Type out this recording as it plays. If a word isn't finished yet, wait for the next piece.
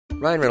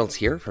Ryan Reynolds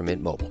here from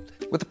Mint Mobile.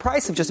 With the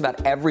price of just about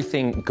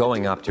everything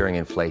going up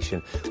during inflation,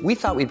 we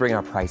thought we'd bring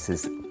our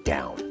prices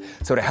down.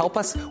 So to help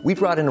us, we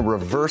brought in a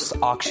reverse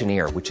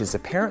auctioneer, which is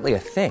apparently a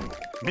thing.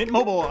 Mint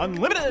Mobile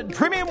Unlimited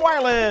Premium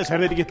Wireless. How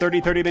to get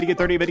 30, 30, bit to get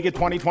 30, bit to get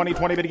 20, 20,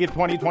 20, bit to get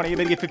 20, 20,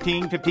 bit to get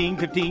 15, 15,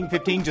 15,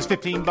 15, just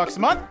 $15 a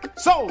month?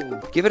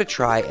 Sold! Give it a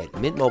try at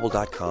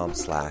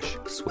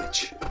mintmobile.com/switch.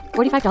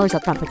 $45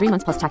 up front for 3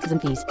 months plus taxes and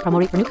fees. Promo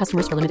rate for new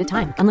customers for limited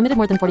time. Unlimited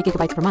more than 40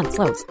 gigabytes per month.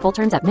 Slows full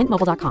terms at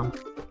mintmobile.com.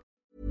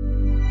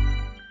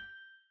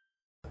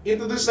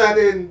 Introduce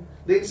natin,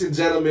 ladies and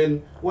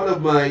gentlemen, one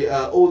of my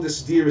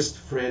oldest, dearest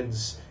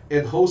friends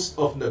and host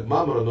of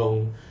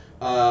Nagmamarunong,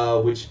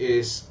 which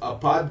is a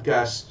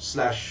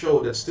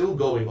podcast/show that's still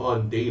going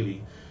on daily.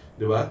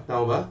 Diba?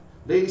 Tama ba?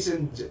 Ladies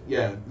and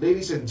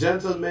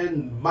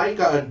gentlemen,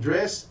 Micah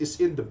Andres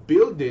is in the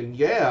building.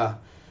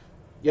 Yeah.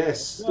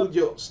 Yes,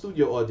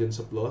 studio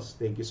audience applause.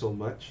 Thank you so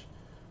much.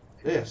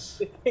 Yes.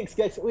 Thanks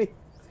guys. Wait.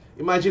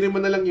 Imagine mo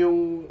na lang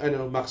yung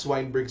Max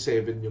Weinberg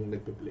 7 yung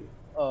nagpe-play.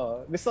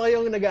 Gusto ko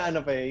yung nag-aano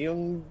pa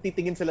yung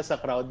titingin sila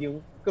sa crowd, yung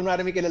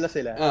kunwari may kilala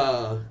sila.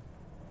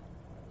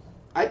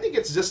 I think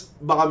it's just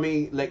baka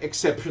may like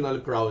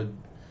exceptional crowd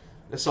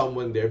na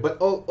someone there.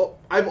 But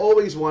I've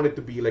always wanted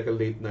to be like a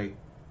late night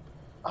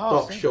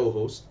talk show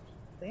host.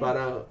 Same.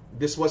 Para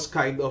this was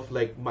kind of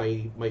like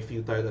my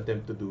futile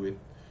attempt to do it.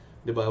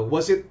 Diba?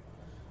 Was it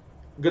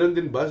ganun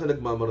din ba sa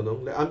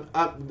Nagmamarunong? Like,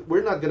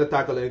 we're not gonna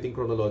tackle anything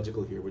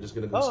chronological here. We're just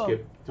gonna go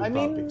skip through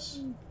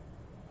topics.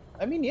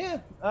 I mean,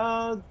 yeah.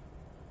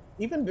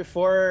 Even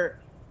before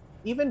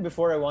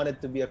I wanted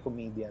to be a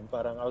comedian,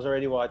 parang I was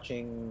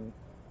watching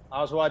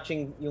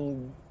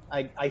yung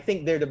I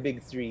think they're the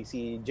big three,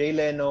 si Jay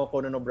Leno,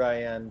 Conan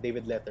O'Brien,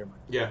 David Letterman.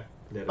 Yeah.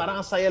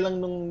 Parang ang saya lang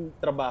nung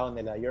trabaho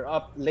nila. You're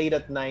up late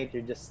at night,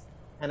 you're just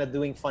kind of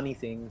doing funny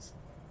things.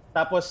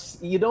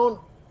 Tapos you don't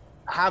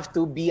have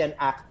to be an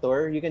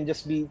actor. You can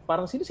just be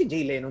parang sino si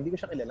Jay Leno, hindi ko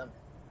siya kilala.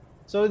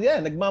 So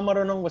yeah,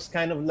 Nagmamarunong was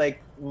kind of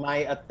like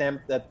my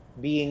attempt at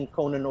being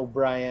Conan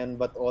O'Brien,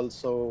 but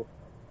also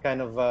kind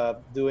of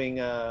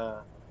doing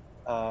a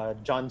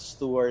Jon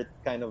Stewart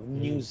kind of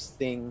news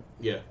thing.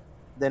 Yeah.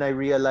 Then I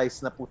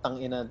realized na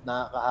putang ina,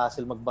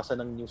 nakaka-hassle magbasa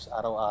ng news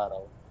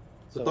araw-araw.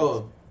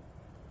 So,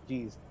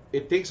 geez.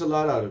 It takes a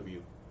lot out of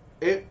you.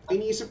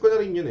 Iniisip ko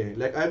na rin yun eh.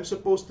 Like, I'm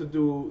supposed to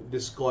do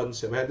this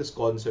concept. I had this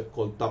concept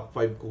called Top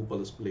 5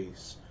 Coolest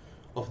Plays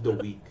of the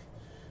Week.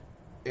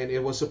 And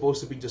it was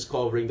supposed to be just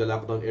covering the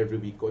lockdown every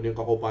week. Kung ano yung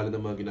kakupalan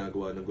ng mga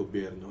ginagawa ng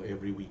gobyerno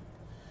every week.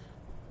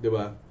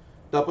 Diba?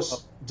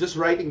 Tapos, just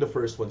writing the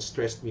first one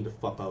stressed me the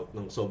fuck out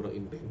ng sobrang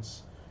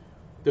intense.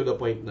 To the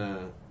point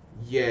na,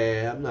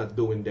 yeah, I'm not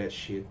doing that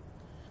shit.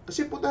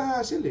 Kasi puta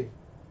hassle eh.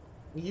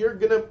 You're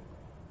gonna,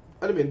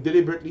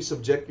 deliberately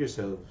subject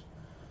yourself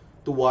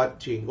to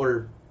watching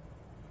or,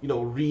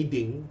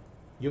 reading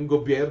yung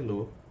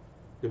gobyerno.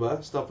 Diba?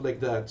 Stuff like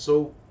that.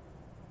 So,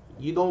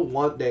 you don't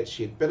want that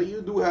shit. Pero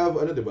you do have,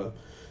 diba?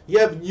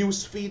 You have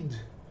newsfeed.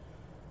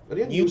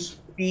 Ano yan?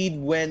 Newsfeed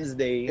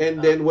Wednesday. And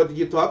then, what did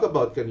you talk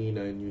about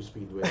kanina in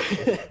Newsfeed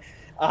Wednesday?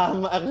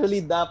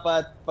 Actually,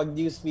 dapat pag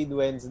Newsfeed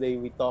Wednesday,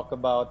 we talk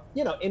about,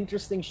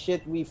 interesting shit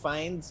we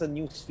find sa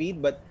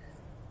Newsfeed, but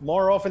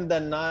more often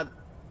than not,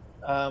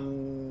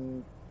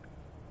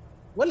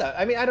 wala.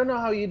 I mean, I don't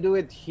know how you do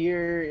it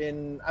here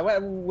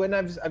when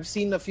I've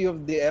seen a few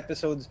of the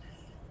episodes,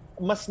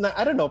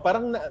 I don't know,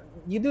 parang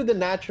you do the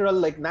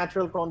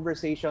natural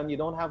conversation. You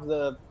don't have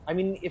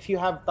if you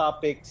have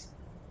topics,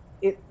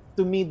 it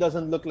to me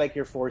doesn't look like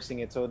you're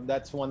forcing it. So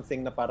that's one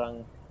thing na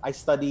parang I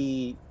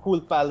study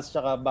Cool Pals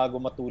tsaka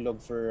bago matulog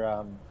for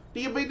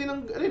tibay din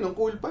ng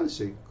Cool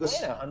Pals eh.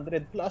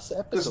 100 plus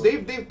episodes. Because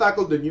they've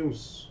tackled the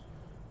news.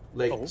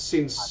 Like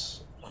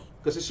since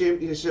kasi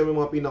siya yung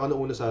mga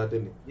pinaka-nauna sa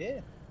atin eh.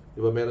 Yeah.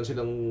 Diba meron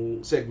silang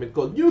segment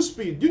called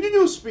Newsfeed. Yun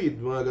yung Newsfeed,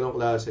 mga ganong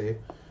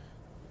klase.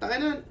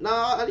 Tangina,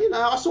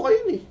 nakakasuka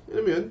yun eh.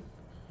 Alam mo yun?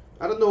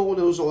 I don't know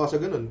kung nasusuka sa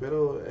ganun,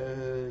 pero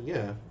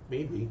yeah,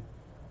 maybe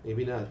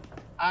not.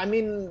 I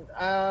mean,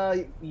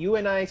 you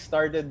and I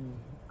started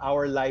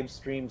our live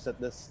streams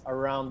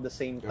around the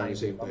same time.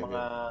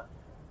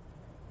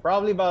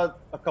 Probably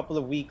about a couple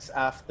of weeks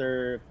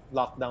after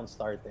lockdown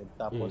started.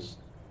 Tapos,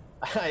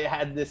 I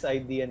had this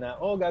idea na,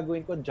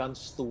 gagawin ko Jon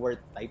Stewart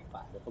type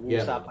pa.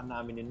 Pag-uusapan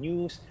namin yung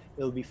news,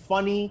 it'll be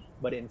funny,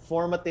 but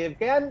informative.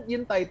 Kaya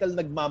yung title,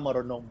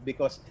 Nagmamarunong,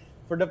 because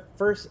for the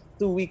first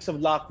 2 weeks of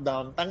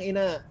lockdown,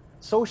 tangina,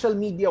 social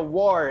media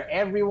war.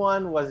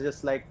 Everyone was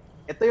just like,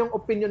 ito yung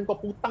opinion ko,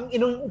 putang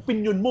ina yung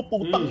opinion mo,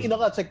 putang ina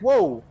ka. It's like,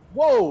 whoa,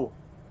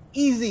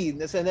 easy.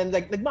 And then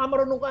like,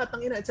 Nagmamarunong ka,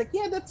 tangina. It's like,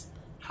 yeah, that's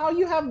how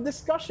you have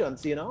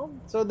discussions,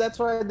 So that's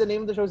why the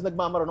name of the show is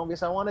Nagmamarunong,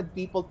 because I wanted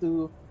people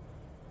to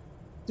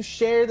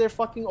share their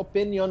fucking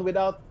opinion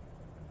without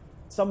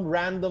some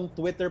random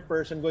Twitter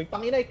person going,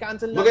 tangina,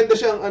 i-cancel na. Maganda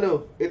siyang,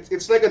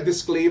 it's like a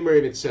disclaimer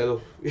in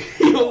itself.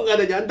 Yung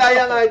niya, ang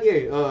daya nga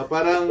niya eh.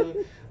 Parang,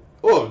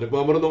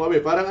 nagmamarunong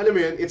kami. Parang, alam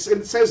mo yun, it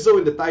says so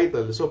in the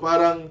title. So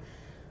parang,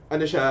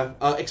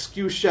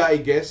 excuse siya, I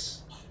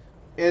guess.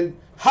 And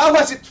how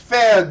has it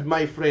fared,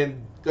 my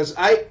friend Because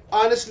I,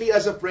 honestly,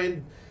 as a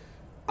friend,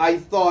 I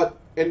thought,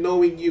 and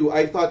knowing you,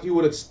 I thought you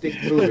wouldn't stick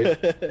through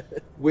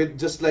it with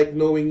just like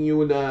knowing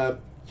you na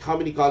how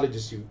many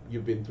colleges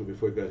you've been through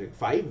before graduating?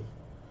 5?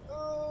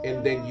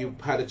 And then you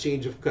had a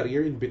change of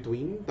career in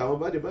between. Tama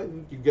ba, di ba?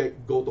 You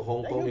go to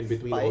Hong Kong in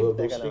between all of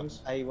those things.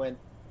 I went,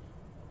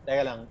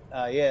 there's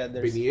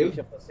Benil?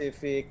 Asia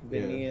Pacific,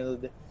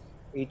 Benilde,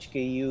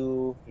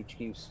 HKU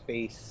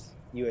Space,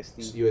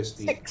 UST.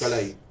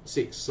 Kalay.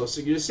 6. So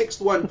your 6th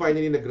one,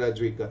 finally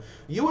nag-graduate ka.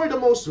 You are the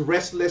most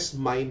restless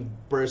mind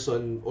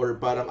person, or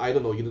parang, I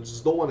don't know, you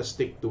just don't want to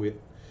stick to it.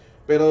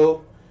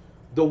 Pero,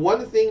 the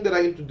one thing that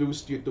I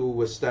introduced you to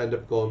was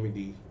stand-up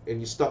comedy, and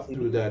you stuck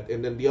through that.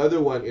 And then the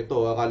other one,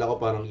 ito, akala ko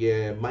parang,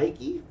 yeah,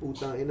 Mikey,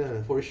 putang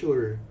ina, for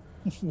sure.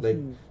 Like,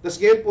 tas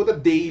ngayon, puta,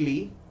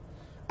 daily,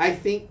 I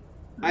think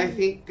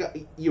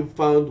you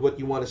found what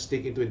you want to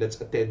stick into, and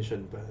that's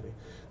attention, pare.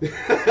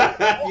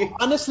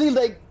 Honestly,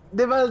 like,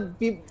 diba,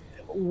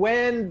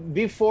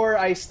 before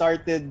I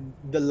started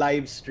the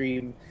live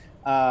stream,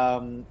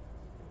 a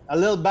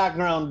little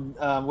background,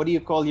 what do you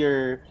call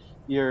your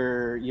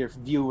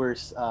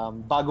viewers,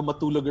 bago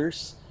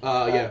matulogers?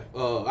 I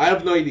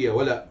have no idea.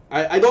 Wala.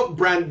 I don't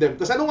brand them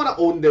because I don't want to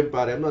own them,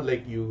 pare. I'm not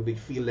like you. They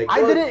feel like,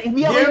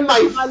 they're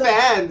my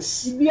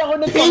fans. Hindi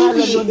ako Pay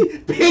me!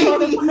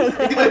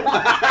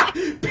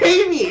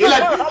 Pay me!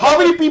 How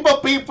many people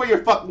pay for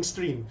your fucking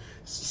stream?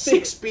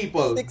 6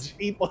 people. 6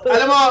 people.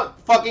 Alam mo,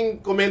 fucking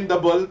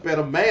commendable,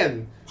 pero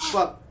man,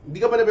 fuck, hindi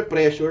ka ba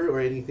nape-pressure or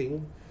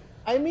anything?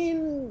 I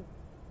mean,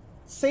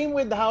 same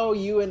with how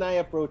you and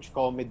I approach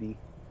comedy.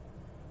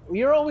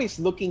 We're always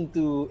looking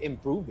to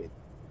improve it.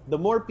 The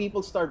more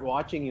people start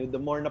watching you, the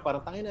more na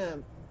parang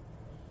kailangan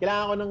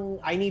ko ng,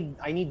 I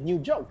need new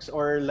jokes,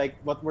 or like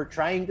what we're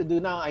trying to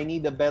do now, I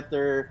need a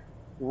better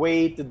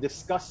way to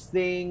discuss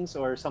things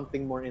or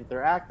something more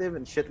interactive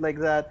and shit like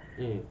that.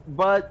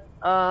 But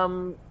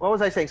what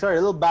was I saying? Sorry,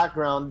 a little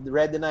background.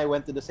 Red and I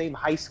went to the same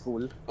high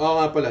school. Oo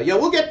nga pala. Yeah,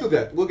 we'll get to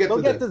that. We'll get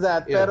to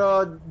that. Yeah.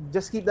 Pero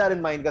just keep that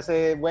in mind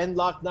kasi when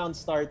lockdown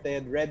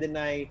started, Red and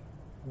I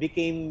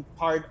became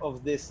part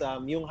of this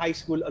yung high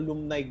school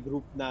alumni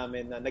group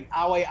namin na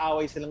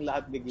nag-away-away silang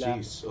lahat bigla.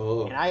 Jeez,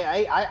 oh. And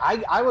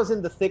I was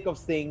in the thick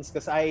of things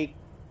because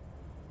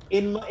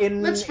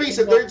let's face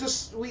it, they're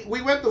just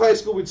we went to high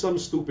school with some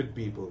stupid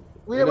people.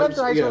 We went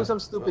to high school with some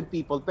stupid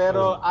people,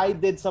 pero I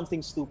did something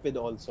stupid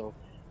also.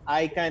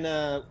 I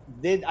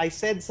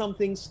said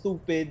something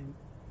stupid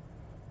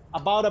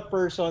about a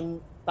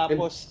person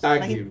tapos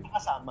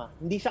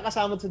hindi siya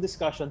kasama sa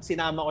discussion,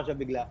 sinama ko siya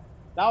bigla.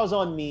 That was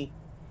on me.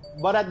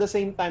 But at the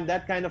same time,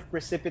 that kind of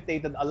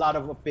precipitated a lot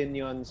of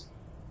opinions.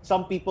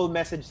 Some people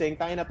message saying,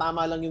 "Tangina,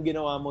 tama lang yung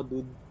ginawa mo,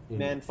 dude.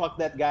 Man,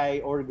 fuck that guy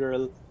or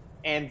girl."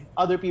 And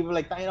other people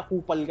like, "Tangina,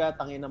 kupal ka,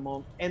 tangina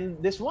mo." And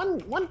this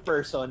one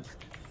person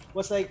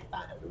was like,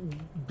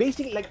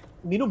 basically like,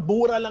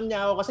 minumura lang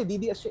niya ako kasi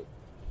DDS shit.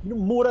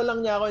 Minumura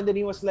lang niya ako, and then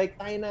he was like,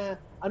 "Tangina,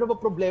 ano ba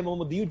problema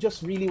mo? Do you just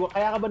really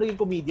kaya ka ba naging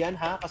comedian,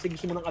 ha? Kasi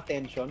gusto mo ng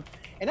attention?"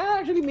 And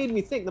that actually made me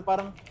think na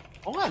parang,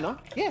 oh nga, no?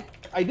 Yeah,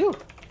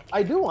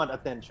 I do want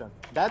attention.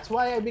 That's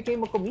why I became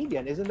a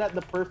comedian. Isn't that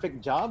the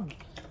perfect job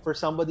for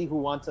somebody who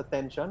wants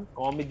attention?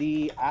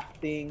 Comedy,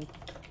 acting,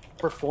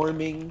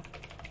 performing.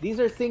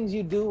 These are things you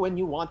do when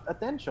you want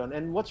attention.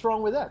 And what's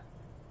wrong with that?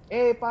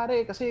 Eh,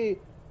 pare, kasi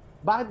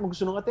bakit mo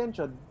gusto ng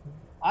attention?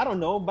 I don't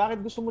know.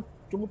 Bakit gusto mo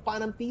chumupa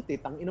ng titi?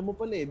 Tangina mo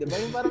pala eh. Diba?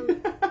 Yung parang,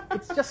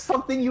 it's just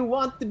something you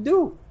want to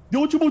do.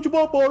 Yo,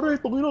 chumupa, pare.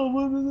 Tangina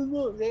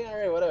mo.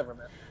 Alright, whatever,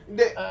 man.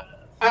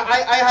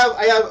 I have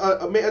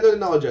may ano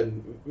din ako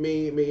dyan,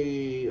 may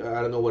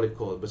I don't know what it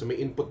called, basta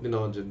may input din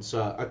ako dyan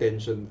sa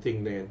attention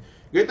thing na yan.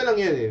 Ganito lang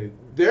yan eh.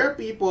 There are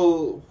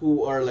people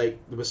who are like,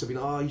 diba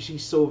sabihin,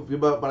 she's so,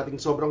 diba parating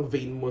sobrang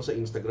vain mo sa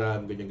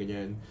Instagram,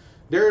 ganyan.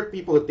 There are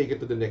people that take it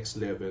to the next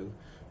level.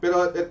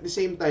 Pero at the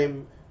same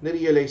time,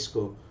 na-realize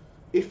ko,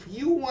 if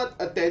you want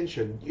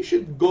attention, you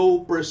should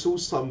go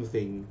pursue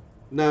something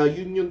na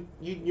yun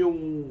yung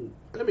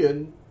alam mo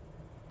yun,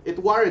 it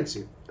warrants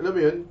it. Alam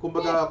mo yun?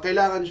 Kumbaga,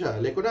 kailangan siya.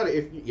 Like, kunwari,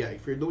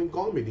 if you're doing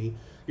comedy,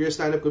 you're a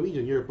stand-up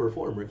comedian, you're a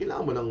performer,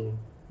 kailangan mo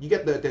you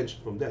get the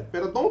attention from that.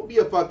 Pero don't be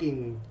a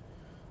fucking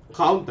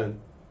accountant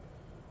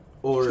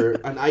or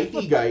an IT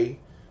guy,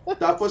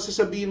 tapos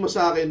sasabihin mo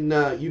sa akin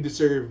na you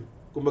deserve,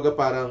 kumbaga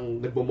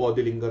parang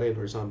nagmo-modeling ka rin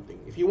or something.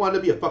 If you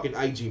wanna be a fucking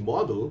IG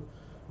model,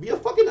 be a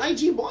fucking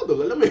IG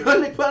model. Alam mo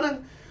yun? Like,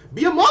 parang,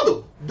 be a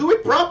model. Do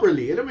it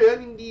properly. Alam mo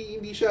yun?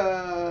 Hindi siya,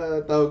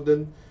 tawag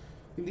dun,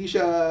 hindi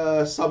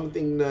siya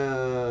something na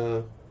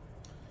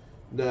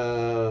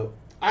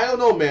I don't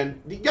know,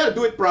 man. You gotta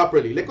do it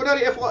properly. Like,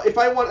 kunwari, if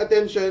I want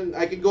attention,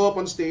 I can go up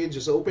on stage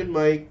as an open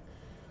mic,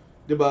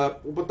 diba?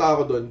 Pupunta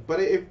ako doon.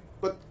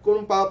 But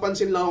kung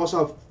papansin lang ako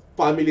sa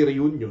family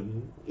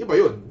reunion, iba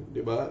yun,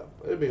 diba?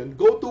 Alam mo yun?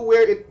 Go to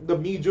where the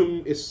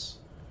medium is,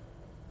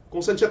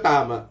 kung saan siya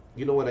tama.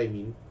 You know what I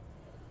mean?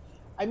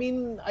 I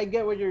mean, I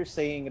get what you're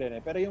saying,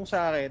 Rene. Pero yung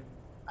sa akin,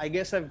 I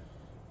guess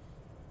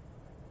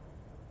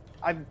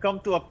I've come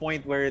to a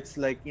point where it's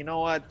like, you know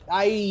what?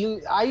 I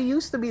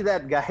used to be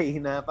that guy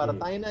na para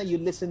tayo na, you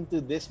listen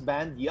to this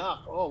band,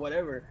 yuck, oh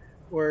whatever.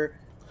 Or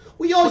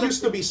we all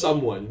used to be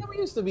someone. Yeah, we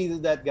used to be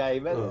that guy,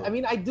 but I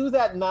mean, I do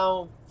that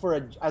now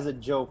as a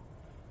joke.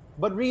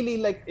 But really,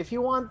 like, if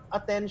you want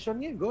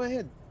attention, yeah, go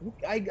ahead.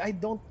 I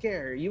don't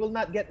care. You will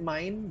not get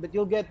mine, but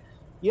you'll get,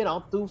 you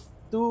know, 2,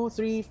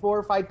 3,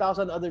 4,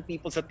 5,000 other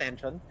people's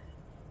attention.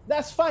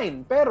 That's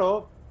fine.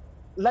 Pero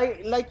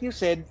like you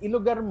said,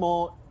 ilugar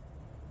mo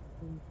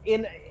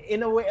in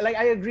a way. Like,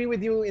 I agree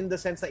with you in the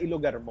sense that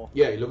ilugar mo.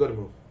 Yeah, ilugar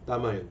mo.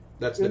 Tama yun.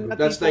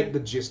 That's like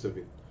the gist of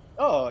it.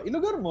 Oh,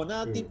 ilugar mo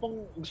na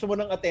tipong gusto mo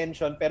ng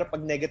attention, pero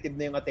pag negative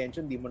na yung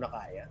attention, di mo na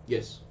kaya.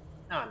 Yes.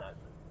 No.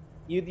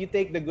 You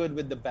take the good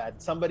with the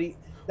bad. Somebody.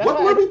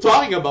 What were we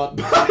talking about?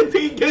 I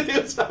think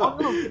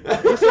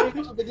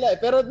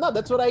Pero no,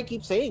 that's what I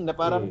keep saying. Na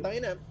parang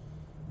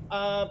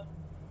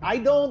I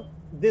don't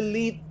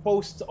delete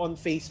posts on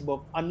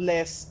Facebook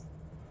unless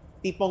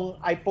tipong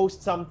I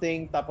post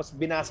something tapos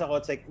binasa ko,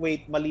 it's like,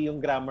 wait, mali yung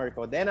grammar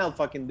ko. Then I'll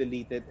fucking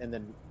delete it and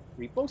then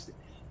repost it.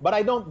 But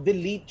I don't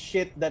delete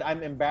shit that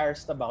I'm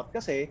embarrassed about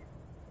kasi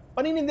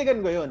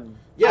paninindigan ko yun.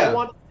 Yeah,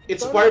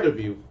 it's part of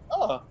you.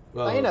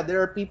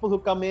 There are people who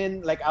come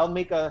in, like, I'll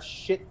make a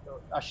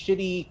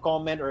shitty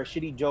comment or a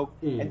shitty joke,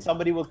 and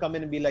somebody will come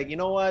in and be like, you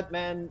know what,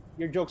 man,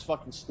 your joke's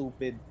fucking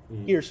stupid.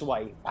 Here's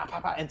why.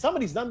 And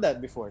somebody's done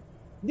that before.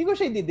 Hindi ko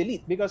siya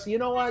i-delete because, you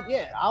know what,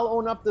 yeah, I'll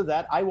own up to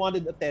that. I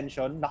wanted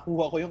attention.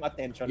 Nakuha ko yung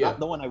attention. Not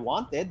the one I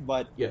wanted,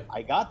 but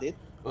I got it.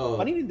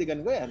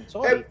 Paninindigan ko yan.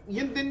 Sorry.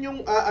 Yun din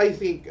yung, I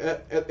think,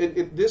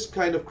 this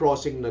kind of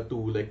crossing na to,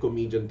 like,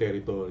 comedian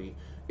territory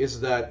is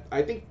that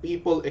I think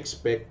people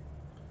expect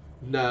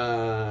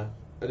na,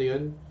 ano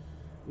yun?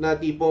 Na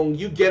tipong,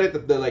 you get it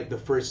at the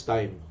first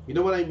time. You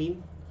know what I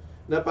mean?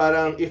 Na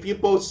parang, if you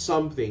post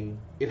something,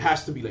 it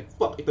has to be like,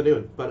 fuck, ito na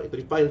yun. Parang, ito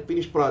yung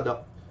finished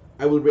product.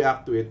 I will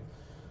react to it.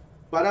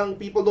 Parang,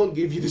 people don't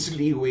give you this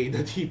leeway na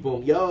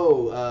tipong,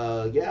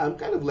 yeah, I'm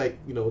kind of like,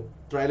 you know,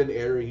 trial and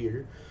error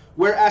here.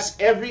 Whereas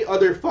every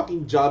other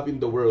fucking job in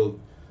the world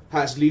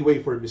has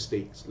leeway for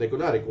mistakes. Like,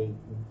 kunwari, kung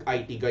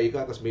IT guy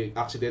ka, tapos may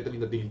accidentally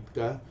na-delete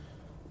ka,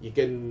 you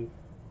can,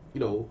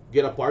 you know,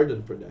 get a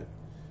pardon for that.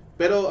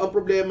 Pero ang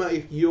problema,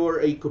 if you're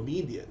a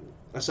comedian,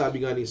 as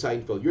sabi nga ni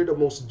Seinfeld, you're the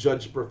most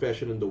judged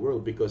profession in the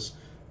world because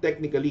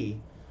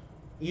technically,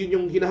 yun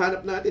yung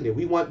hinahanap natin eh.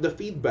 We want the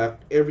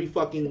feedback every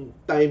fucking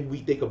time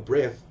we take a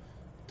breath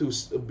to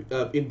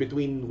in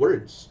between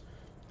words.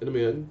 Ano mo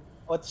yun?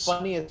 What's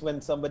funny is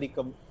when somebody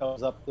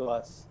comes up to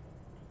us.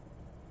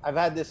 I've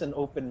had this in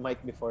open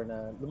mic before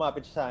na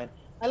lumapit siya sa akin.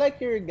 I like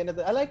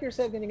your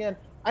set, ganyan.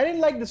 I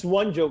didn't like this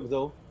one joke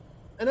though.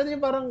 And then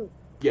yung parang,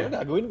 ano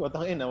gagawin ko?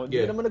 Tangin na.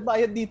 Hindi naman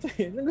nagbayad dito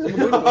eh. Ano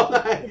gusto mo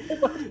gawin?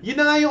 Yun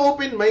na nga yung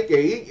open mic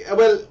eh.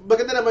 Well,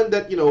 maganda naman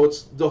that, you know,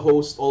 it's the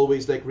host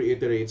always like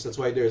reiterates. That's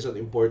why there's an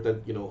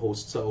important, you know,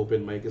 host sa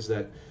open mic is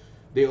that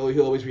he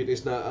always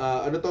reiterates na,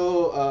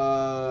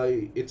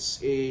 it's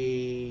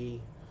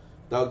a...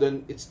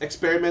 It's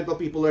experimental.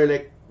 People are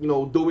like, you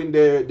know, doing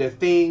their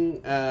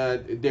thing.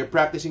 They're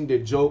practicing their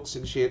jokes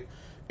and shit.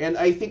 And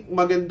I think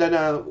maganda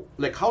na,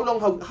 like, how long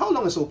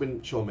has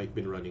Open Show Mic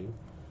been running?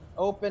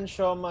 Open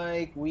Show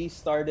Mic, we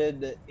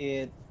started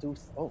in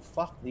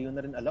di yun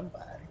na rin alam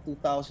pa.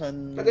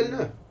 2000. Tagal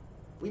na.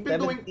 We've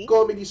been doing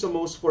comedy sa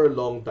most for a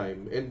long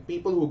time, and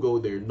people who go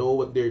there know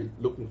what they're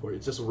looking for.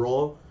 It's just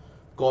raw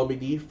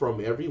comedy from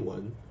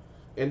everyone.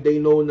 And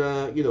they know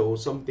na, you know,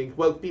 something...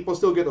 Well, people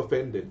still get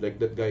offended. Like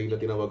that guy na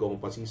tinawag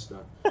akong pasista.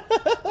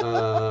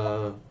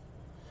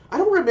 I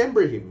don't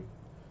remember him.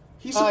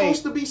 He's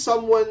supposed to be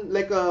someone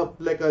like a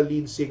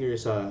lead singer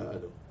sa...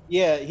 Ano.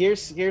 Yeah,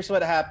 here's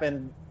what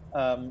happened.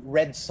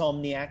 Red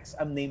Somniacs,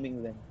 I'm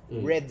naming them.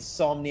 Red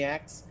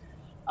Somniacs.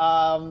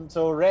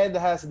 So Red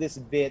has this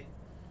bit.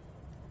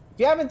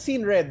 If you haven't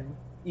seen Red,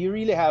 you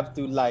really have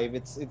to live.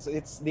 It's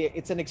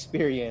an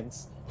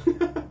experience.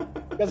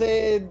 Because,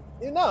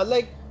 you know,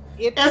 like...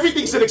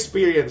 Everything's an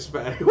experience,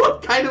 man.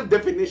 What kind of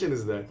definition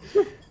is that?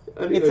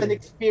 It's an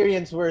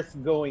experience worth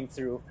going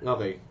through.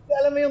 Okay.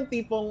 Alam mo yung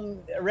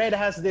tipong Red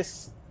has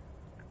this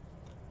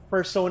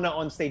persona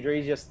on stage where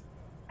he's just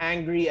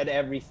angry at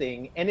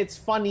everything. And it's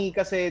funny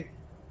kasi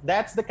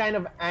that's the kind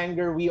of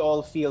anger we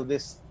all feel.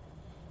 This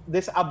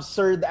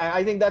absurd...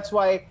 I think that's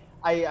why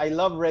I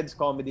love Red's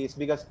comedies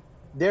because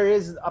there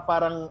is a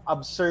parang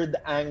absurd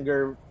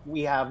anger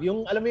we have.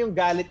 Yung, alam mo yung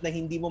galit na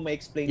hindi mo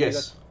ma-explain. Yes.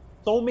 Because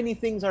so many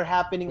things are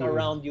happening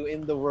around you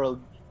in the world.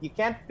 You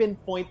can't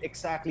pinpoint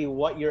exactly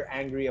what you're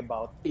angry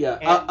about.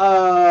 Yeah.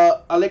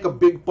 I like a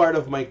big part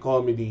of my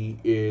comedy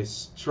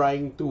is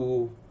trying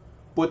to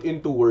put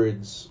into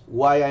words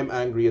why I'm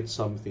angry at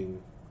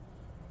something.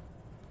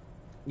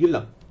 Yun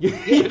lang.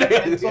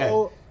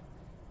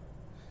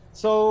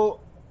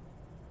 So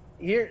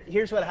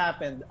here's what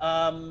happened.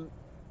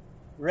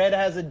 Red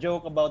has a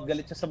joke about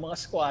galit siya sa mga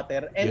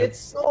squatter, and it's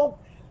so...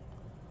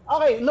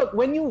 Okay, look,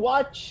 when you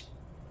watch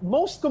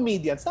most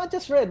comedians, not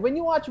just Red, when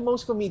you watch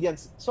most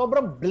comedians,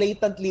 sobrang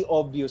blatantly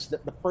obvious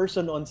that the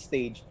person on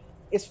stage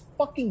is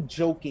fucking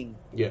joking.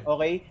 Yeah.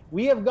 Okay?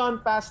 We have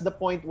gone past the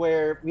point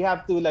where we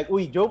have to like,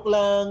 uy, joke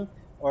lang,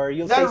 or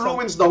you'll that say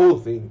ruins the whole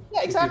thing.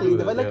 Yeah, exactly.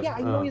 That, Like,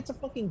 I know it's a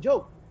fucking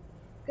joke.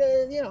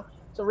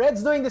 So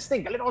Red's doing this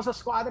thing. Galit ako sa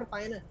squatter,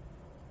 tayo na.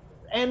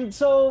 And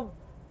so,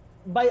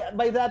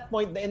 by that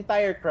point, the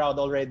entire crowd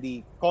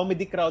already,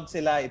 comedy crowd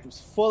sila, it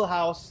was full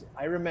house,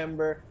 I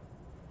remember.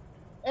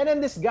 And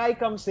then this guy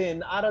comes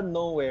in out of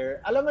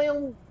nowhere. Alam mo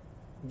yung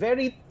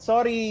very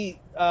sorry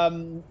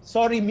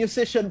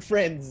musician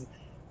friends.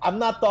 I'm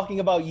not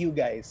talking about you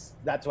guys.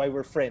 That's why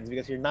we're friends,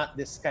 because you're not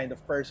this kind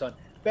of person.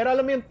 Pero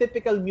alam mo yung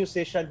typical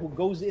musician who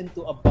goes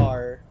into a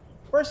bar.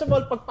 First of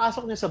all,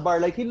 pagpasok niya sa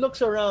bar, like he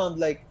looks around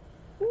like,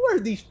 who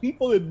are these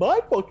people in my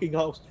fucking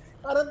house?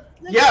 Parang,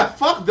 yeah,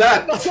 fuck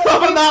that.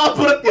 Sobrang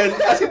nakakapurot yan.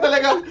 Kasi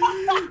talaga,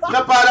 na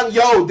parang,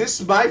 yo, this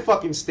is my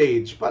fucking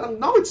stage. Parang,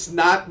 no, it's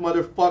not,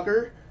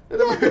 motherfucker.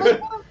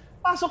 Parang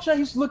pasok siya,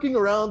 he's looking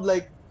around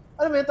like,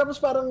 alam mo yun, tapos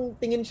parang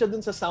tingin siya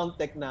dun sa sound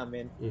tech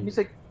namin. He's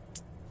like,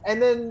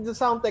 and then the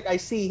sound tech, I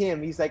see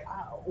him, he's like,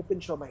 open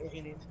show,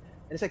 makikinig.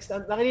 And it's like,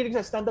 nakinig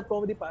sa stand-up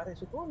comedy, pare.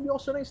 So, hindi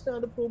ako sanay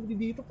stand-up comedy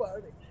dito,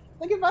 pare.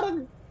 Like,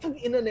 parang,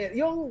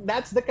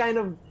 that's the kind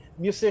of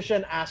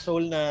musician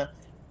asshole na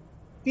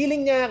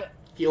feeling niya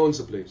he owns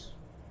the place.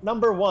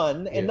 Number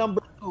one, and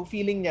number two,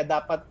 feeling niya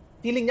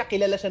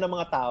kilala siya ng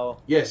mga tao.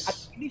 Yes. At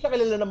hindi siya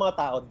kilala ng mga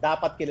tao,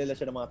 dapat kilala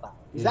siya ng mga tao.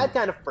 He's that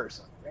kind of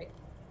person, right?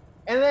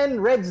 And then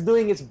Red's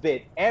doing his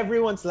bit.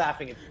 Everyone's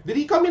laughing at him. Did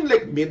he come in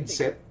like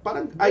mid-set?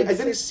 Parang, I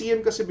didn't see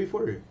him kasi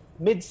before.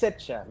 Mid-set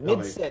siya.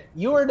 Mid-set. Okay.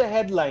 You are the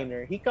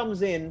headliner. He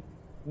comes in,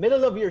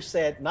 middle of your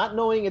set, not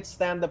knowing it's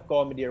stand-up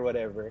comedy or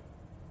whatever.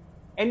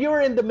 And you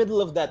were in the middle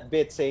of that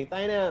bit saying,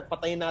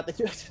 patayin natin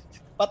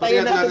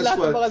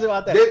lahat ng mga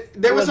siwater.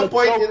 There was a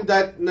point in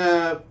that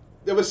na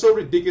that was so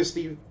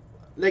ridiculously,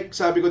 like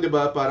sabi ko, di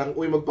ba, parang,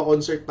 uy,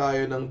 magpa-concert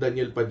tayo ng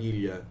Daniel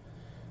Padilla.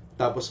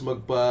 Tapos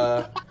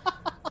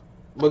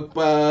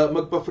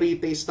magpa-free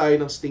taste tayo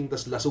ng Sting,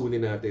 tas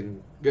lasunin natin.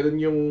 Ganun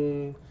yung...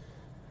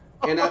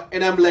 And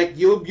I'm like,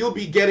 you'll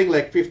be getting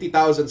like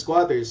 50,000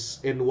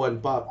 squatters in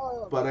one pop.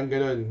 Parang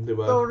ganun, di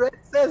ba? So Red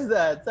says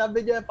that.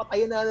 Sabi niya,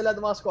 patayin na nila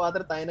ng mga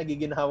squatter, tayo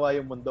nagiginhawa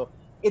yung mundo.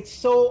 It's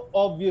so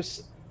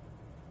obviously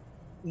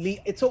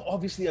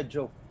a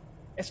joke.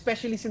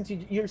 Especially since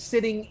you're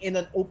sitting in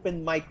an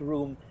open mic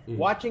room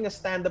watching a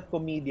stand-up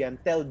comedian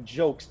tell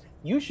jokes.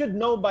 You should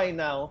know by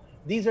now,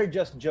 these are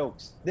just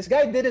jokes. This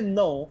guy didn't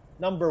know,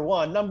 number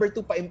one. Number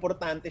two,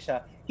 pa-importante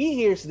siya. He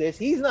hears this.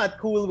 He's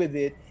not cool with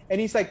it. And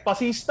he's like,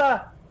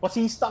 pasista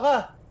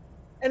ka.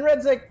 And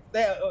Red's like,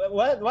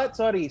 what?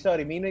 Sorry.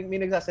 May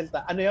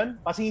nagsasalita. Ano yun?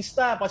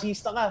 Pasista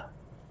ka.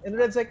 And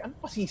Red's like, ano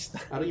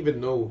pasista? I don't even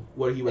know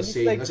what he was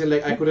saying. Like, kasi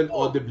like, I couldn't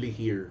audibly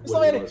hear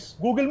what it was.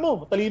 Google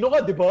mo, matalino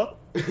ka, di ba?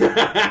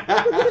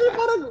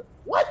 Parang,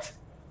 what?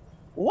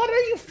 What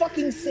are you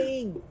fucking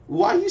saying?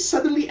 Why are you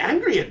suddenly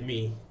angry at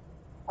me?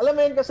 Alam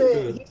mo yun kasi,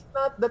 he's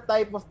not the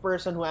type of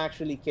person who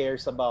actually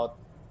cares about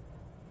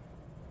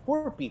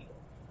poor people.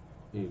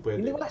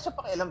 Hindi wala siya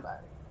pakialam,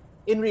 pare.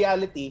 In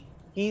reality,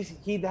 he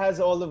has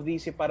all of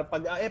these para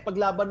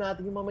paglaban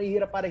natin yung mga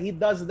mahihirap, pare. He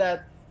does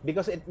that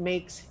because it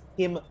makes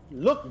him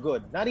look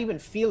good, not even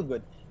feel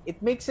good. It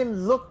makes him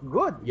look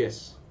good.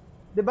 Yes.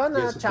 'Di ba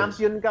na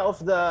champion ka of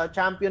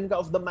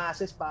the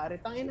masses, pare.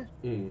 Tangina.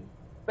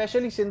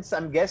 Especially since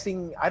I'm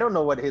guessing, I don't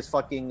know what his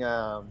fucking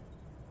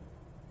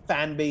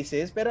fan base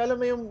is, pero alam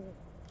mo yung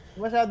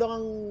masyado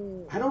kang...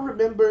 I don't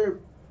remember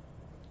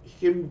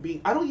him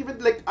being... I don't even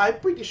like... I'm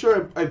pretty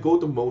sure I go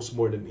to most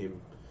more than him.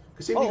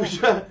 Kasi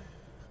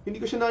hindi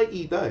ko siya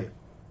nakikita eh.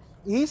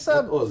 He's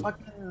a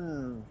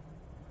fucking...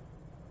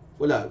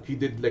 Wala. He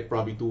did like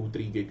probably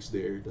 2-3 gigs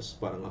there. Tapos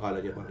parang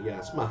akala niya parang,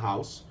 yeah, it's my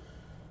house.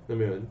 Alam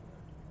mo yun?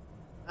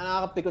 Ang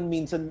nakakapikon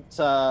minsan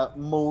sa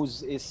Moe's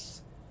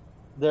is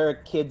there are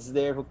kids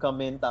there who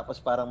come in tapos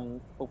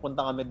parang pupunta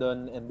kami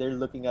doon and they're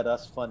looking at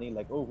us funny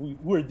like, oh,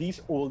 who are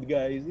these old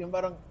guys? Yung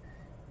parang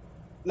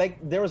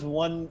like I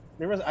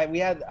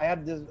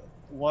had this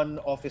one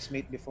office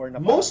mate before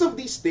na most of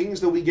these things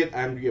that we get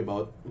angry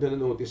about, na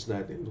notice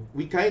natin,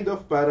 we kind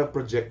of para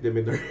project them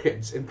in our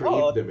heads and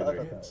create them in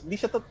our heads. Hindi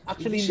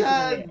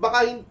siya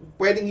baka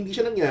pwedeng hindi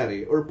siya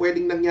nangyari or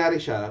pwedeng nangyari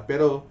siya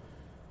pero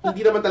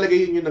hindi naman talaga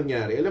yun yung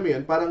nangyari. Alam mo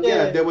yun, parang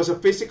there was a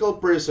physical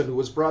person who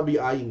was probably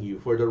eyeing you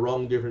for the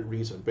wrong different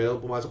reason. Pero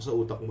pumasok sa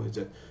utak mo and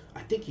said,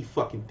 I think he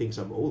fucking thinks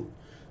I'm old.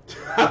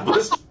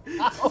 Tapos,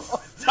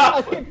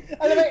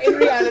 alam mo, in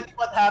reality,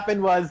 what happened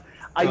was,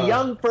 a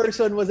young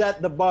person was at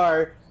the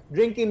bar,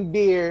 drinking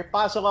beer,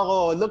 pasok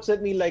ako, looks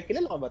at me like,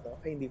 kilala ka ba to?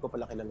 Ay, hindi ko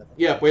pala kilala to.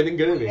 Yeah, pwedeng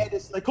ganun eh. And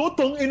it's like,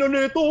 tang ina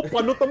nito,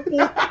 panutang po.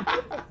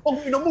 Ang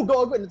ina mo,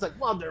 gago. And it's like,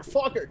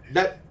 motherfucker.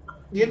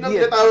 Yun ang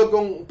tinatawag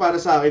kong para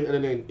sa akin,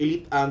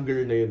 elite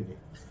anger na yun eh.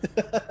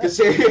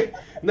 Kasi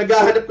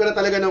naghahanap ka na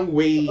talaga ng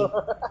way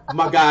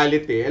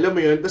magalit eh. Alam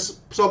mo yun? Tapos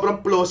sobrang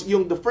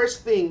the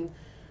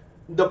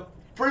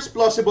first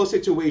plausible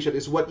situation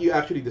is what you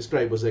actually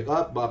described was like,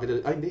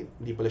 bakit? Ay,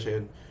 hindi pala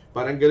siya yun.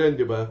 Parang ganun,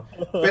 di ba?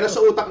 Pero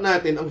sa utak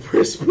natin, ang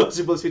first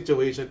plausible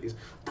situation is,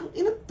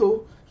 ina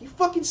to, he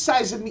fucking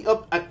sized me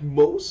up at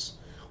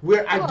most.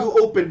 where I do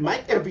open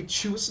mic every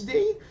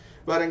Tuesday.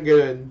 Parang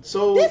ganun.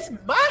 So, This is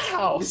my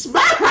house! It's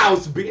my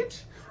house,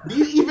 bitch! Do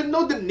you even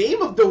know the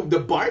name of the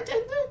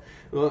bartender?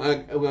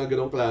 Mga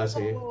ganong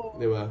klase.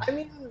 Di ba? I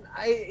mean,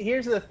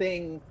 here's the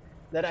thing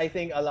that I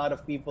think a lot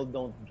of people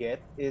don't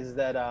get is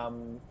that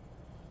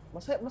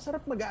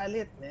masarap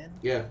magalit, man.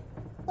 Yeah.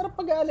 Masarap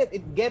magalit.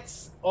 It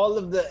gets all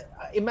of the...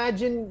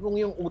 imagine kung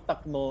yung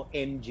utak mo,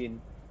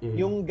 engine,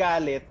 yung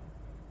galit,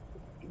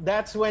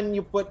 that's when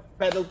you put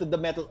pedal to the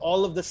metal.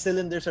 All of the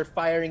cylinders are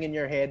firing in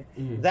your head.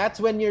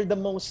 That's when you're the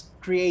most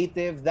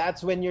creative.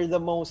 That's when you're the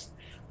most,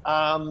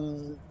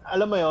 alam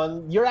mo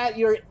yon, you're at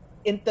your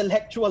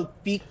intellectual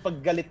peak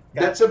pag galit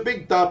ka. That's a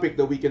big topic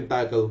that we can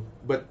tackle.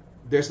 But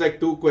there's like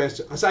 2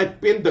 questions. Because I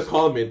pinned the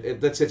comment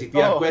that says, if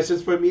you have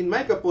questions for me and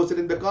Micah, post it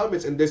in the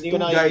comments. And there's 2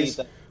 guys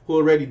who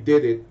already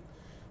did it.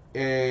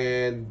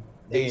 And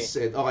they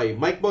said, okay,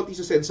 Mike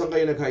Bautista said, saan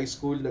kayo nag-high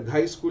school?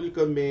 Nag-high school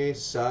kami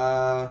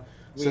sa...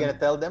 Are we gonna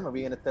tell them? Are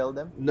we gonna tell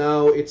them?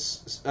 Now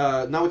it's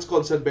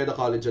called San Beda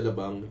College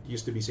Alabang. It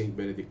used to be St.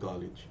 Benedict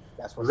College.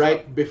 That's what's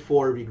right up.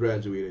 Before we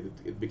graduated,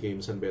 it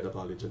became San Beda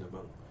College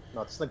Alabang.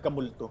 No, tapos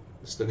nagkamulto.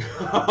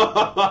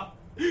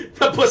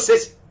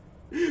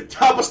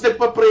 Tapos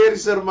nagpa-prayer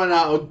si Sir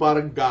Manaod,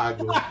 parang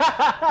gago.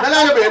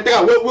 Nalala mo yan?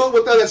 Teka,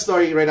 we'll tell that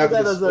story right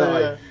after this.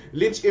 Okay.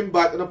 Lynch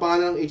Imbat, ano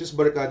pangalan ng HS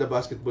Barkada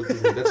basketball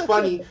team? That's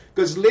funny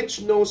because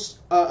Lynch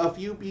knows a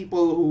few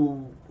people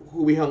who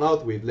we hung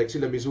out with, like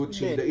sila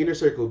Mizuchi, the Inner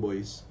Circle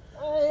boys.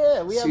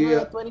 Yeah, we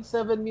have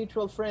 27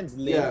 mutual friends,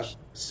 Lynch. Yeah.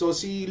 So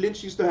si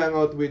Lynch used to hang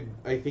out with,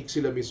 I think,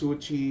 sila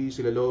Mizuchi,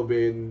 sila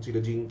Loben, sila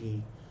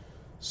Jinky.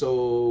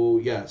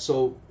 So, yeah.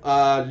 So,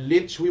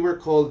 Lynch, we were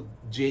called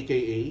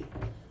JKA,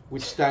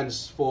 which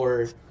stands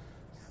for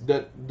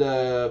the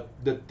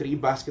 3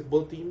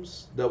 basketball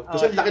teams.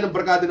 Kasi laki ng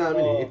barkada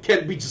namin eh. It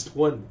can't be just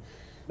one.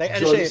 Like,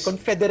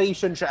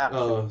 confederation siya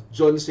actually.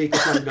 Jonsei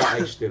Kasanga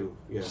Aishiteru.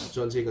 Yeah,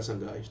 Jonsei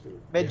Kasanga Aishiteru.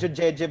 Medyo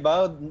jeje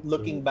ba,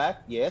 looking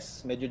back,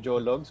 yes. Medyo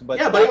jologs. But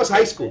yeah, but it was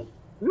high school.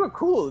 We were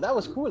cool. That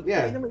was cool.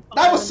 Yeah.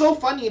 That was so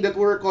funny that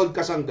we were called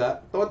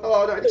Kasanga.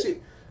 Tawa-tawa na.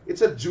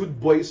 It's a Jude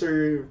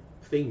Boyser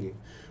thing.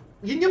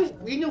 Yun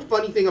yung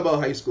funny thing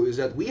about high school is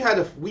that we had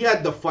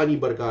the funny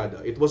barkada.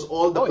 It was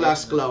all the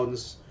class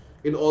clowns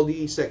in all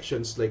the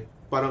sections, like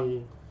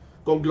parang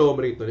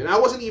conglomerate. And I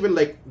wasn't even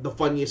like the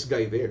funniest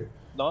guy there.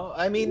 No,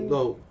 I mean,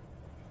 no.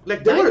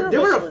 Like there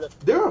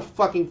were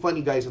fucking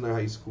funny guys in our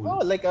high school. Oh,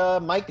 like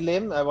Mike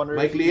Lim. I wonder.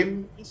 Mike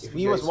Lim.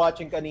 He was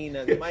watching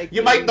kanina.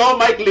 You might know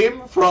Mike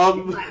Lim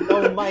from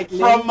Mike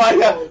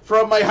Lim.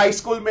 from my high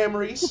school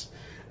memories.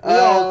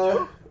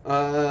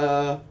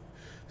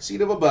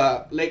 Sino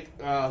ba? Like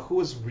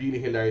who was really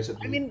hilarious at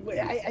me? I mean,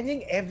 I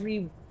think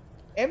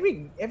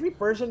every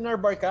person in our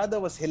barkada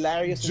was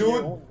hilarious in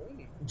their own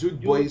way. Jude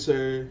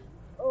Boyser.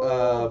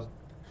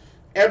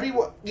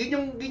 Everyone,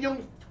 yun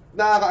yung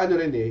nakakaano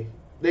rin eh.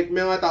 Like,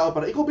 may mga tao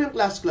parang, ikaw ba yung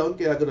class clown?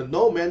 Kaya ganun.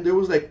 No, man. There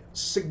was like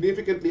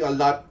significantly a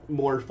lot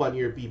more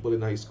funnier people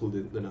in high school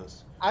than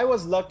us. I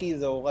was lucky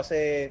though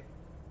kasi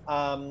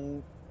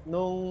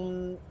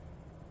nung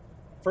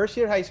first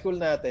year high school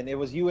natin, it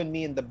was you and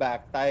me in the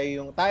back.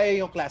 Tayo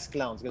yung class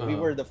clowns because we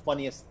were the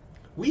funniest.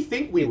 We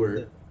think we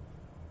were.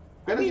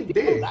 Pero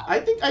hindi.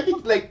 I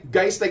think like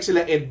guys like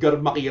sila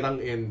Edgar Makirang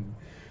and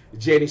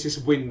Genesis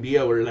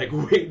Buendia were like,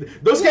 wait,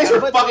 those guys are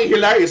fucking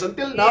hilarious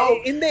until now.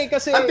 Hindi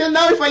kasi until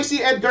now, if I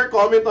see Edgar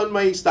comment on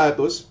my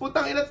status,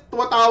 putang ina,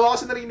 tumatawa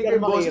kasi narinig ko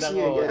yung boses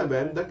niya. Yeah,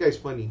 man, that guy's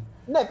funny.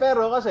 Hindi,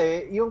 pero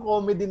kasi yung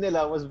comedy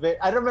nila was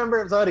very, I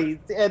remember, sorry,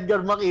 si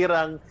Edgar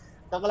Makirang,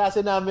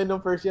 kaklase namin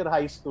nung first year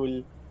high school.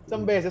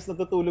 Isang beses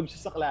natutulog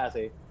siya sa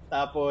klase.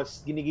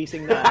 Tapos,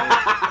 ginigising namin.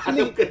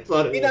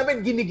 Hindi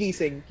namin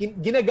ginigising.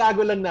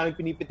 Ginagago lang namin.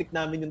 Pinipitik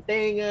namin yung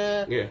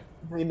tenga. Yeah.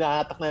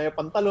 Inahatak namin yung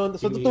pantalon.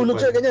 Tapos natutulog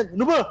siya ganyan.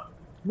 Ano ba?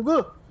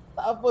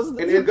 Tapos...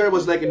 And Edgar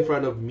was like in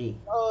front of me.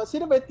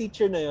 Sino ba yung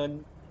teacher na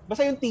yun?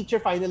 Basta yung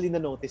teacher finally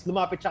na-notice.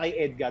 Lumapit siya kay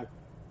Edgar.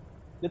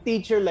 The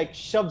teacher like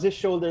shoves his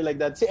shoulder like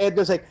that. Si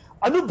Edgar's like,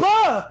 ano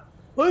ba?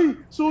 Ay,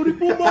 sorry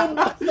po, ma'am.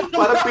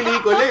 Parang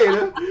pelikula eh.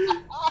 No?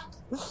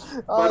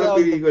 Parang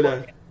pelikula.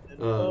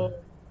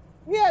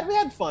 We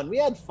had fun.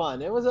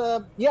 It was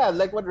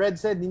like what Red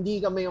said,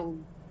 we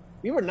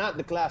were not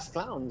the class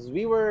clowns.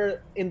 We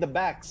were in the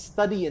back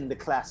studying the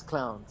class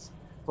clowns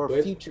for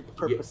future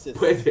purposes.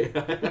 I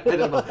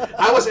don't know.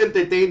 I was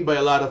entertained by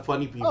a lot of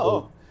funny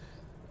people.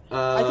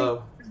 I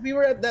think we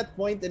were at that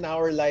point in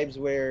our lives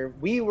where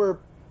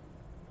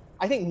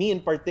I think me in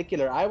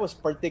particular, I was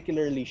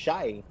particularly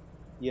shy,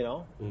 you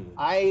know?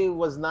 I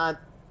was not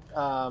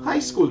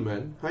high school,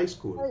 man. High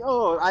school.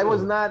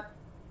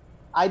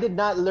 I did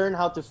not learn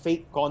how to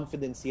fake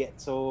confidence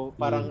yet. So,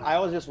 parang I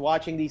was just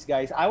watching these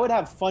guys. I would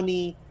have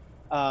funny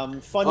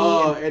and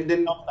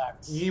then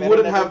you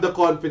wouldn't have the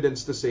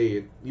confidence to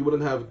say it. You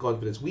wouldn't have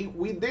confidence.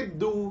 We did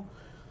do.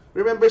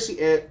 Remember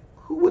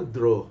who would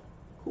draw?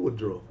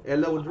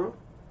 Ella would draw.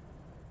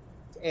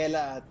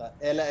 Ella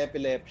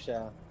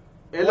Epilepsia.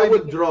 Ella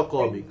would draw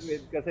comics.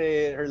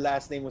 Kasi her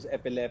last name was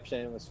Epilepsia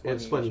and it was funny.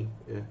 It's funny.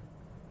 Yeah,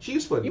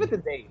 she's funny.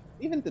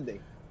 Even today.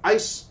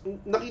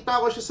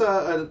 nakita ko siya sa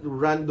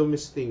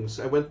randomest things.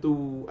 I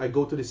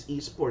go to this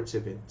esports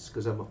events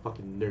because I'm a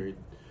fucking nerd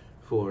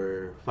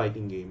for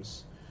fighting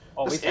games.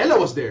 Tapos Ella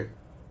was there.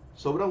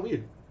 Sobrang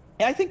weird.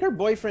 Yeah, I think her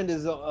boyfriend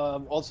is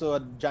also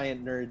a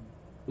giant nerd.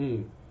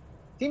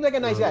 Seems like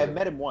a nice guy. I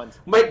met him once.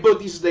 Mike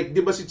Bautista is like,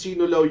 di ba si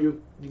Chino Lau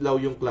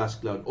yung class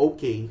clown?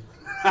 Okay.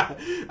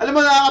 Alam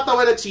mo,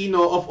 nakakatawa na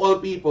Chino, of all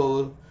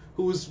people,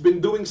 who's been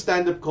doing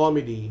stand-up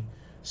comedy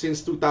since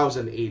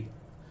 2008.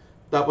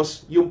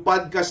 Tapos, yung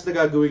podcast na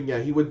gagawin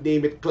niya, he would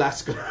name it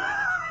Class Clown.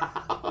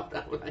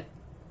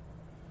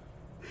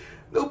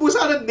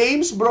 Naubusan ng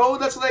names,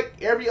 bro. That's like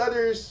every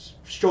other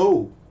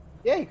show.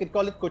 Yeah, you could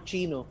call it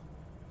Cochino.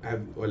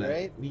 Wala.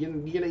 Right?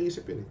 Hindi niya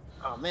naisip yun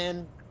eh. Oh,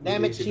 man.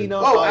 Damn it, Chino.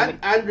 Oh,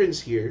 Andren's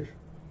here.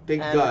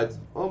 Thank God.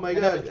 Oh my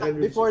God.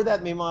 Before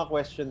that, may mga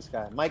questions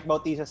ka. Mike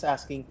Bautista's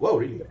asking, wow,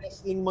 really?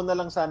 Wrestling mo na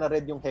lang sana,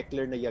 Red, yung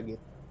heckler na yagit.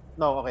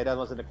 No, okay, that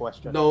wasn't a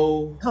question.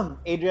 No.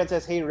 Adrian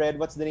says, hey, Red,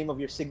 what's the name of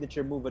your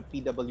signature move at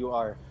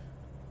PWR?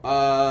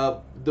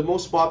 The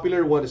most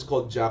popular one is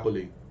called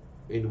Jacole,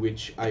 in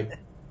which I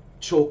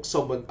choke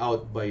someone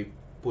out by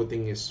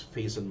putting his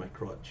face on my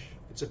crotch.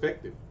 It's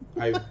effective.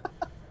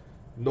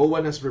 No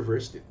one has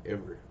reversed it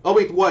ever. Oh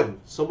wait,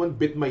 one. Someone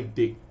bit my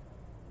dick.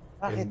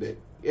 Bakit?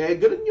 And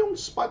ganun yung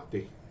spot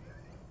eh.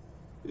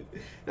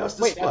 That was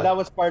the spot. That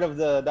was part of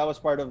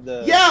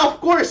the. Yeah, of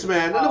course,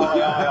 man.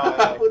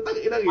 I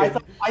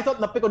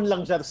thought napikon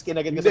lang siya tapos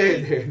kinagad ka sa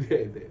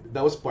Hindi.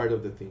 That was part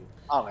of the thing.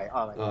 Okay.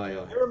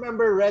 I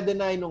remember Red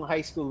and I nung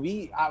high school.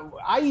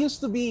 I used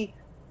to be.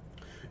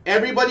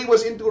 Everybody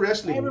was into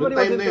wrestling. Noong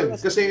time na yun.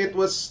 Kasi it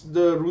was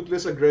the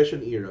Ruthless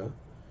Aggression era.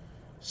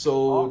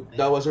 So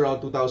that was around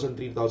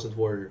 2003,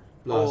 2004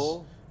 plus.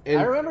 Oh. And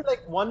I remember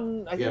like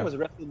I think it was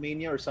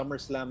WrestleMania or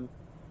SummerSlam.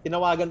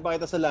 Tinawagan pa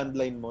kita sa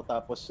landline mo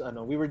tapos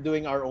we were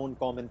doing our own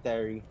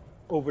commentary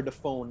over the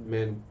phone.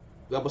 Man,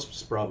 that was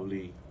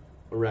probably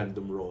a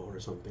random Raw or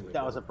something like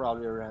that. That was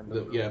probably a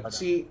random. Yeah.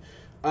 See,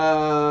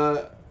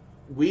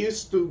 we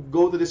used to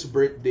go to this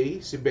birthday,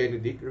 si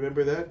Benedict,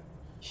 remember that?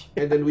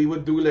 And then we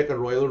would do like a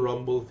Royal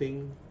Rumble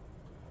thing.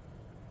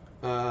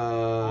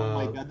 Oh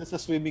my God, that's a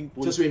swimming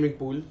pool. It's a swimming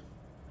pool.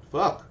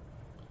 Fuck.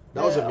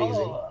 That was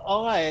amazing.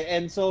 Okay,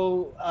 and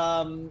so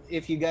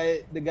if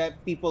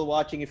people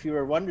watching, if you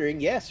were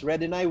wondering, yes,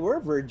 Red and I were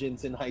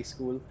virgins in high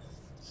school,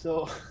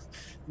 so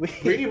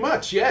pretty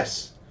much,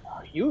 yes.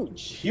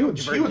 Huge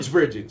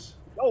virgins.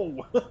 Oh.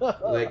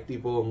 Like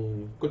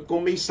tipong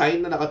kung may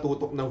sign na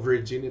nakatutok ng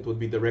virgin, it would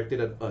be directed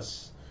at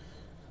us.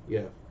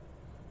 Yeah.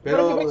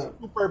 Pero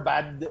super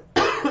bad.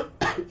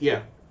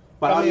 Yeah.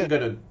 Parang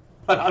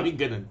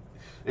ganun.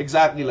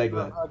 Exactly like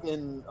that.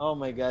 Oh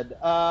my God.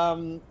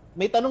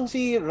 May tanong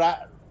si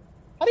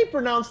how do you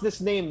pronounce this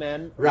name,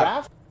 man?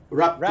 Rap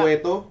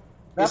Cueto.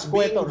 Is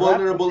being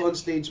vulnerable on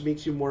stage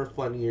makes you more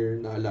funnier?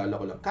 Naalala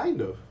ko lang.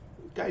 Kind of.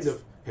 It kind of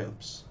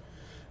helps.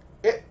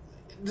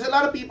 There's a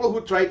lot of people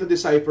who try to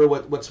decipher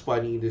what's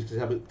funny. Because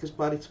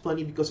it's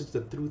funny because it's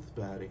the truth,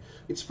 pare.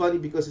 It's funny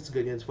because it's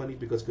ganyan. It's funny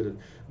because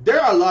ganyan. There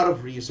are a lot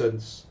of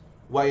reasons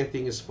why a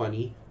thing is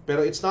funny,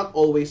 pero it's not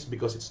always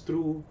because it's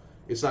true.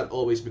 It's not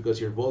always because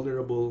you're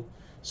vulnerable.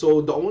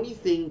 So the only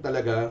thing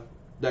talaga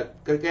that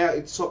kaya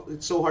it's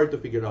so hard to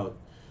figure out.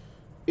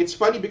 It's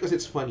funny because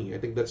it's funny. I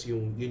think that's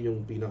yun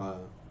yung pinaka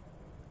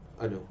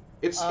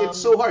It's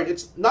so hard.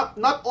 It's not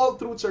all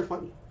truths are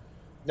funny.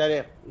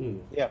 Yeah.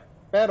 Yeah.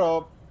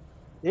 Pero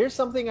here's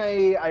something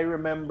I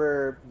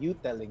remember you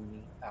telling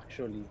me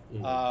actually.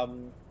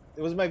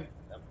 It was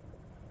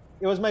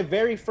my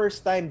very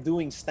first time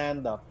doing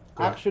stand up.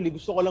 Actually,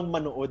 gusto ko lang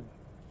manood.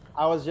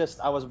 I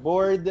was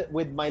bored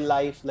with my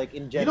life like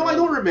in general. I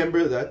don't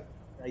remember that.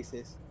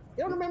 Crisis.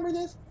 You don't remember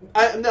this?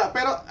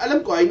 Pero alam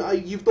ko,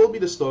 you've told me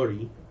the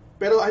story,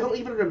 pero I don't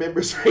even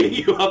remember signing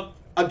you up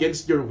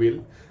against your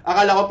will.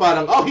 Akala ko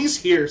parang, he's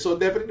here, so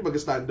definitely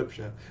mag-stand up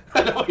siya.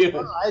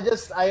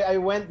 I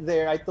went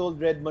there, I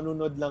told Red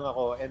manunod lang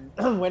ako, and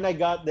when I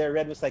got there,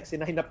 Red was like,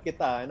 sinahinap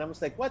kita, and I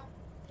was like, what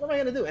am I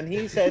gonna do? And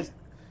he says,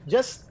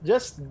 just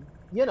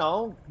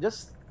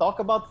talk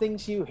about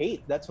things you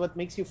hate. That's what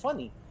makes you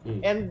funny.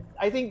 And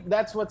I think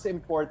that's what's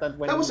important.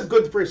 That was a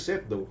good first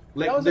set, though.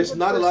 Like, there's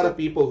not a lot of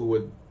people who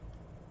would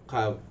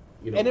have,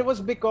 And it was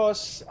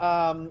because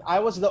I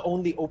was the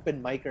only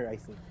open micer, I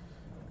think.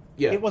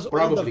 Yeah, it was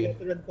probably. all the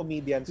veteran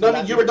comedians. No,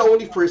 you were the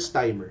only first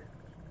timer.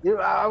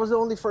 I was the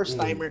only first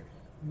timer,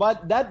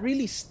 but that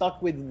really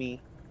stuck with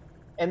me,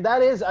 and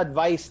that is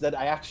advice that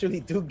I actually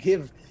do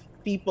give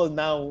people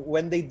now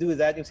when they do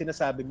that. Yung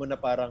sinasabi mo na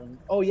parang,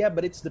 oh yeah,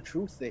 but it's the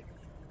truth.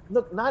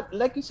 Look, not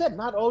like you said,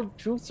 not all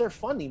truths are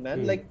funny,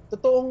 man. Like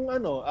totoong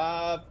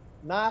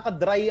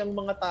nakaka-dry ang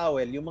mga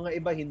towel, yung mga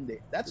iba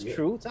hindi. That's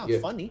true. It's not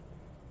funny.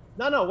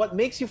 No. What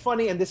makes you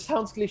funny, and this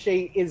sounds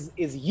cliche, is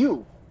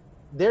you.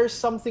 There's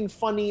something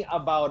funny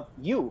about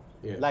you.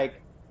 Yeah. Like,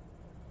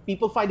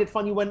 people find it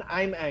funny when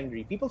I'm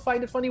angry. People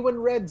find it funny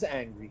when Red's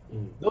angry.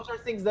 Those are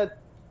things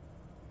that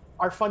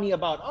are funny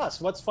about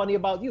us. What's funny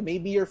about you?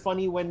 Maybe you're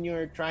funny when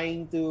you're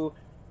trying to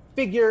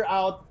figure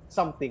out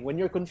something when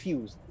you're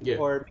confused,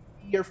 Yeah. or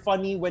maybe you're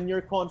funny when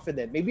you're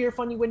confident. Maybe you're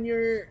funny when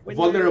you're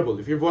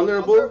vulnerable. If you're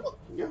vulnerable,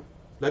 yeah,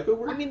 that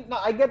could work. I mean, no,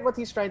 I get what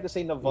he's trying to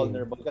say na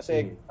vulnerable.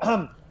 Kasi,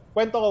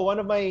 kwento ko,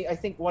 one of my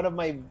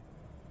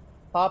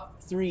top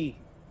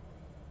 5.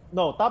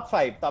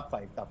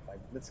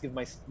 Let's give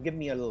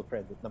me a little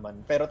credit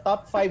naman. Pero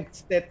top 5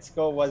 sets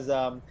ko was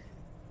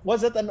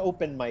at an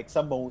open mic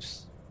sa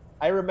Moe's.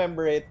 I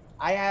remember it.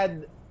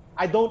 I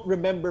don't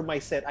remember my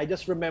set. I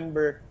just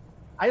remember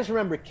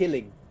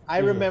killing. I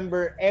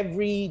remember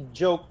every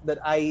joke that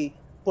I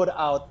put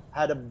out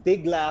had a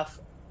big laugh.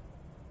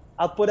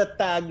 I'll put a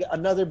tag,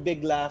 another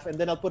big laugh, and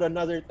then I'll put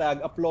another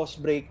tag, applause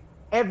break.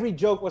 Every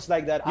joke was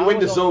like that. You were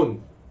in the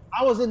zone.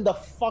 I was in the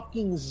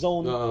fucking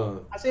zone.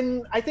 As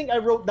in, I think I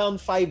wrote down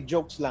 5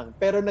 jokes lang.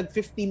 Pero nag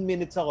 15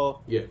 minutes ako.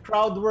 Yeah.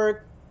 Crowd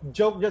work,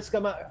 joke just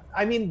come out.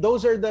 I mean,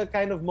 those are the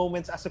kind of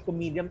moments as a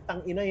comedian,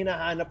 tang-ina,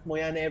 hinahanap mo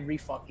yan every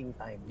fucking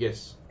time.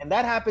 Yes. And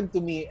that happened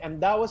to me,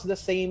 and that was the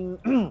same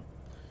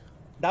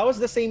that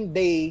was the same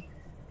day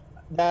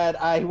that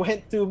I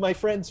went to my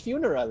friend's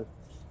funeral.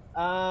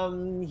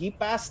 He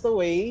passed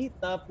away.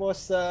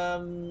 Tapos,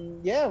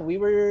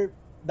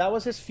 that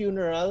was his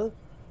funeral.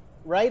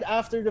 Right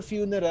after the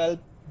funeral,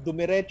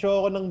 dumiretso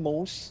ako ng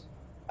Moe's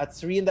at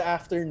 3 in the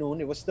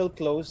afternoon. It was still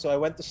closed, so I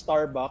went to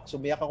Starbucks.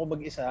 Umiyak ako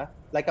mag-isa,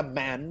 like a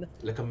man.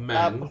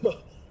 Alam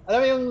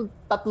mo yung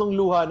tatlong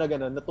luha na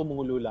gano'n, na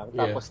tumulo lang.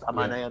 Tapos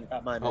tama na yan.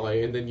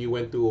 Okay, and then you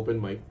went to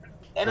open mic.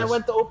 And I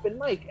went to open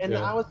mic, and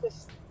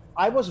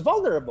I was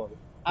vulnerable.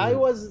 I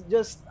was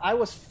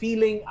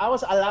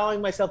allowing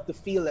myself to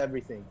feel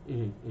everything.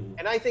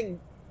 And I think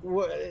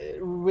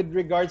with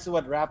regards to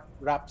what Rap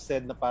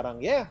said, na parang,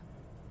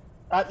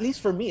 at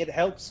least for me, it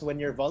helps when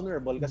you're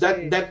vulnerable.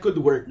 Kasi, that could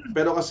work.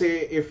 Pero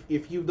kasi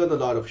if you've done a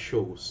lot of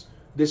shows,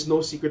 there's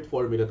no secret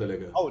formula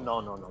talaga. Oh,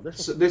 no.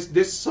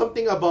 There's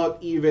something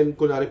about even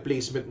kunwari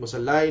placement mo sa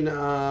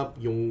lineup,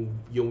 yung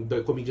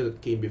the comedian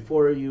that came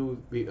before you.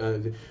 There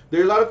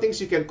are a lot of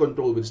things you can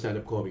control with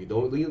stand-up comedy. The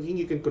only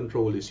thing you can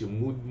control is yung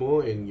mood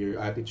mo and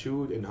your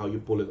attitude and how you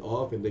pull it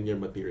off, and then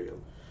your material.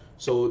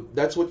 So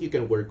that's what you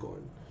can work on.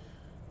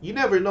 You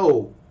never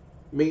know.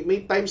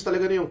 May times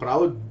talaga na yung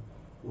crowd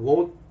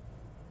won't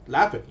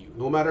laugh at you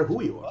no matter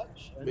who you are.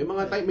 May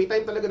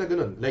time talaga na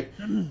ganun. Like,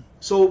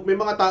 so may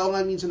mga tao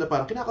nga minsan na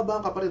parang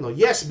kinakabahan ka pa rin, no?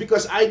 Yes,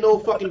 because I know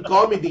fucking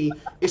comedy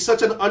is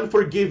such an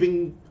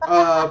unforgiving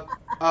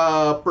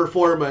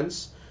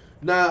performance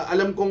na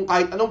alam kong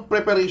kahit anong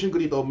preparation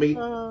ko dito, may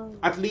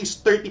at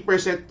least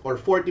 30% or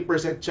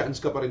 40%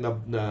 chance ka pa rin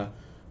na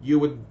you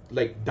would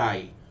like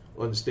die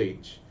on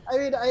stage. I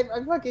mean,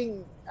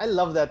 I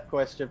love that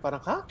question.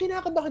 Parang,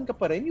 kinakabahan ka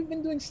pa rin? You've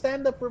been doing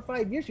stand-up for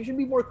 5 years. You should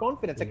be more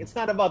confident. Like, it's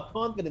not about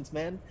confidence,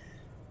 man.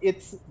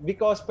 It's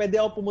because pwede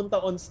ako pumunta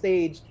on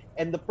stage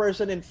and the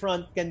person in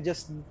front can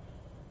just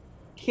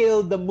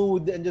kill the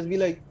mood and just be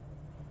like,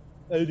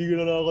 ay, di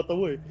ka na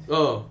nakakatawa eh.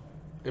 Oh,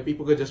 and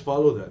people can just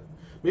follow that.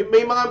 May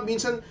mga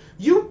minsan,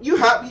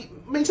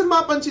 minsan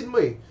mapansin mo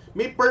eh,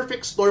 may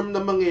perfect storm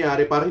na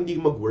mangyayari para hindi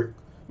mag-work.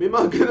 May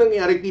mga ganang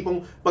nangyayari,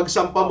 tipong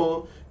pagsampa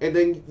mo, and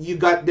then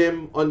you got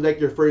them on like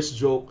your first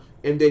joke,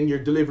 and then you're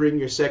delivering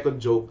your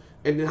second joke,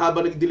 and then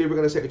habang nag-deliver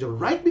ka ng second joke,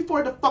 right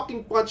before the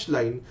fucking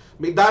punchline,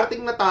 may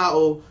darating na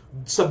tao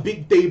sa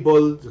big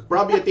table,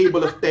 probably a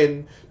table of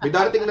 10, may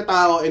darating na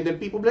tao, and then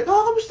people be like,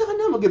 kamusta ka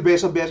na?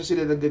 Mag-beso-beso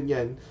sila na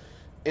ganyan.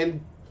 And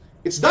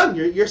it's done.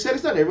 Your set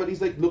is done. Everybody's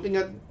like looking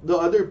at the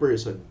other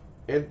person.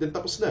 And then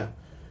tapos na.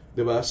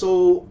 Diba?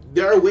 So,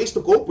 there are ways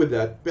to cope with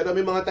that. Pero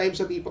may mga times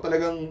sa tipo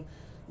talagang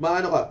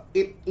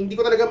hindi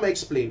ko talaga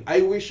ma-explain.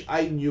 I wish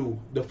I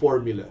knew the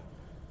formula.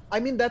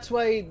 I mean, that's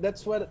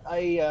what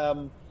I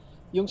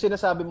yung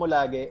sinasabi mo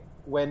lagi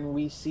when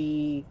we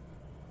see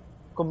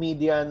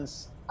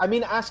comedians. I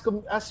mean, as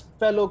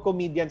fellow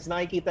comedians,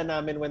 nakikita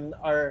namin when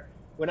our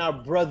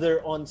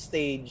brother on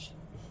stage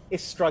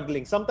is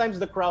struggling.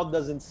 Sometimes the crowd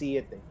doesn't see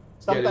it.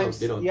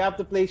 Sometimes they don't. You have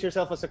to place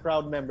yourself as a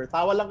crowd member.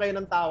 Tawa lang kayo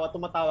ng tawa,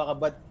 tumatawa ka,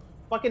 but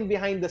fucking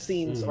behind the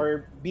scenes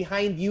or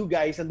behind you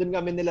guys, andun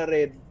kami nila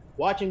Red,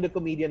 watching the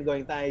comedian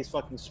going, tayo is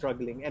fucking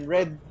struggling. And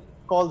Red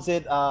calls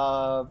it,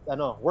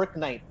 work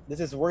night.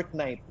 This is work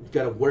night. You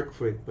gotta work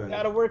for it, pare. You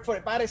gotta work for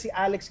it. Pare si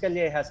Alex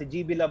Calleja, si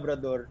GB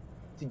Labrador,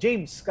 si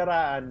James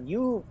Karaan,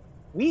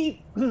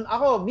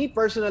 me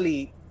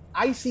personally,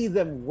 I see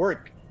them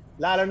work.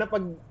 Lalo na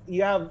pag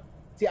you have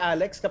si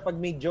Alex, kapag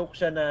may joke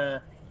siya na,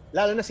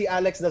 lalo na si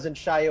Alex doesn't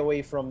shy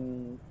away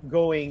from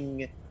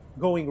going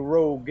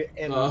rogue.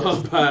 And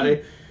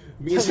pare.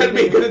 Minsan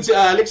may ganun si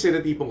Alex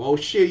na tipong, oh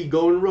shit, he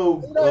going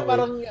rogue. Okay.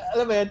 Parang,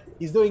 alam mo yan,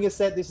 he's doing a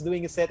set,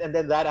 and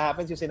then that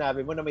happens, yung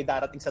sinabi mo na may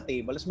darating sa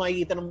table. Tapos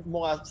makikita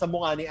sa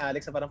mukha ni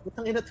Alex na parang,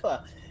 putang ina to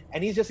ah.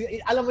 And he's just,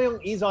 alam mo yung,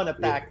 he's on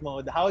attack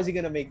mode. How is he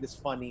gonna make this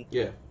funny?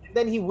 Yeah. And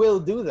then he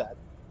will do that.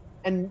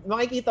 And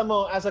makikita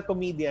mo as a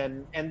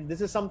comedian, and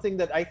this is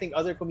something that I think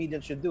other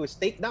comedians should do, is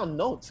take down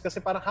notes. Kasi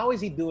parang, how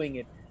is he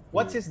doing it?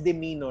 What's his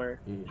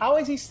demeanor?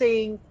 How is he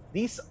saying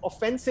these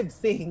offensive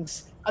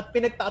things at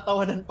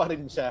pinagtatawanan pa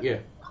rin siya? Yeah.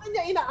 Bakit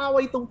niya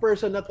inaaway tong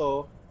person na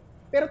to,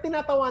 pero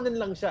tinatawanan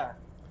lang siya?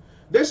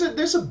 There's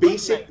a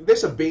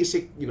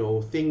basic, you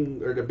know, thing,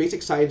 or the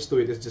basic science to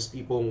it is just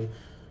tipong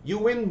you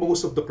win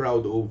most of the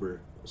crowd over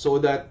so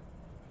that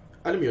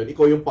alam mo yun,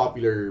 ikaw yung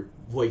popular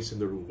voice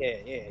in the room.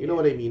 You know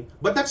what I mean?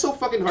 But that's so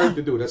fucking hard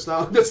to do. That's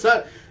not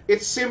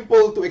it's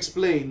simple to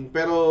explain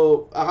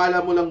pero akala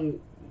mo lang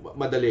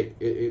madali.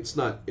 It's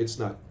not.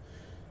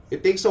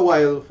 It takes a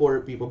while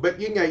for people. But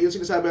yun nga, yung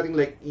sinasabi natin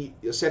like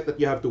a set that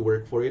you have to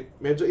work for it.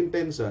 Medyo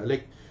intense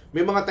Like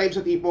may mga times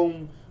sa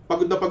tipong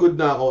pagod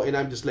na ako and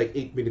I'm just like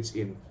 8 minutes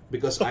in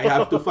because I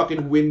have to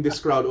fucking win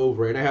this crowd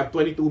over and I have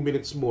 22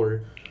 minutes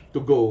more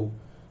to go.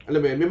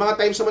 Alam mo yun, may mga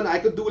times naman na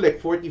I could do like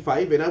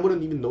 45 and I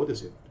wouldn't even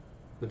notice it.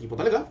 Na tipong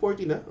talaga,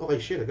 40 na?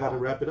 Okay, shit, I gotta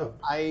wrap it up.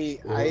 I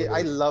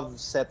love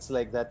sets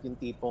like that, yung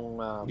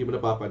tipong... Hindi mo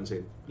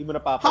napapansin.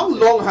 How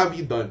long have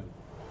you done?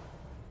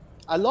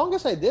 The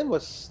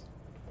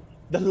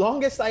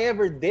longest I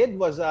ever did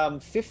was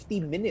 50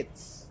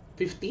 minutes.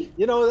 50?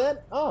 You know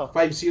that? Oh.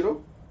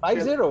 5-0?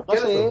 5-0.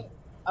 Kasi,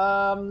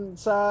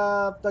 sa,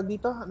 tag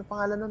dito, ano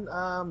pangalan nun?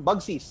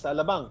 Bugsies, sa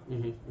Alabang.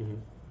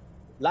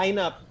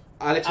 Lineup.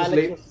 Alex was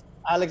late?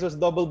 Alex was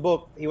double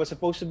booked. He was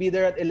supposed to be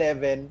there at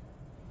 11.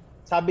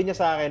 Sabi niya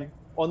sa akin,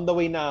 on the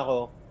way na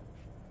ako,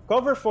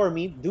 cover for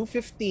me, do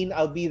 15,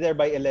 I'll be there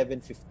by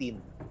 11:15.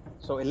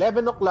 So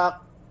 11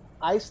 o'clock,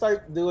 I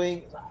start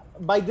doing,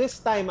 by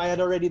this time, I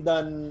had already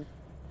done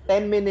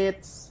 10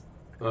 minutes,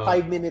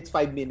 5 minutes,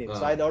 5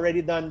 minutes. So I had already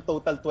done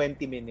total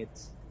 20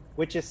 minutes,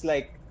 which is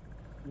like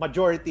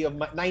majority of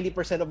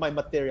 90% of my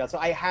material.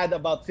 So I had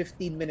about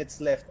 15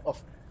 minutes left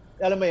of,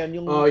 alam mo yun,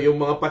 yung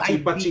mga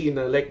pachi-pachi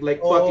na, like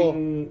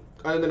fucking,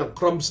 ano na lang,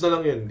 crumbs na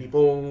lang yun.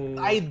 Tipong...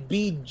 I'd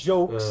be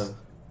jokes.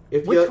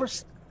 If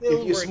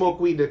you smoke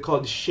weed, they're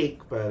called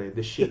shake, pare.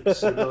 The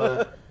shakes. Yung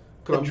mga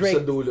crumbs sa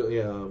dulo.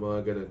 Yeah, mga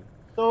ganun.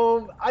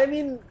 So, I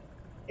mean,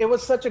 it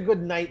was such a good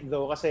night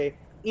though, kasi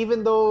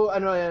even though,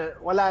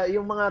 wala,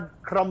 yung mga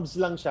crumbs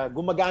lang siya,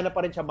 gumagana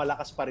pa rin siya,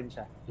 malakas pa rin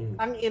siya.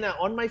 Ang ina,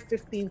 on my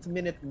 15th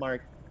minute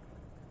mark,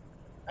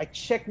 I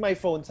checked my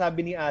phone,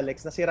 sabi ni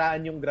Alex,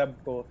 nasiraan yung Grab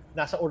ko,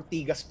 nasa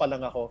Ortigas pa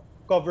lang ako,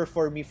 cover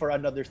for me for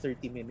another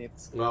 30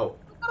 minutes. Wow.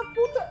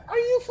 Puta, are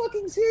you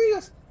fucking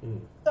serious?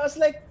 So I was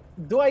like,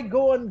 do I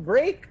go on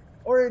break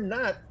or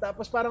not?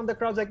 Tapos parang the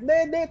crowd's like,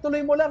 hindi,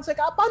 tuloy mo lang. It's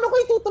like, paano ko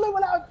itutuloy?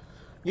 Wala.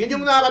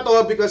 Yun yung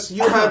nakakatawa because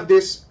you have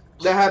this,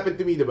 that happened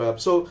to me, diba?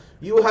 So,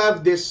 you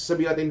have this,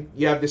 sabi natin,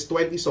 you have this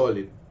 20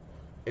 solid,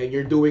 and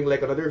you're doing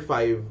like another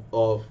 5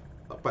 of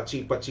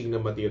pachi-pachi na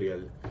material.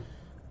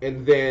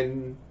 And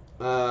then,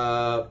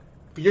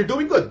 you're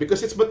doing good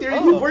because it's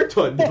material you've worked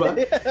on, di ba?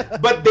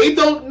 But they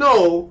don't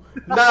know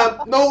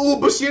na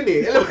nauubos yun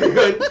eh. Alam mo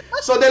yun?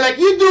 So they're like,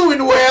 you're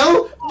doing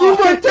well, do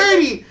more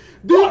 30,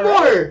 do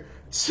more.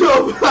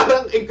 So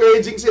parang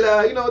encouraging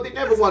sila, you know, they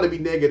never want to be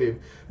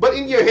negative. But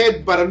in your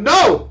head, parang,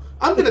 no,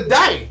 I'm gonna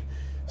die.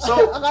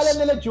 So, akala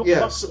nila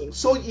jukebox.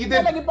 So you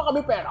did. Nalagyan pa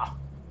kami pera.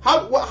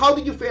 How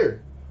did you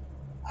fare?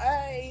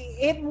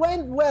 It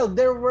went well.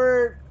 There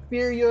were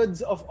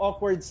periods of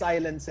awkward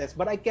silences,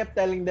 but I kept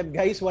telling them,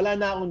 guys, wala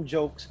na akong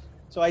jokes.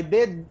 So I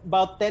did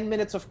about 10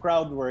 minutes of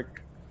crowd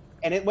work,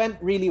 and it went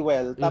really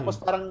well. Tapos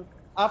parang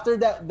after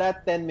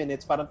that 10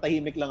 minutes, parang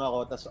tahimik lang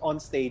ako, tapos on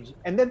stage,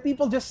 and then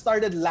people just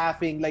started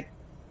laughing, like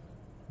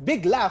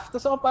big laugh.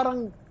 Tapos ako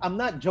parang, I'm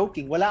not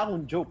joking, wala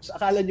akong jokes.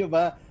 Akala nyo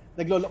ba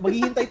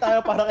maghihintay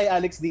tayo para kay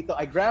Alex dito?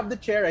 I grabbed the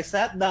chair, I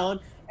sat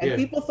down, and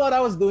people thought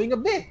I was doing a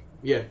bit.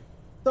 Yeah.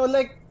 So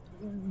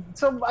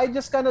I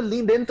just kind of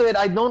leaned into it.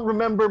 I don't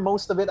remember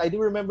most of it. I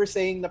do remember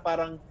saying na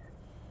parang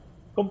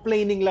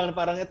complaining lang na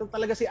parang ito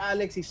talaga si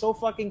Alex, he's so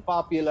fucking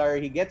popular,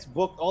 he gets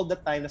booked all the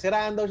time.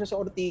 Nasiraan daw siya sa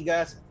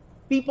Ortigas.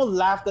 People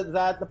laughed at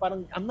that. Na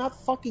parang I'm not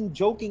fucking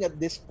joking at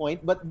this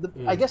point, but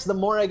I guess the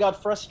more I got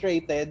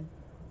frustrated,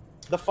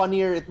 the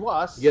funnier it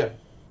was. Yeah.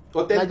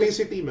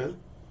 Authenticity, man.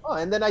 Oh,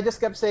 and then I just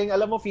kept saying,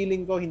 alam mo,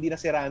 feeling ko hindi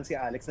nasiraan si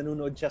Alex.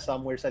 Nanonood siya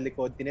somewhere sa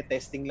likod.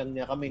 Tinetesting lang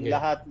niya kaming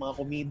lahat, mga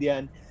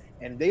comedian.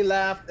 And they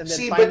laughed, and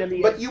then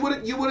finally... But you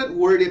wouldn't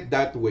word it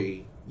that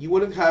way. You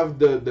wouldn't have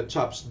the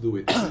chops to do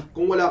it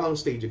kung wala kang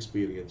stage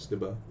experience, di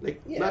ba?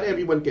 Like, not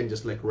everyone can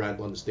just like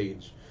rant on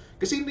stage.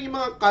 Kasi hindi yung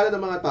mga kala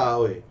ng mga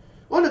tao eh.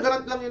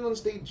 Nagarant lang yun on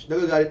stage.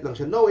 Nagagalit lang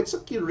siya. No, it's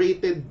a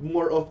curated,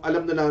 more of,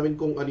 alam na namin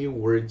kung ano yung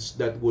words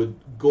that would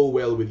go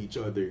well with each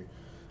other.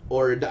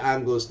 Or the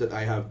angles that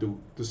I have to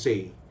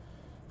say.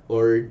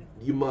 Or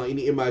yung mga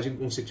ini-imagine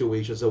kong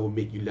situations that will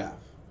make you laugh.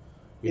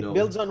 It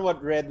builds on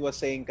what Red was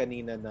saying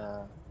kanina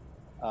na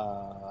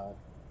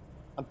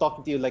I'm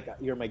talking to you like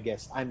you're my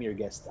guest. I'm your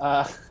guest.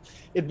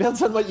 It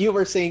builds on what you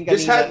were saying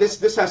kanina.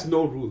 This has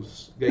no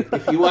rules. Like,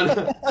 if you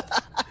wanna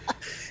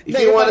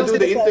do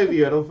the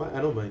interview, I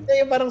don't mind.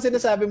 Parang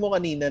sinasabi mo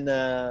kanina na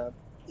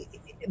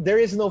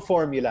there is no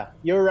formula.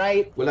 You're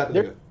right.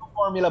 There's no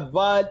formula,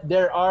 but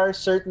there are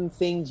certain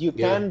things you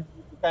can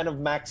kind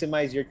of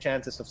maximize your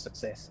chances of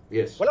success.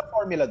 Yes. Walang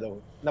formula though.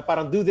 Na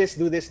parang do this.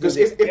 Because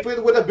if it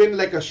would have been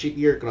like a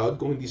shittier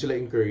crowd kung hindi sila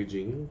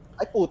encouraging,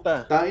 ay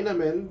puta. Tayo na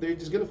man, they're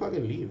just gonna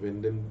fucking leave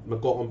and then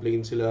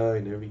magko-complain sila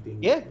and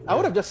everything. Yeah. I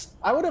would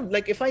have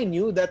like if I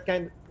knew that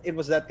kind it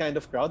was that kind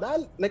of crowd,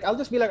 I'll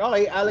just be like,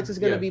 okay, Alex is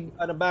gonna be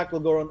on the back.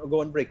 We'll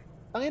go on break.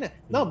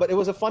 No, but it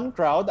was a fun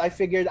crowd. I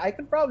figured I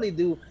could probably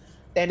do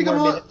 10 more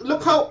minutes.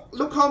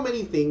 Look how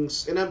many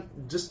things, and I'm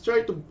just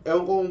trying to,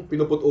 ewan kung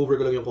pinuput over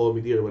ko lang yung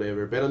comedy or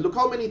whatever, pero look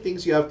how many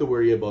things you have to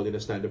worry about in a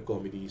stand-up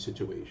comedy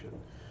situation.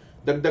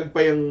 Dagdag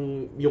pa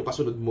yung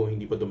kasunod mo,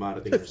 hindi pa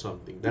dumarating or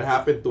something. That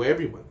happened to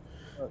everyone.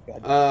 Okay.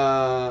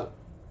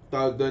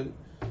 Tawag doon,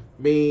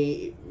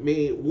 may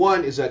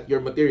one is that your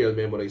material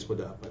memorize mo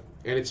dapat.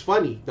 And it's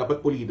funny,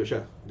 dapat pulido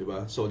siya, di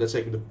ba? So that's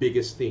like the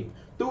biggest thing.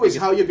 Two is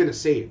how you're gonna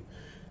say it.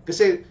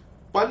 Kasi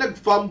pag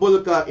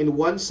nag-fumble ka in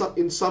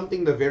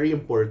something na very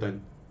important,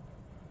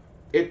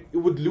 it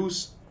would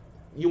lose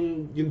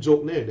yung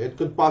joke na yun. It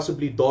could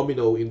possibly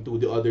domino into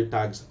the other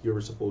tags that you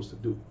were supposed to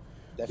do.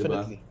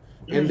 Definitely.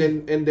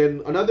 Diba? And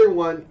then another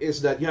one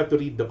is that you have to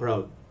read the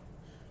crowd.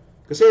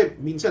 Kasi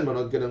minsan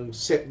manood ka ng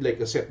set,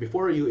 like a set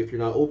before you, if you're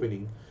not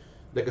opening,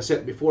 like a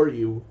set before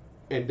you,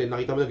 and then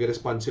nakita mo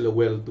nag-respond sila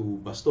well to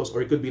Bastos,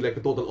 or it could be like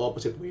the total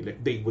opposite way,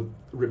 like they would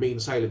remain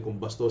silent kung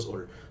Bastos,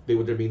 or they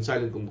would remain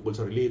silent kung tungkol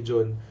sa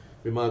religion.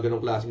 May mga ganong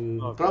klaseng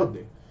crowd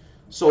eh.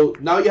 So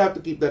now you have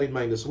to keep that in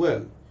mind as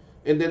well.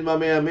 And then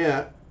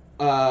mamaya-maya,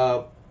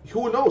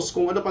 who knows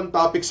kung ano pang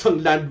topics ang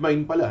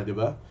landmine pala, di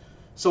ba?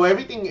 So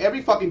every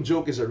fucking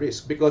joke is a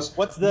risk because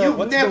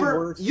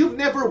you've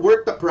never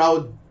worked a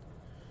crowd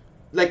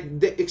like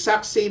the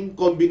exact same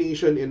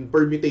combination and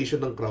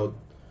permutation ng crowd.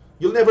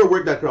 You'll never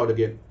work that crowd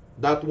again.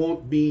 That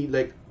won't be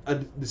like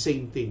the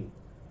same thing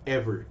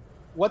ever.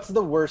 What's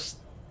the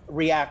worst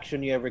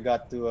reaction you ever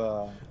got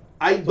to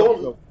I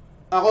don't.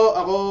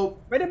 Ako.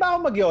 Pwede ba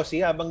ako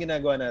mag-yossi habang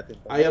ginagawa natin?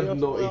 I have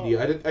no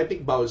idea. I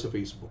think bawal sa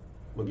Facebook.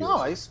 Mag-yossi.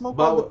 No, I smoke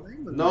all the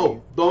time. No,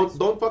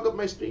 don't fuck up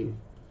my stream.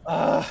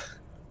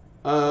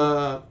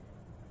 Tawag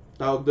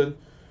dun.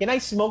 Can I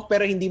smoke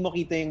pero hindi mo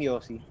kita yung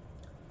yossi?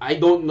 I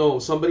don't know.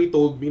 Somebody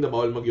told me na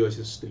bawal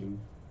mag-yossi sa stream.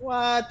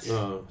 What?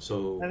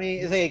 So. I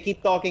mean, say,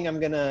 keep talking.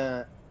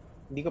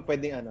 Hindi ko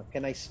pwedeng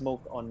can I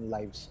smoke on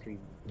live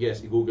stream? Yes,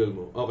 i-google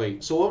mo.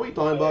 Okay, so what are we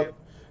talking about?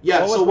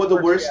 Yeah, so what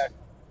the worst?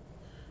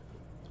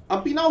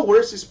 Ang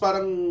pinaka-worst is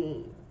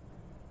parang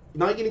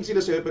nakikinig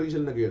sila sa'yo pero hindi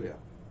sila nag-react.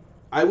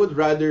 I would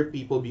rather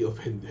people be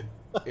offended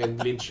and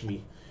lynch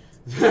me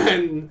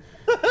than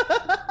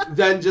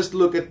just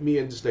look at me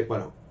and just like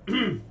parang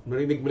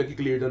narinig mo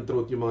nag-clear ng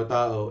throat yung mga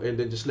tao and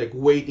then just like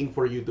waiting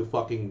for you to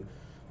fucking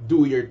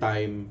do your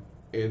time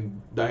and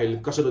dahil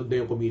kasunod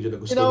na yung comedian na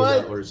gusto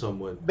nila or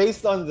someone.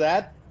 Based on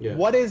that,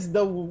 what was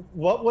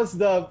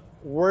the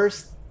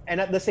worst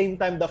and at the same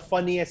time the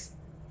funniest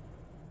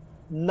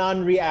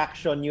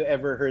non-reaction you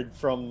ever heard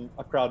from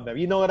a crowd member?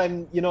 You know what I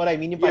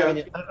mean? Yung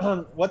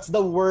parang what's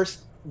the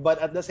worst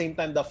but at the same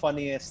time the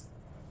funniest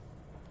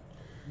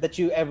that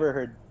you ever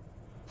heard?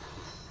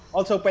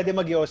 Also, pwede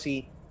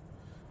mag-yossi.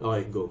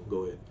 Okay, go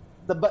ahead.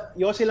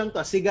 Yossi lang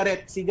to.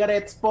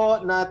 Cigarettes po,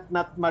 not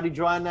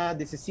marijuana.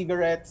 This is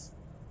cigarettes.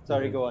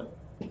 Sorry, go on.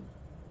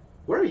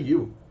 Where are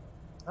you?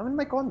 I'm in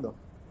my condo.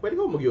 Pwede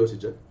ko mag-yossi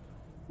dyan?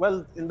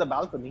 Well, in the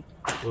balcony.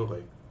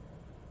 Okay.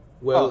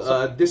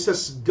 Well, this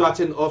has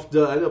gotten off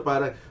the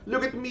para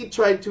look at me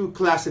trying to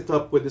class it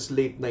up with this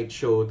late night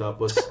show.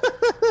 Tapos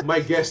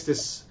my guest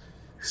is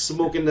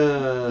smoking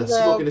a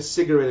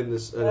cigarette in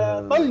this.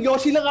 Tol,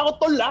 Yoshi lang ako,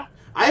 tol, ah.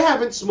 I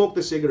haven't smoked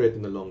a cigarette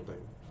in a long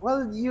time.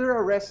 Well, you're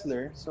a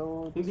wrestler,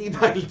 so hindi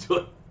dahil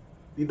doon.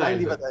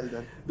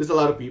 There's a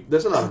lot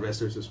of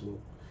wrestlers who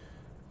smoke.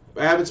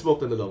 I haven't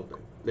smoked in a long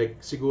time.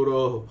 Like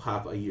siguro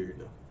half a year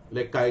na.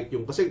 Like kahit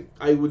yung kasi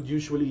I would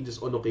usually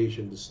just on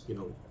occasion just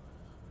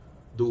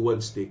do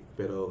one stick,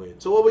 pero okay.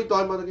 So what were we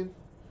talking about again?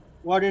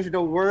 What is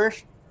the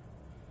worst?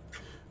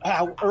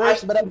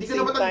 Worst, but hindi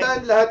ko naman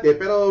tandaan lahat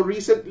pero not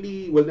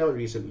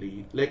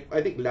recently, like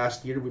I think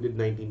last year we did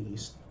 19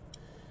 East.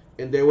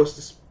 And there was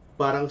this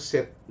parang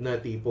set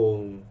na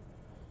tipong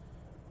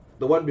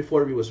the one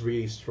before me was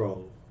really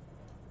strong.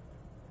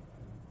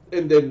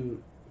 And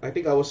then I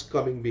think I was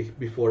coming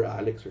before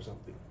Alex or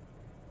something.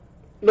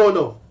 No.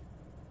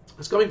 I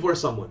was coming for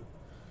someone.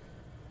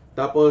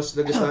 Tapos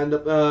nag-stand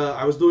up,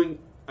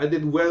 I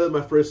did well in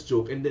my first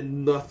joke and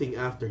then nothing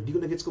after. Hindi ko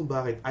na-gets kung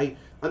bakit.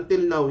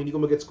 Until now, hindi ko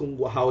ma-gets kung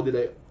how did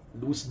I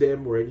lose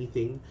them or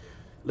anything.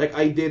 Like,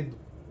 I did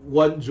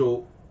one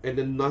joke and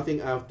then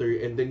nothing after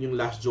and then yung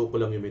last joke ko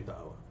lang yung may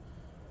tawa.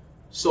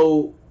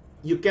 So,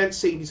 you can't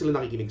say hindi sila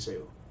nakikinig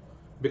sa'yo.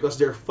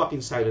 Because they're fucking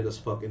silent as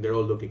fuck and they're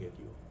all looking at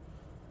you.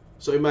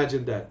 So,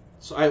 imagine that.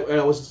 So, I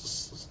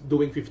was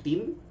doing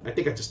 15. I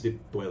think I just did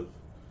 12.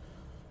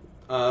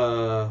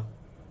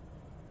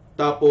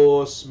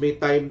 Tapos, may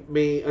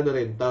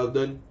tawag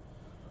doon,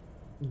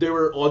 they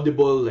were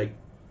audible, like,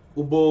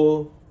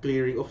 ubo,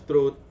 clearing of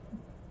throat,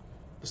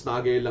 tapos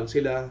nakagaya lang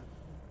sila.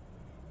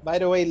 By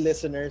the way,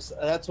 listeners,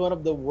 that's one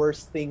of the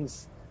worst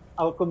things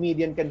a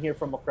comedian can hear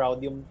from a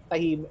crowd. Yung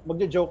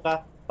magjo-joke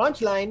ka,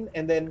 punchline,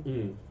 and then...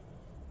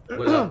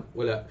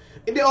 Wala.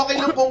 Hindi, okay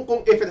lang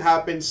kung if it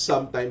happens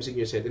sometimes in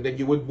your set, and then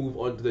you would move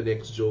on to the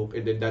next joke,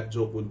 and then that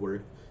joke would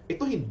work.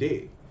 Ito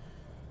hindi.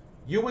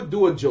 You would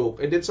do a joke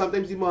and then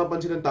sometimes di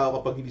makapansin ng tao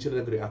kapag hindi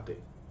sila nag-react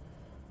eh.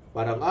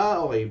 Parang,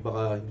 okay,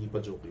 baka hindi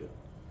pa joke yun.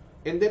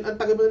 And then, ang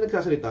tagal mo na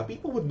nagsasalita,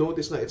 people would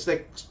notice na it's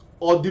like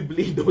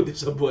audibly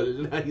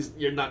noticeable na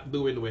you're not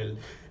doing well.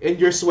 And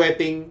you're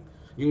sweating,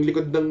 yung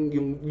likod ng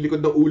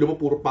ulo mo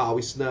puro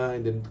pawis na,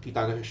 and then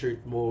kita na sa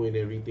shirt mo and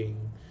everything.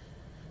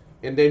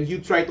 And then you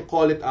try to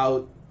call it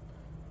out.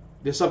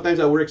 Then sometimes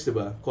that works,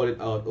 diba? Call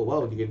it out, oh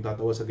wow, hindi kayo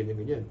tatawa sa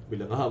ganyan-ganyan.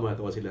 Bilang,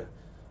 matawa sila.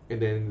 And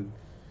then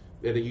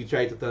you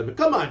try to tell them,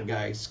 come on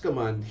guys,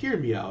 come on, hear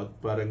me out.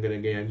 Parang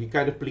ganyan-ganyan. You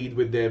kind of plead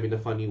with them in a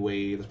funny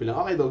way. Tapos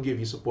bilang, okay, they'll give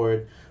you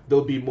support.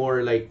 They'll be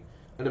more like,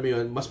 ano mo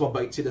yun, mas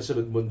mabait sila sa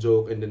sunod mong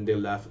joke, and then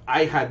they'll laugh.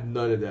 I had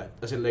none of that.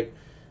 As in like,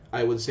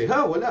 I would say,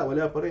 wala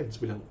pa rin. Tapos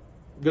bilang,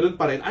 ganun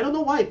pa rin. I don't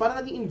know why.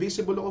 Parang naging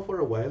invisible ako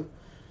for a while.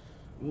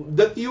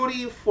 The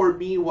theory for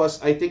me was,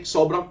 I think,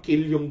 sobrang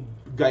kill yung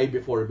guy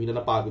before me na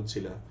napagod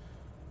sila.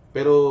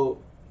 Pero,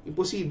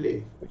 imposible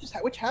eh.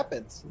 Which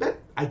happens.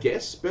 That, I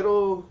guess.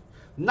 Pero,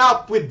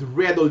 not with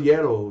Red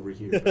Oliero over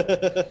here.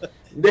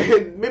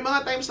 Then, may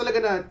mga times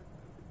talaga na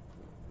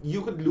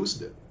you could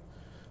lose them.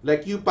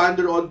 Like, you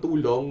pander on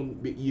too long,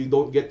 you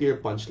don't get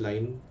your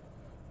punchline,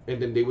 and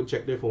then they would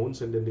check their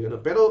phones, and then they,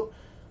 pero,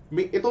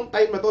 itong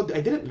time na to,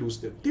 I didn't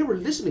lose them. They were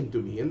listening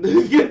to me. And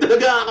yun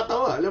talaga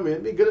nakakatawa. Alam mo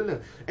yun? May ganun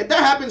lang. And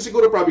that happened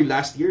siguro probably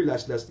last year.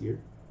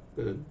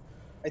 Ganun.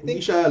 I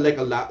think, hindi siya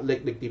like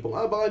tipong,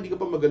 baka hindi ka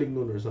pa magaling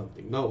noon or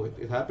something. No,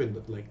 it happened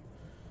at like...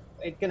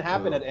 It can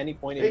happen at any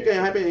point. It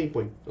can happen at any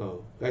point.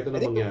 Kahit ano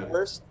mangyari. The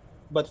first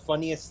but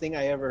funniest thing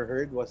I ever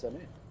heard was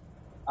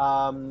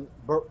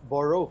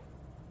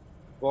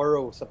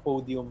Borrow sa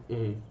podium.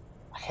 Mm-hmm.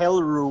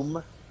 Hell room.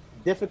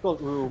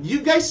 Difficult room.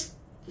 You guys...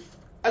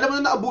 Alam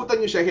mo na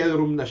naabutan nyo siya, hell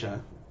room na siya.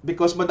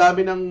 Because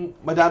madami na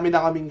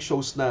kaming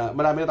shows na,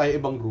 marami na tayo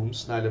ibang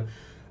rooms na alam.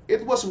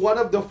 It was one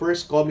of the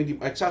first comedy,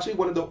 it's actually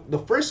one of the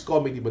first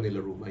comedy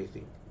Manila room, I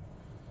think.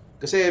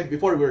 Kasi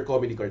before we were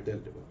Comedy Cartel,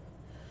 di ba?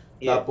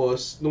 Yeah.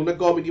 Tapos, nung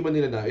nag-Comedy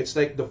Manila na, it's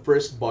like the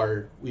first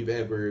bar we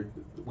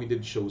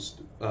did shows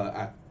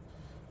at.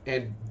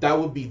 And that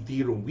would be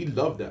the room. We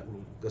loved that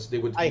room. Because they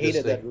would feed I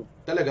hated us, that room.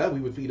 Talaga,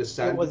 we would feed us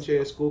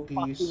sandwiches,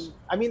 cookies.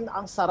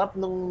 Ang sarap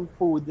ng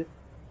food.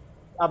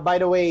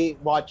 By the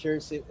way,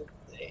 watchers,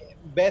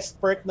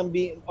 best perk of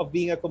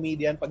being a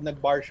comedian, pag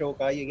nag-bar show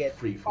ka, you get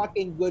free food.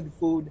 Fucking good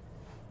food.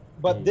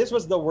 But this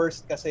was the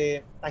worst kasi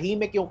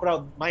tahimik yung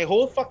crowd. My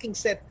whole fucking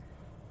set,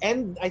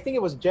 and I think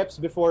it was Jeps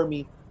before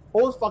me,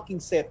 whole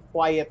fucking set,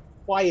 quiet.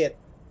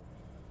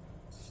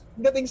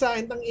 Dating sa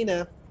akin,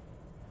 tangina,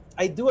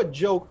 I do a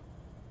joke,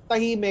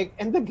 tahimik,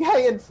 and the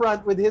guy in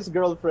front with his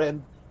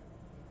girlfriend,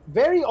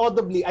 very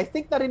audibly, I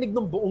think narinig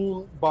ng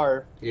buong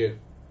bar. Yeah.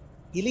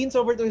 He leans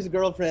over to his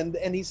girlfriend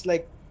and he's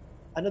like,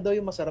 ano daw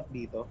yung masarap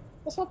dito?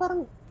 Tapos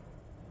parang,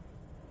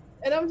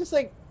 and I'm just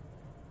like,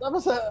 I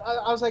was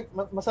like,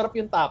 masarap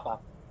yung tapa.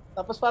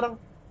 Tapos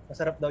parang,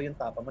 masarap daw yung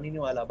tapa,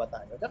 maniniwala ba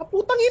tayo? Kaya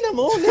putang ina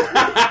mo!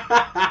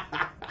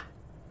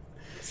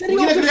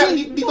 Seryoso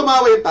Hindi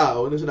tumawa yung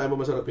tao nung sinabi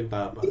mo masarap yung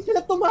tapa. Hindi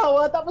sila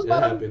tumawa. Tapos That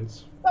parang,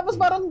 happens. Tapos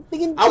parang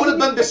tingin. I would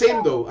have done the same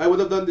though. I would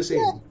have done the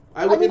same. Yeah.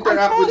 I would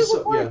interact with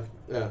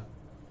yeah.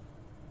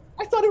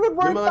 I thought it would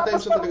work. May mga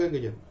times na talagang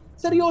ganyan.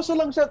 Seryoso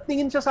lang siya,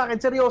 tingin siya sa akin,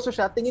 seryoso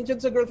siya, tingin siya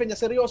sa girlfriend niya,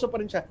 seryoso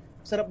pa rin siya.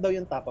 Sarap daw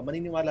yung tapa,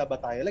 maniniwala ba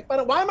tayo? Like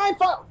parang,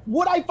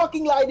 would I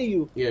fucking lie to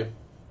you? Yeah.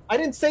 I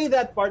didn't say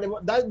that part.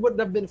 That would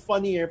have been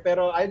funnier,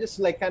 pero I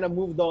just like kind of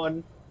moved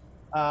on.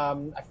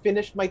 I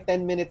finished my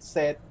 10-minute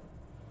set.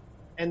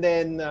 And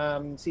then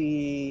I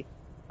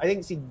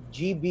think si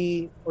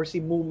GB or si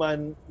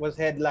Muman was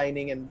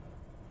headlining and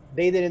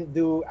they didn't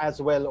do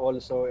as well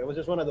also. It was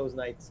just one of those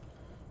nights.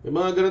 May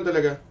mga ganun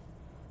talaga.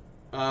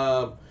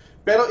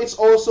 Pero it's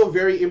also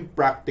very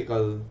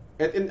impractical.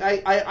 And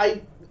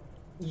I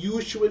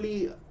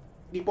usually,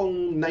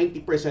 tipong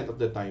 90% of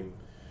the time,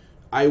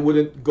 I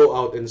wouldn't go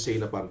out and say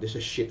na parang, this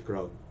is a shit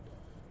crowd.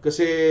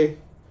 Kasi,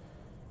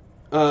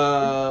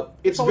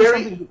 it's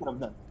very,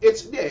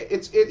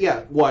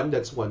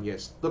 that's one,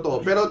 yes.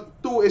 Totoo. Pero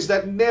two is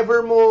that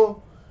never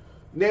mo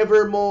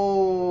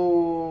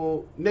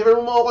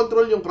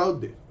control yung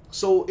crowd eh.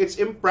 So, it's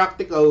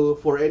impractical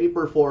for any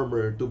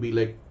performer to be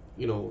like,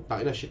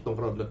 takin na shit tong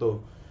crowd na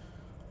to.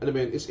 Alam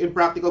mo yun, it's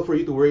impractical for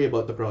you to worry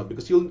about the crowd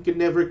because you can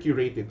never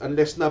curate it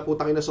unless na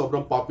putangin na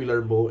sobrang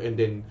popular mo and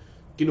then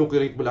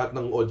kinukurate mo lahat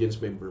ng audience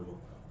member mo,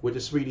 which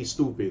is really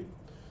stupid.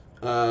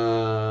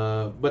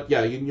 But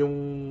yeah, yun yung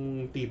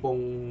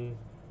tipong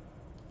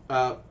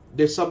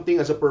there's something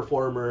as a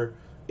performer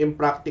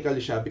impractical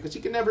siya because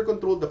you can never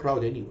control the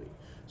crowd anyway.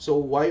 So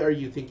why are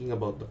you thinking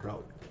about the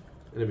crowd?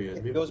 Alam mo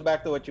yun? It goes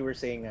back to what you were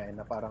saying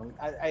na parang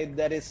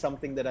that is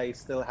something that I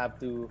still have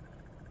to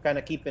kind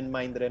of keep in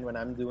mind rin when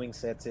I'm doing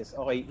sets is,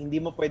 okay,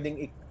 hindi mo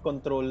pwedeng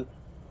i-control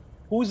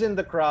who's in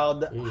the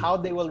crowd, how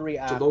they will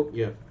react. So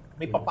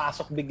may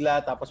papasok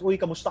bigla, tapos, uy,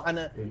 kamusta ka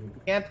na? You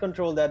can't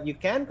control that. You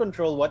can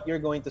control what you're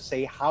going to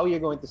say, how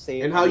you're going to say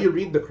it. And how you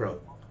read the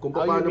crowd. Kung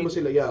paano mo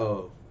sila,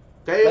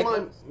 Kaya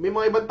like, may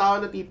mga ibang tao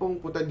na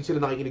tipong, puta, di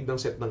sila nakikinig ng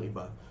set ng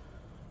iba.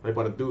 Like,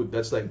 parang, dude,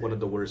 that's like one of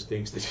the worst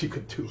things that you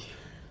could do.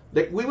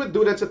 Like, we would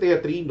do that sa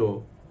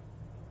Teatrino.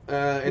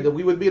 And then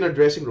we would be in our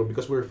dressing room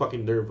because we were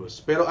fucking nervous.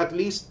 Pero at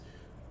least,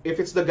 if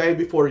it's the guy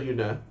before you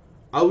na,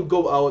 I would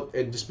go out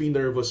and just be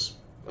nervous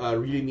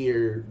really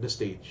near the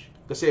stage.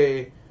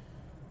 Kasi,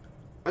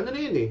 ano na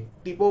yun eh,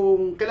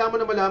 tipong kailangan mo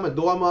na malaman,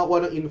 doon ka makakuha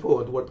ng info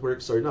on what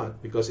works or not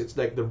because it's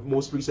like the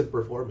most recent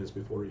performance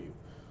before you.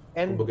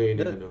 And kumbaga yun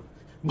yung ano.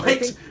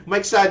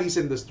 Mike Sally's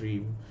in the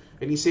stream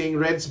and he's saying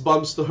Red's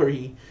bum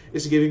story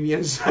is giving me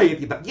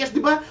anxiety. Yes,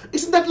 di ba?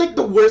 Isn't that like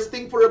the worst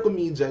thing for a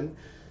comedian?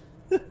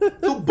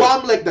 To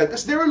bomb like that.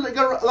 Because there are like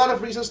a lot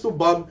of reasons to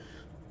bomb.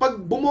 Pag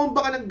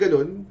bumomba ka ng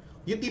ganun,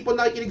 yung tipo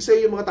nakikinig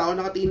sa'yo yung mga tao,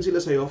 nakatingin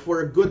sila sa'yo for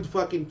a good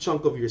fucking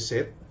chunk of your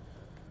set.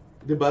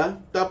 Diba?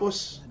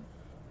 Tapos,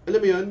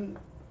 alam mo yun,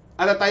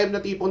 at a time na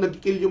tipong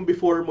nag-kill yung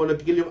before mo,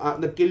 nag-kill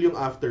yung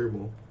after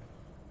mo.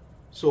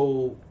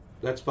 So,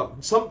 that's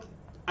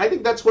I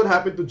think that's what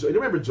happened to Joyce. You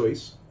remember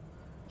Joyce?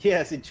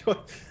 Yes, Joyce.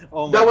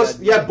 Oh my that was,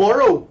 God. Yeah,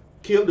 Borrow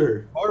killed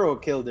her. Borrow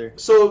killed her.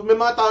 So, may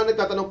mga tao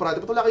nagtatanong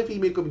parati, ba't wala kayong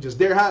female comedians?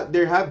 There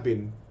have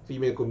been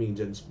female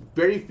comedians.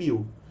 Very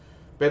few.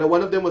 Pero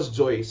one of them was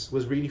Joyce,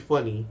 was really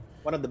funny.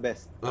 One of the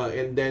best.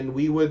 And then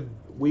we would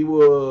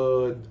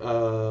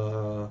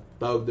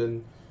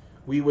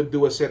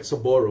do a set sa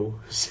Borrow,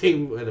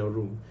 same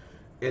room.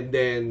 And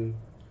then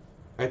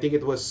I think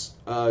it was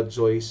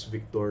Joyce,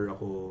 Victor,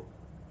 ako,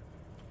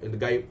 and the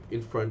guy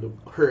in front of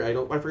her.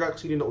 I forgot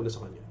kung sino nauna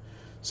sa kanya.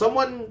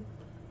 Someone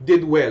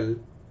did well,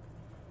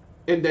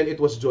 and then it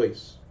was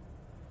Joyce.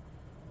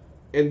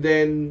 And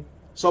then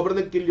sobrang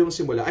nag-kill yung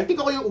simula. I think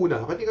ako yung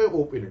una. I think ako yung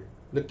opener.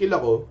 Nag-kill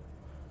ako,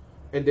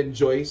 and then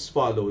Joyce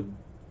followed.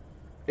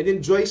 And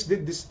then Joyce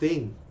did this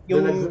thing.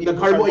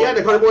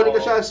 Nag-harmonica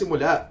siya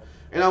simula.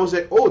 And I was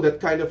like, oh, that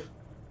kind of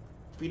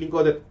feeling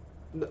ko that,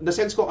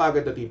 na-sense ko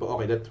agad na tipo,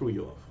 okay, that threw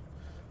you off.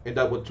 And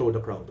that would throw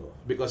the crowd off.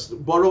 Because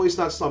Borrow is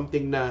not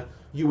something na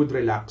you would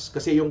relax.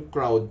 Kasi yung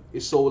crowd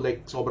is so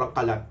like, sobrang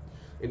kalat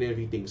and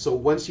everything. So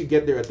once you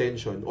get their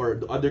attention, or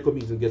the other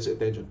comedian gets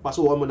attention,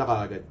 pasukan mo na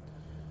kaagad.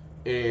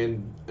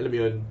 And, alam mo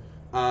yun,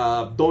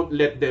 don't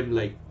let them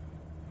like,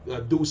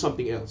 do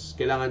something else.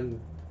 Kailangan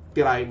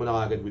tirahin mo na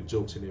kaagad with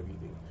jokes and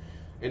everything.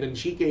 And then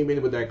she came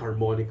in with like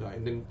harmonica.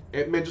 And then,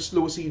 medyo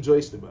slow si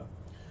Joyce, diba?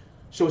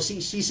 So,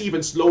 she's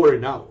even slower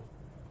now.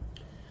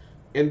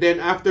 And then,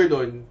 after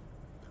nun,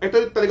 ito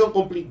yung talagang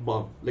complete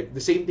bomb. Like,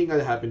 the same thing that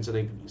happened sa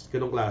 90s.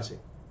 Ganong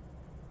klase.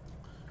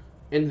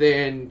 And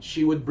then,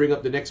 she would bring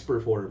up the next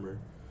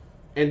performer.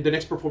 And the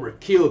next performer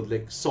killed,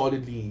 like,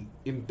 solidly,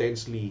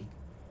 intensely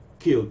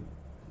killed.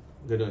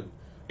 Ganon.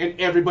 And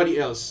everybody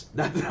else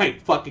that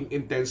night fucking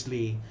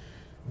intensely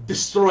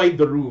destroyed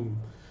the room.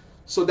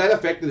 So that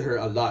affected her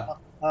a lot.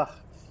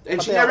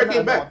 And she never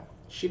came back.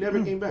 She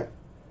never came back.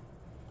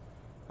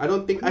 I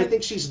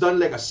think she's done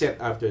like a set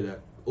after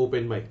that.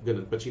 Open mic,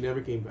 ganun. But she never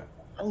came back.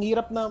 Ang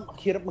hirap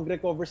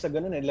mag-recover sa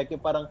ganun eh. Like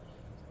yung parang,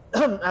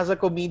 as a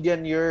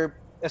comedian, you're,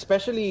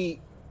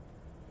 especially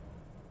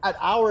at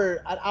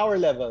our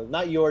level,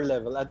 not your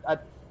level,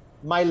 at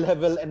my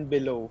level and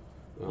below,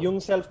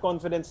 yung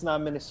self-confidence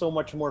namin is so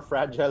much more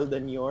fragile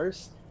than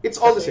yours. It's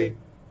all the same.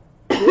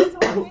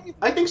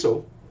 I think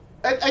so.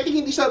 I think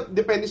hindi siya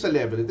depende sa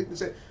level. I think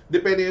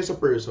depende sa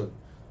person.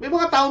 May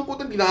mga taong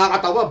puto hindi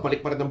nakakatawa, balik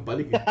pa rin ng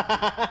balik.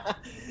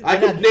 I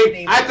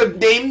could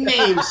name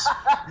names.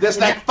 There's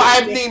like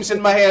 5 names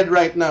in my head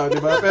right now, di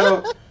ba?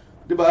 Pero,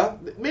 di ba?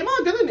 May mga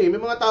ganun eh.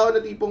 May mga tao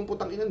na tipong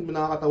putang ina,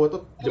 nakakatawa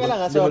to.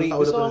 Sorry.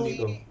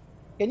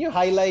 Can you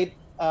highlight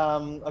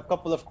a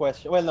couple of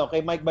questions? Well, no, kay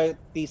Mike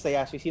Bautista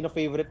Yassi, sino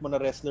favorite mo na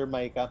wrestler,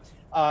 Micah?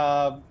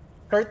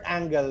 Kurt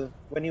Angle,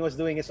 when he was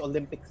doing his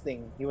Olympic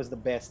thing, he was the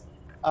best.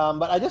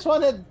 But I just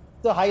wanted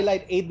to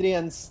highlight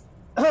Adrian's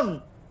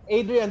comment.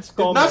 Did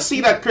not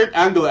see that Kurt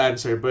Angle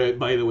answer, but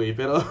by the way,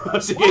 pero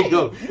sige,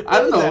 go. I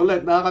don't know,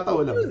 like,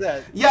 nakakatawa lang.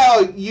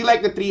 Yeah, you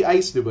like the 3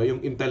 I's, diba? Yung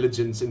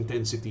intelligence,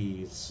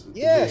 intensity.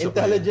 Yeah,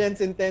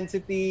 intelligence,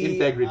 intensity,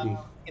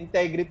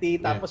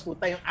 integrity. Tapos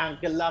puta yung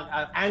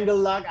angle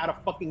lock out of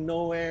fucking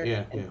nowhere.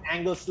 Yeah,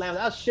 angle slam.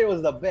 That shit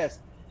was the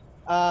best.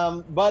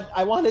 But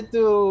I wanted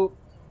to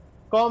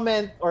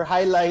comment or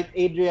highlight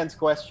Adrian's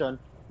question.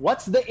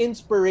 What's the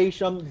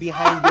inspiration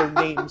behind your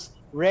names,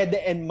 Red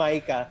and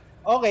Micah?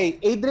 Okay,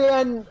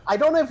 Adrian, I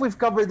don't know if we've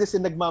covered this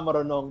in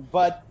Nagmamaranong,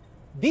 but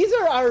these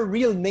are our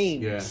real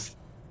names. Yeah.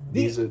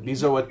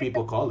 These are what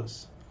people call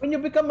us. When you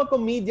become a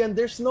comedian,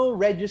 there's no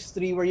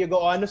registry where you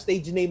go, ano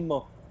stage name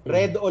mo?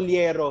 Red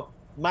Oliero,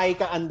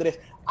 Micah Andres.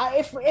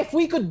 If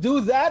we could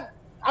do that,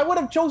 I would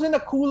have chosen a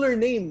cooler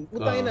name.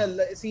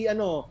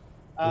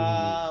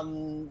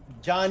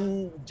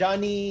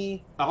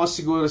 Johnny. Ako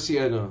siguro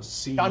si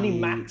Johnny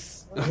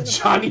Max.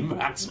 Johnny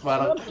Max,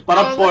 parang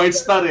porn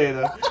star eh.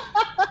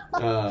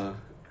 No?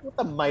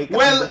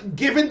 Well,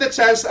 given the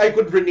chance I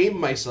could rename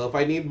myself,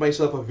 I named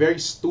myself a very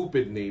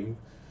stupid name.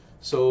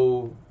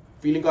 So,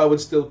 feeling ko I would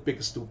still pick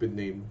a stupid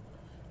name.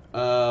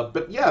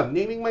 But yeah,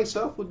 naming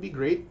myself would be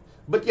great.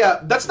 But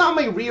yeah, that's not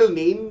my real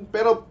name,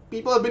 pero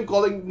people have been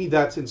calling me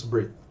that since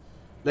birth.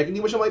 Like,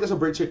 hindi mo siya makita sa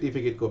birth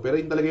certificate ko, pero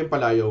yun talaga yung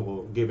palayaw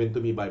ko, given to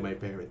me by my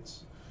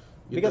parents.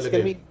 Because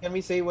can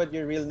we say what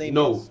your real name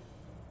is?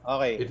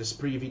 Okay. It is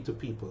privy to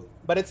people.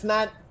 But it's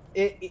not,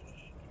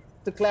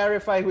 to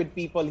clarify with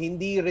people,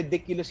 hindi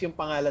ridiculous yung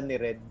pangalan ni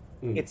Red.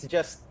 It's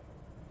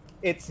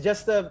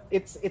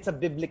a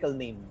biblical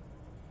name.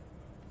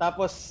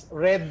 Tapos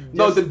Red.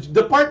 No,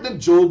 the part that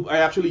Job I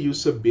actually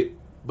use a bit,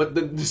 but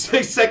the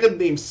second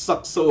name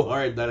sucks so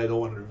hard that I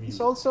don't want to read. It's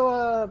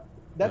also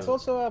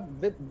also a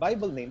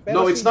Bible name.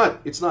 Pero no, it's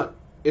not. It's not.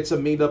 It's a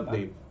made-up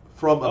name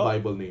from a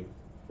Bible name.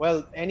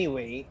 Well,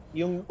 anyway,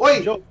 yung Oy,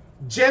 Job.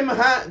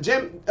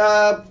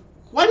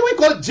 Why do I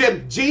call it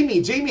Jem?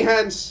 Jamie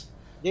Hans.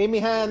 Jamie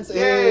Hans,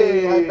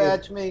 Yay! my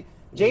batchmate.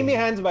 Jamie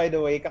Hans, by the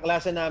way,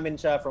 kaklase namin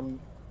siya from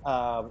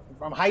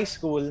high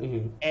school,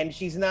 and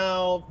she's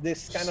now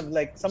this kind of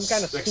like some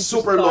kind of like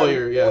super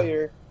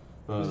lawyer.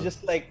 Who's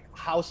just like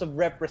House of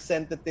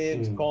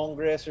Representatives,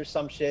 Congress, or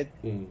some shit.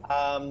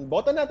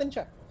 Boto natin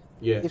siya.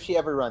 Yeah. If she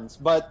ever runs.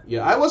 But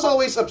yeah, I was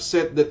always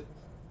upset that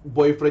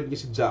boyfriend niya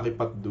si Jackie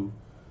Patdu.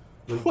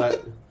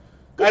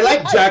 I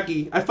like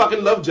Jackie. I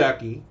fucking love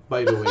Jackie,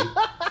 by the way.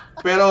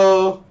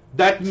 Pero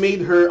that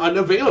made her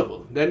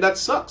unavailable. Then that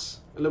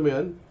sucks. Alam mo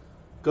yun?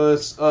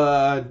 Because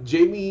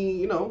Jamie,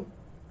 you know,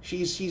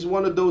 she's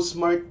one of those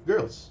smart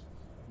girls.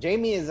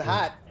 Jamie is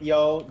hot,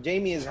 yo.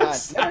 Jamie is hot.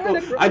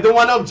 I don't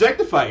want to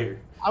objectify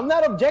her. I'm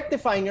not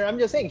objectifying her. I'm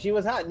just saying she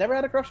was hot. Never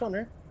had a crush on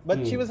her,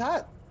 but she was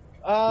hot.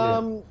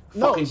 No,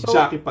 fucking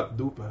Jackie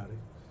Patdu, pare.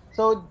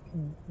 So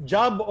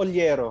Job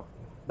Oliero,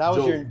 that's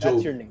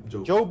your name.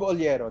 Job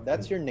Oliero,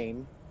 that's your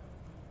name.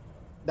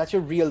 That's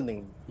your real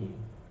name.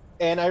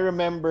 And I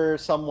remember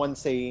someone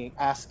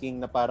asking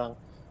na parang,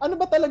 ano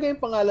ba talaga yung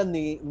pangalan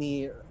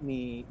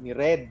ni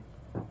Red?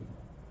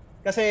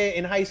 Kasi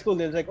in high school,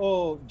 it was like,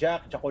 oh,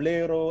 Jack,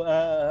 Chacolero,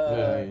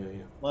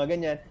 mga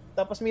ganyan.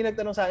 Tapos may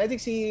nagtanong sa akin, I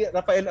think si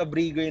Rafael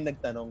Abrigo yung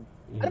nagtanong,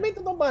 ano ba yung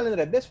totoong pangalan ni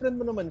Red? Best friend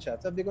mo naman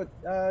siya. Sabi ko,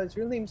 his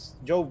real name's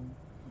Job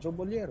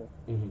Oliero.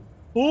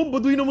 Oh,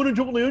 baduy naman yung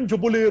joke na yun,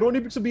 Job Oliero. Ano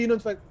ibig sabihin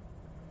nun?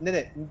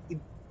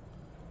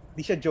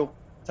 Hindi siya joke.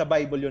 Sa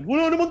Bible yun.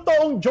 Wala naman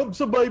taong Job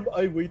sa Bible.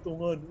 Ay, wait,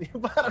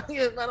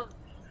 parang.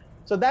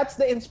 So that's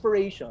the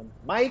inspiration.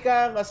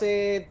 Micah,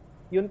 kasi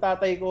yung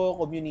tatay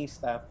ko,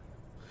 komunista.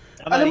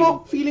 Alam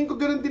mo, feeling ko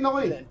ganun din ako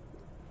eh.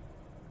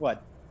 What?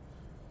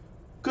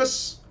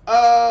 Because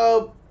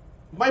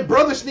my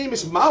brother's name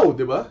is Mao,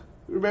 di ba?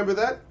 Remember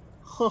that?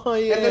 Oh,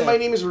 yeah. And then my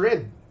name is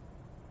Red.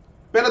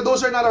 Pero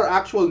those are not our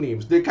actual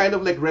names. They kind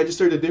of like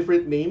registered a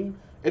different name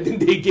and then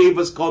they gave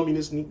us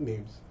communist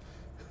nicknames.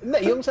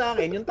 Hindi, yung sa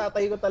akin, yung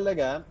tatay ko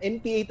talaga,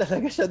 NPA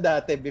talaga siya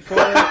dati. Before,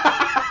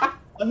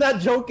 I'm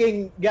not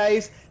joking,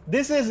 guys.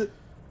 This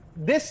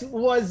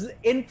was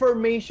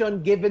information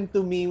given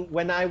to me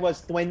when I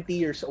was 20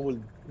 years old.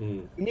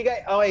 Hindi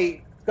guys,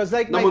 okay, because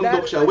like my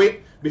dad... siya.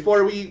 Wait,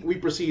 before we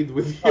proceed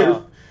with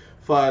your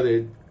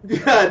father,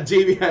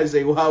 Jamie has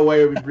a, why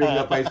are we bringing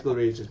up high school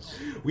races?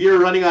 We are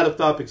running out of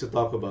topics to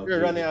talk about. We're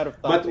running out of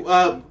topics.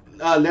 But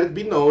let it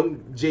be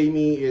known,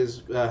 Jamie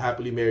is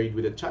happily married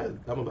with a child.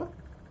 Tama ba?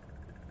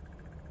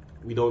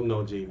 We don't know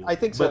Jamie. I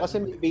think so. But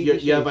kasi may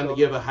baby you have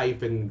a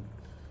hyphen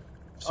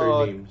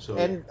surname. So.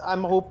 And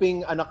I'm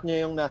hoping anak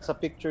niya yung nasa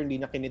picture,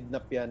 hindi na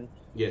kinidnap yan.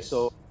 Yes.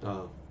 So,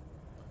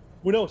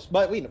 who knows?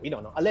 But we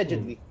don't know.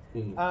 Allegedly.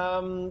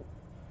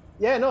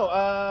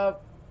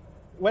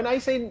 When I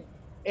say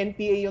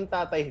NPA yung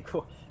tatay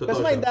ko, because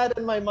my dad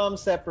and my mom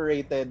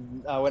separated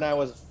when I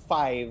was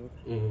 5.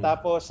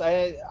 Tapos,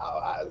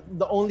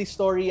 the only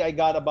story I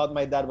got about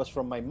my dad was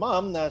from my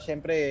mom na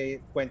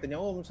syempre, kwento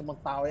niya, sa mga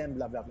tao yan,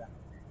 blah, blah, blah.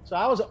 So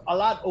I was a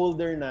lot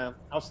older na.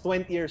 I was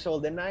 20 years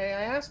old and I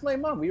asked my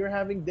mom, we were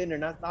having dinner,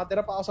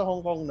 nakatira pa ako sa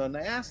Hong Kong noon.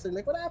 I asked her,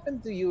 like, what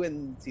happened to you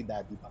and si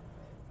daddy pa?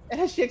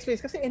 And she explains,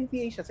 kasi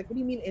NPA siya. Like, what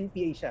do you mean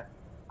NPA siya?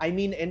 I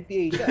mean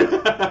NPA siya.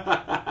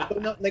 So,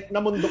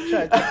 namundok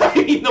siya.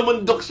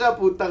 Namundok siya,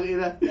 putang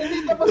ina.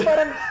 Hindi, tapos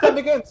parang,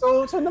 sabi ko,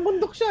 so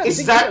namundok siya.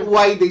 Is that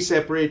why they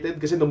separated?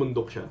 Kasi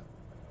namundok siya?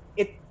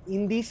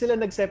 Hindi sila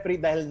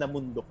nag-separate dahil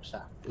namundok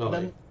siya.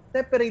 Okay.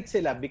 Separate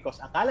sila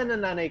because akala na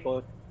nanay ko,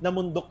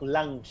 namundok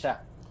lang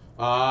siya.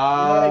 You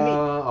know what I mean?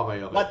 Okay.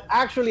 What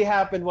actually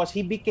happened was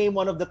he became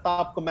one of the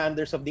top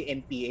commanders of the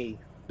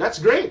NPA. That's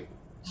great.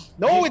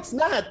 No, it's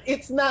not.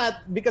 It's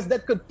not, because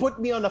that could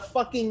put me on a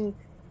fucking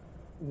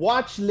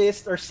watch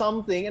list or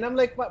something. And I'm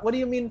like, what do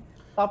you mean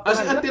top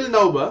commander? Until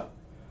now ba?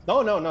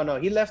 No.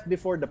 He left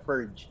before the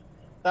purge.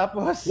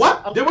 Tapos,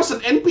 what? There was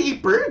an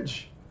NPA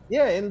purge?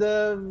 Yeah, in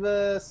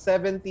the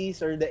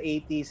 70s or the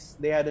 80s,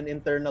 they had an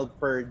internal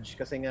purge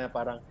kasi nga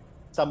parang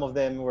some of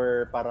them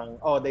were parang,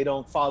 they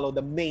don't follow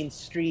the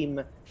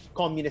mainstream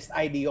communist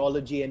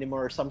ideology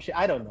anymore or some shit.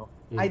 I don't know.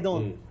 I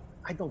don't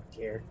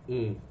care.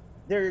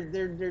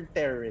 They're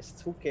terrorists.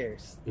 Who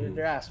cares?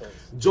 They're assholes.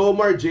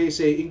 Jomar J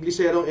say,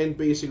 Ingleserong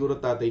NPA siguro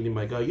tatay ni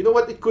Micah. You know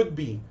what? It could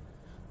be.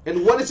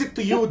 And what is it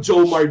to you,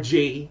 Jomar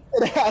J?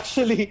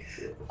 Actually,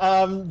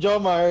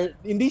 Jomar,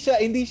 hindi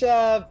siya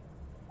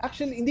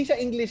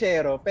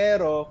Inglesero,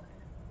 pero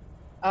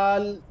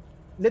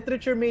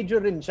literature major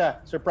rin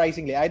siya.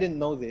 Surprisingly, I didn't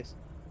know this.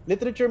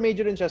 Literature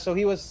major rin siya, so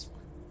he was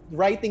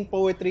writing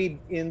poetry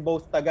in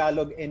both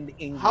Tagalog and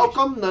English. How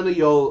come none of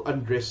y'all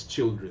undress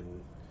children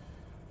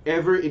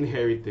ever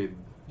inherited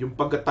yung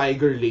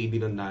pagka-tiger lady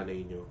ng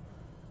nanay nyo?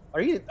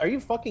 Are you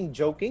fucking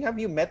joking? Have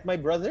you met my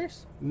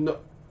brothers? No.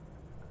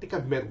 I think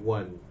I've met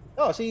one.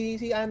 Oh, si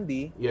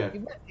Andy. Yeah.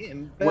 You met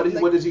him.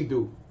 What does he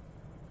do?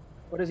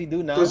 What does he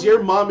do now? Because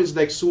your mom is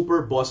like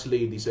super boss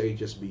lady sa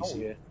HSBC. Oh,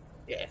 yeah.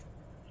 Yeah.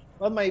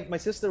 Well, my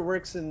sister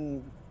works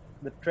in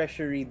the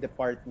treasury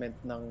department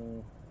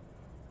ng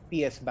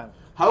PS Bank.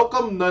 How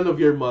come none of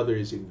your mother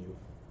is in you?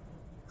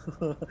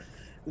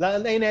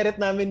 Na-inherit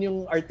namin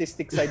yung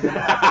artistic side.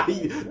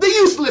 The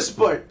useless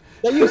part!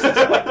 The useless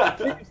part.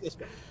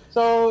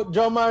 So,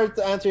 Jomar,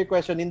 to answer your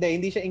question,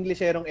 hindi siya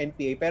Englisherong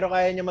NPA, pero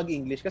kaya niya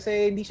mag-English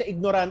kasi hindi siya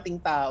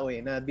ignoranting tao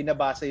na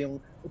binabasa yung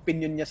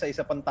opinion niya sa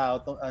isa pang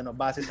tao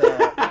base sa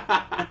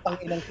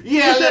tanginang.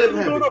 Yeah, let him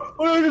have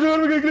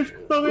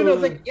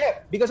it. Like,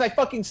 yeah, because I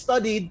fucking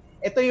studied.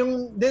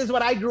 This is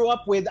what I grew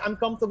up with. I'm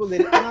comfortable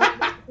with it.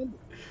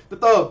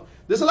 Totoo.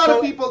 There's a lot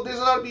of people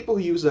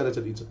who use that as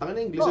a lead. So,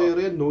 tangina English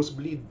yan,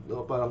 nosebleed.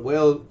 No, parang,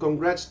 well,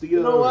 congrats to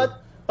you. You know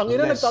what?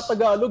 Tangina,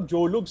 nagtatagalog,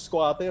 Jolog,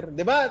 squatter.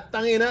 Diba?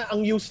 Tangina,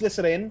 ang useless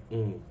rin.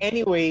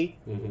 Anyway,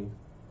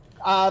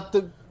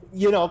 to,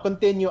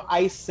 continue,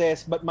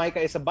 ISIS, but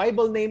Micah is a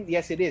Bible name.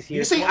 Yes, it is.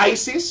 You say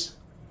ISIS?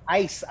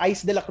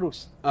 Ice de la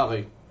Cruz.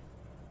 Okay.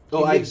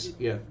 Oh, ICE.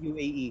 Yeah.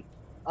 UAE.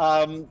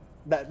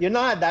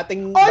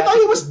 Dating... Oh, I thought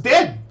he was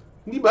dead.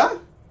 Hindi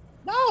ba?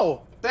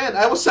 No. Then,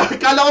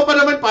 kala ko pa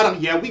naman parang,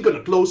 yeah, we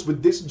gonna close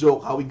with this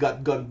joke, how he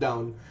got gunned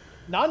down.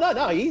 No.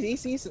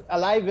 He's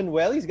alive and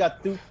well. He's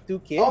got two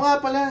kids. Oh, nga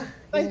pala.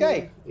 Nice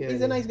guy. Yeah,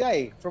 He's a nice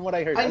guy, from what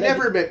I heard. I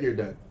never met your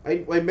dad.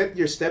 I met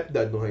your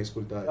stepdad no high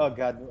school tayo. Oh,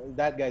 God.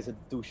 That guy's a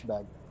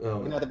douchebag.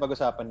 Oh. Hindi natin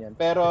pag-usapan yan.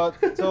 Pero,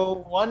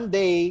 so, one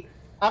day,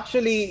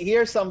 actually,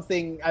 here's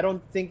something I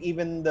don't think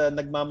even the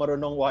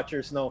nagmamarunong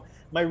watchers know.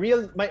 My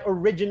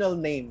original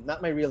name,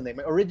 not my real name,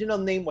 my original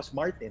name was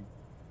Martin.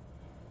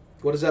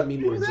 What does that mean,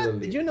 original name?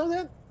 Did you know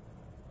that?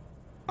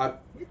 I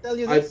tell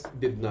you this? I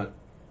did not.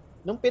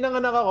 Nung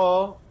pinanganak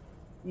ako,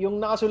 yung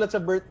nakasulat sa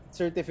birth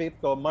certificate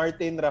ko,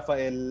 Martin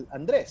Rafael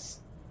Andres.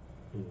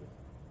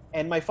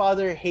 And my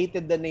father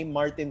hated the name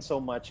Martin so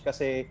much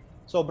kasi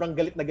sobrang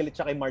galit na galit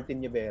siya kay Martin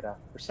Rivera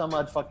for some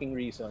odd fucking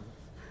reason.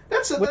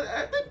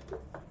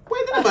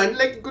 Pwede naman,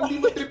 like, kung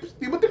di mo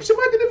trip si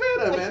Martin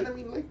Rivera, man. I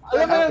mean, like,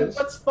 that happens.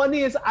 What's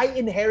funny is I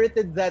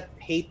inherited that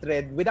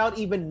hatred without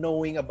even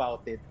knowing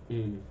about it.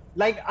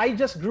 Like, I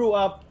just grew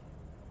up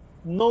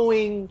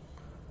knowing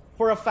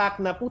for a fact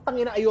na putang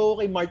ina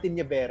ayoko kay Martin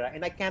Rivera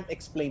and I can't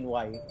explain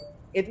why.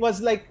 It was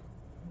like,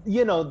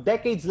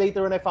 decades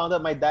later when I found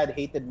out my dad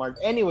hated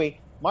Martin. Anyway,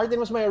 Martin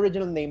was my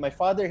original name. My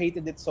father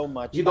hated it so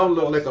much. You don't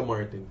look like a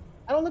Martin.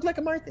 I don't look like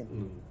a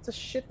Martin. It's a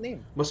shit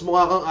name. Mas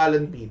mukha kang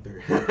Alan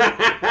Peter.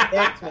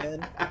 Thanks,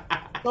 man.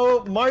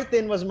 So,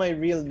 Martin was my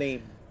real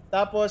name.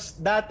 Tapos,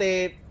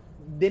 dati,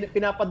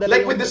 pinapadala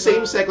like with the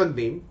same second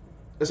name?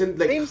 As in,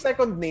 like, same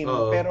second name,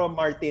 pero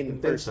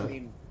Martin, first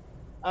name.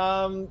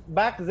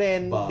 Back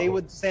then, they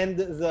would send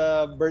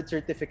the birth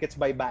certificates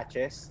by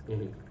batches.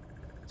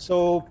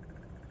 So,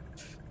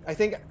 I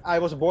think I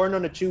was born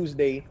on a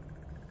Tuesday.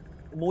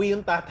 Umuwi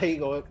yung tatay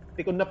ko,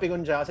 pikon na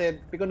pikon siya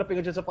kasi pikon na pikon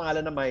siya sa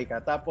pangalan ng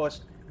Micah.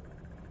 Tapos,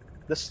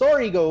 the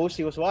story goes,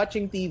 he was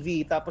watching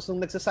TV, tapos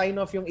nung nagsa-sign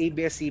off yung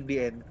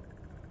ABS-CBN,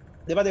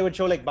 di ba they would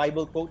show like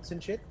Bible quotes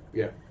and shit?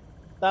 Yeah.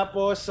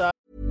 Tapos,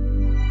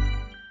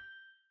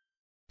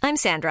 I'm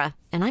Sandra,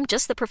 and I'm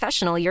just the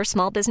professional your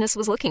small business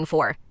was looking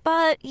for.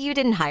 But you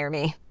didn't hire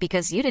me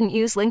because you didn't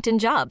use LinkedIn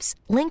Jobs.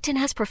 LinkedIn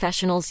has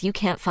professionals you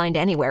can't find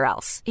anywhere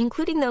else,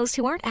 including those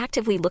who aren't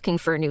actively looking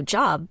for a new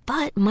job,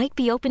 but might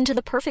be open to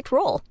the perfect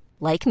role,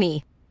 like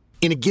me.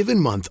 In a given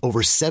month,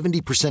 over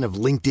 70% of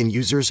LinkedIn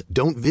users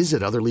don't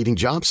visit other leading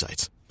job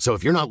sites. So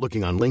if you're not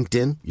looking on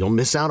LinkedIn, you'll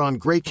miss out on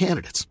great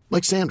candidates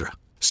like Sandra.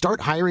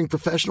 Start hiring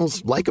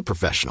professionals like a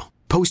professional.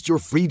 Post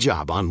your free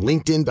job on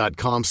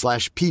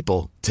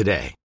linkedin.com/people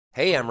today.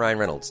 Hey, I'm Ryan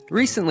Reynolds.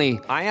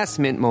 Recently, I asked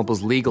Mint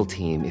Mobile's legal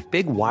team if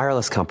big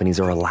wireless companies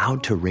are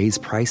allowed to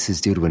raise prices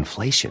due to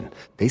inflation.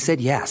 They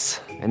said yes.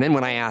 And then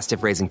when I asked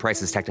if raising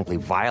prices technically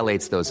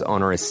violates those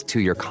onerous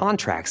 2-year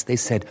contracts, they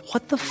said,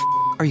 "What the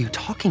are you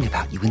talking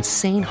about, you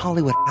insane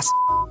Hollywood ass?"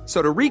 So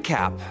to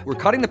recap, we're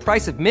cutting the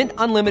price of Mint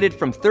Unlimited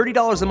from $30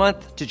 a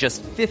month to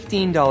just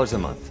 $15 a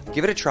month.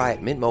 Give it a try at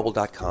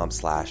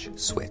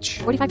mintmobile.com/switch.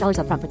 $45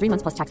 up front for 3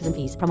 months plus taxes and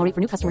fees. Promo rate for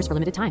new customers for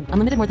limited time.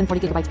 Unlimited more than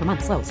 40 gigabytes per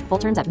month. Slows full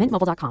terms at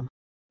mintmobile.com.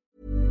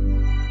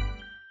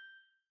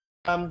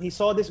 He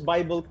saw this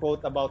Bible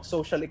quote about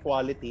social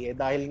equality.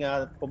 Dahil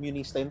nga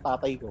komunista yung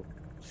tatay ko.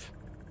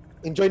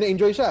 Enjoy na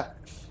enjoy siya.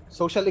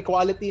 Social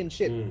equality and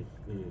shit. And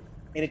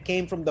it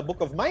came from the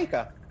book of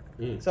Micah.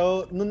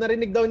 So, nung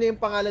narinig daw niya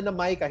yung pangalan ng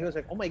Micah, he was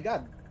like, oh my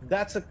God,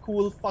 that's a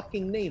cool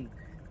fucking name.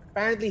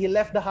 Apparently, he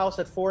left the house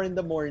at 4 in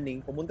the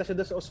morning. Pumunta siya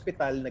doon sa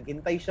ospital.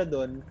 Naghintay siya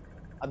doon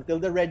until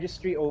the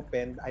registry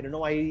opened. I don't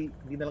know why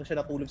hindi na lang siya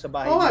natulog sa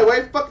bahay. Oh,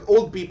 why fuck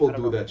old people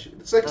do that shit?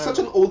 It's like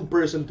such an old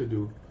person to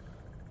do.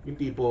 Yung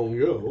tipong,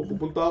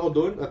 pupunta ako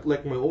doon at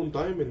like my own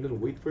time and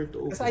then wait for it to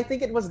open. Because I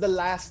think it was the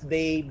last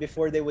day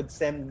before they would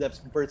send the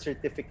birth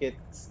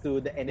certificates to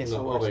the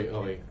NSO. Okay.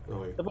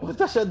 So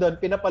pupunta siya doon,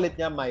 pinapalit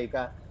niya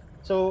Micah.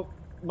 So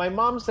my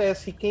mom says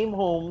he came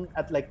home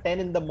at like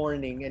 10 in the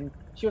morning and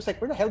she was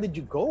like, where the hell did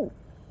you go?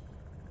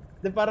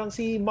 Then parang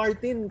si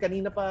Martin,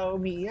 kanina pa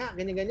umiiyak,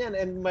 ganyan-ganyan.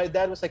 And my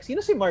dad was like,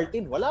 sino si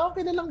Martin? Wala akong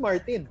kilalang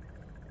Martin.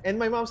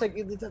 And my mom's like,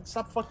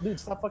 stop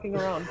fucking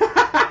around.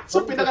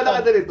 So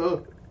pinakalakan na nito.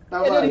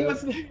 Tama,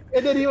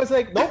 and then he was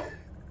like, nope,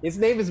 his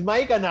name is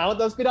Micah now.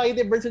 Tapos pinakita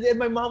yung birth certificate,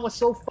 and my mom was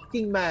so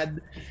fucking mad.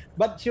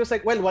 But she was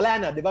like, well,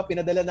 wala na, di ba?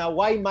 Pinadala na,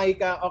 why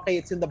Micah?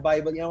 Okay, it's in the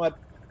Bible. You know what?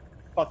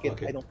 Fuck it,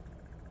 okay. I don't.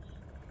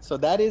 So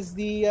that is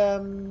the...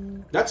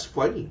 That's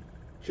funny.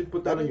 Should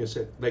put that on your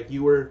set. Like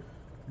you were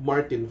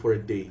Martin for a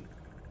day.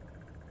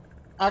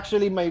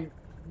 Actually,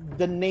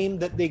 the name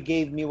that they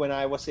gave me when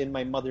I was in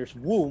my mother's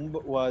womb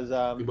was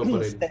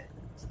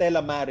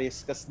Stella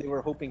Maris, because they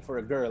were hoping for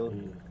a girl.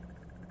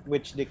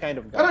 Which they kind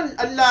of got. Parang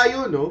ang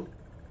layo, no?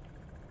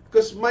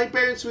 Because my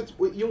parents,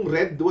 yung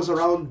Red was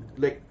around,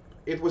 like,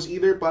 it was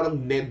either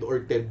parang Ned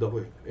or Ted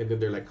ako eh. And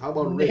then they're like, how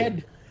about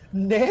Red?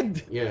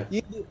 Ned? Yeah.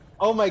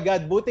 Oh my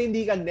God, buti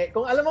hindi ka Ned.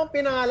 Kung alam mo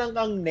pinangalan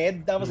kang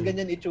Ned, tapos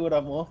ganyan itsura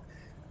mo,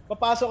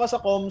 papasok ka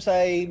sa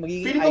Comsci,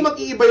 magiging... Feeling ko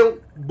mag-iiba yung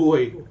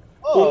buhay ko.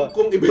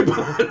 Kung iba-iba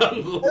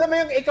lang ko. Alam mo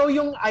yung ikaw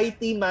yung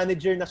IT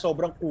manager na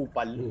sobrang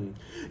kupal.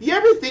 You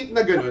ever think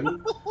na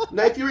ganun?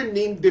 Na if you were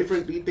named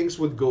differently, things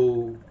would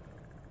go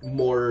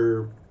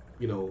more,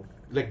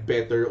 like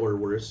better or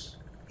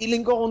worse?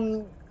 Feeling ko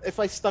kung if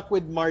I stuck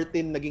with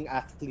Martin, naging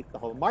athlete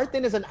ako.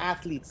 Martin is an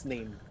athlete's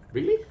name.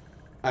 Really?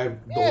 I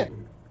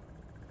don't.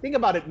 Think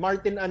about it.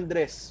 Martin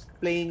Andres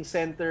playing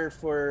center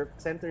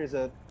is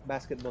a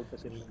basketball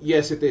position.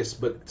 Yes, it is,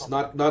 but it's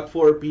not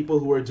for people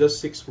who are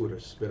just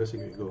 6-footers. Pero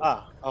sige, go.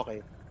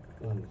 Okay.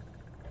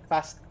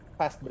 Fast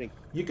break.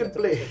 You can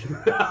play.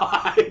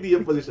 Hindi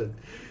yung position.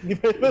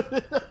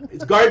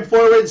 It's guard,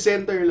 forward,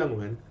 center lang,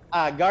 man.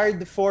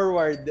 Guard,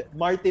 forward,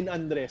 Martin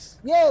Andres.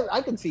 Yeah,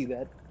 I can see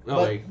that.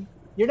 Okay. But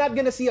you're not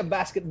gonna see a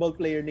basketball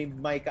player named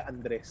Micah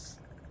Andres.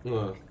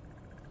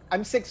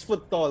 I'm 6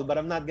 foot tall, but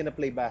I'm not gonna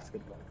play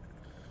basketball.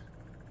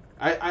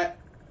 I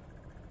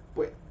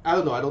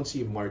don't know. I don't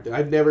see Martin.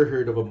 I've never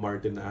heard of a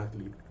Martin na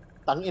athlete.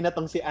 Tangina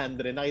tong si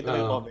Andre. Nakita mo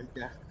yung comment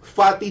niya.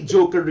 Fatty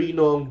Joe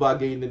Carino ang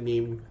bagay na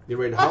name ni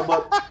Red. How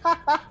about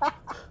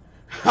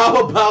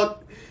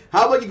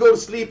you go to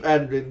sleep,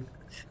 Andren?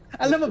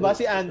 Alam mo ba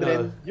si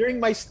Andren,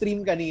 during my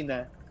stream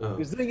kanina, he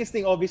was doing his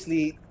thing,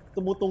 obviously,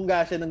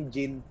 tumutungga siya ng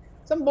gin.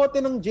 Isang bote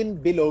ng gin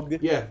bilog.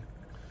 Yeah.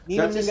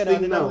 Ninom niya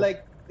gano'n. And I'm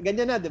like,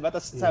 ganyan na, di ba?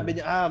 Tapos sabi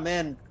niya,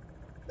 man,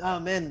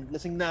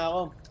 lasing na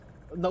ako.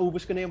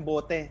 Naubos ko na yung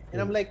bote. And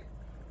I'm like,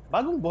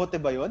 bagong bote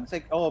ba yun? It's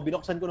like,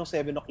 binuksan ko ng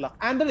 7 o'clock.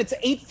 Andren, it's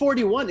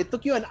 8:41. It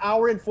took you an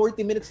hour and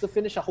 40 minutes to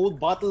finish a whole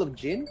bottle of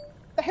gin?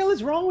 What the hell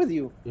is wrong with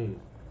you?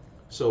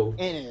 So,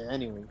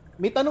 anyway.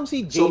 May tanong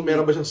si JD. So,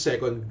 meron ba siyang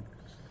second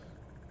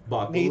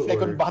bottle? May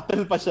second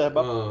bottle pa siya.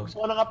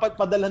 Gusto ko na nga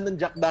pagpadalan ng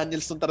Jack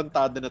Daniels ng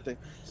tarantado na to.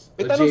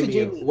 May tanong si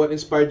JD. What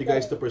inspired you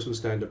guys to pursue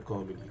stand-up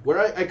comedy?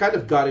 Where I kind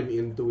of got him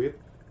into it.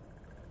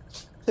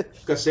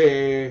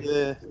 Kasi,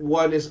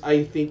 one is,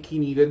 I think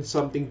he needed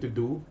something to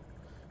do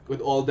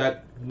with all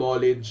that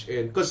knowledge.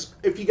 And because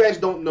if you guys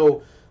don't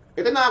know,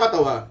 ito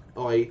nakakatawa,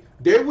 okay?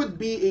 There would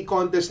be a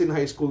contest in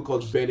high school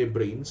called Bene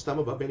Brains.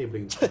 Tama ba? Bene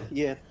Brains.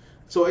 Yeah.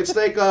 So it's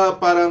like a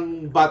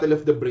parang Battle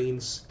of the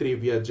Brains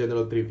trivia,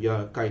 general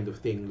trivia kind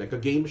of thing. Like a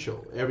game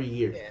show every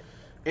year. Yeah.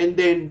 And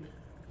then,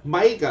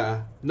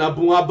 Micah, na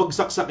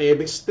bumabagsak sa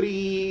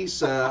chemistry,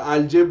 sa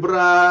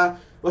algebra,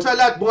 basta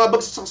lahat,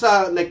 bumabagsak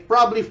sa like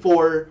probably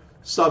 4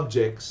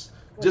 subjects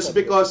just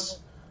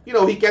because,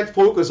 he can't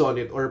focus on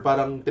it or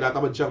parang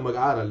tinatamad siyang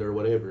mag-aral or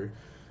whatever.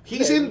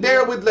 He's in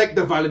there with like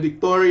the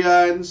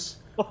valedictorians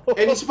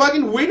and he's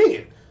fucking winning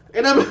it.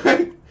 And I'm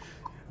like,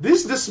 this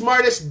is the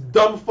smartest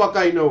dumb fuck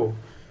I know.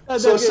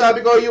 So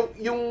sabi ko,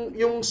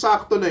 yung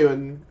sakto na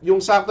yun,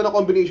 yung sakto na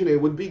combination na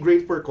yun would be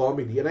great for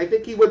comedy. And I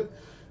think he would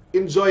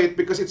enjoy it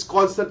because it's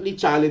constantly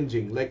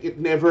challenging. Like, it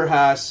never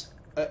has,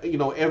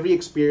 every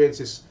experience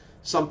is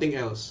something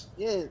else.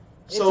 Yeah,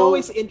 it's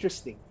always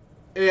interesting.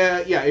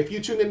 If you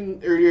tune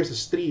in earlier sa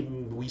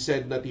stream, we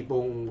said na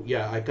tipong,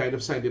 I kind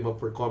of signed him up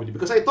for comedy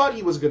because I thought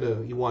he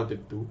wanted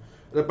to.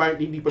 And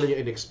apparently, hindi pala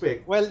niya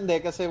in-expect. Well, hindi,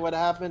 kasi what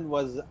happened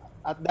was,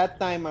 at that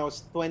time, I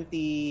was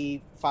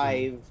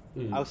 25.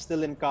 I was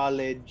still in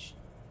college.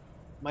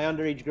 My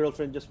underage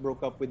girlfriend just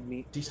broke up with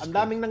me. Ang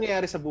daming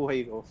nangyayari sa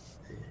buhay ko.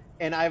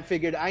 And I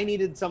figured I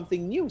needed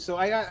something new.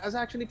 So I was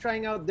actually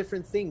trying out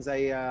different things.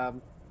 I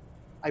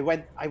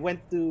went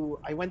to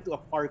a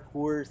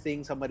parkour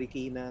thing sa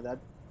Marikina that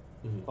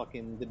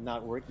fucking did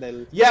not work.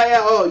 Yun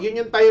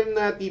yung time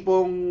na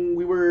tipong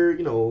we were,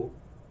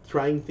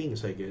 trying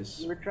things, I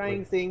guess. We were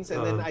trying things,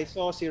 and then I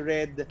saw si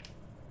Red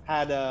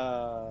had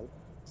a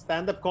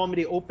stand-up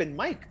comedy open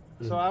mic.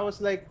 So I was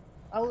like,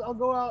 I'll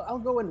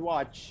go and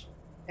watch.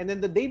 And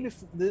then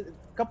the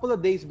couple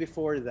of days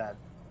before that,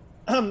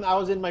 I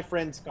was in my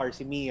friend's car,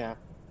 si Mia,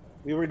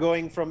 We were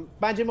going from,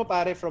 imagine mo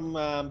pare, from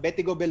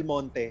Betigo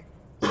Belmonte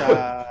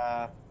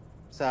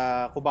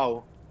sa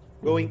Cubao,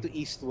 going to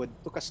Eastwood.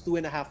 Took us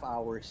 2.5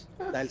 hours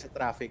dahil sa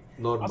traffic.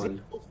 Normal. I was like,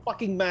 so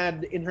fucking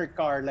mad in her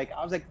car. Like,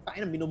 I was like,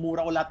 tangina,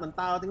 minumura ko lahat ng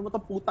tao. Tingnan mo to,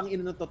 putang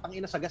ina na to.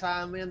 Tangina,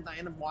 sagasama yan.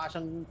 Tangina, mukha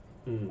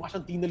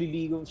siyang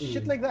tinaliligo.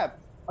 Shit like that.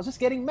 I was just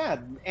getting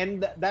mad.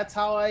 And that's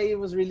how I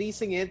was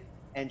releasing it.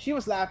 And she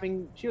was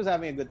laughing. She was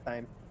having a good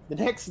time. The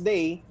next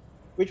day,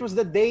 which was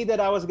the day that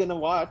I was gonna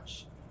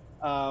watch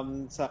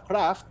sa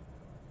craft,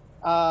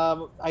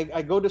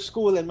 I go to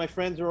school and my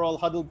friends were all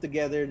huddled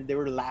together. They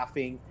were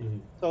laughing.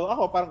 So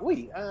ako parang,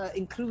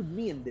 include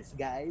me in this,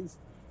 guys.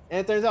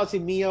 And it turns out si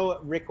Mio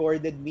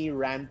recorded me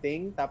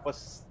ranting.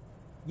 Tapos,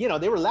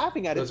 they were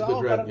laughing at it. That's a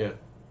good rant, yeah.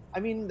 I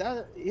mean,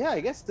 I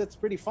guess that's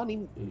pretty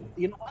funny.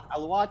 You know what?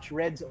 I'll watch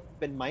Red's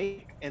open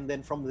mic, and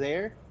then from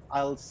there,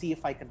 I'll see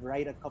if I can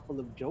write a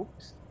couple of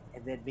jokes,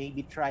 and then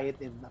maybe try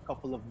it in a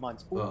couple of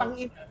months. Putang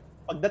ina.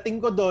 Pagdating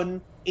ko doon,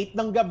 8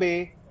 ng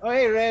gabi, oh,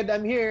 hey, Red,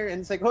 I'm here.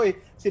 And it's like, hoy,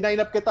 sinign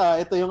up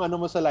kita. Ito yung ano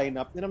mo sa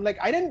lineup. And I'm like,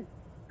 I didn't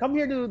come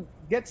here to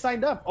get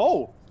signed up.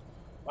 Oh,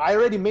 I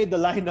already made the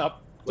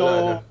lineup.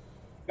 So,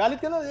 galit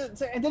ka na.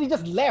 And then he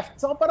just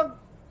left. So parang,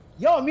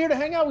 yo, I'm here to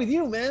hang out with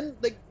you, man.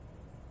 Like,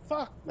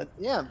 fuck. But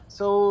yeah,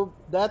 so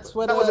that's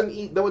what... That was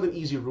an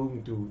easy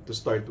room to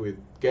start with.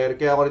 Kaya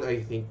ako rin,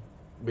 I think,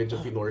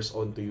 medyo finorce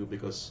onto you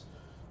because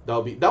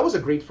that was a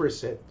great first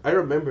set. I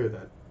remember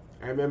that.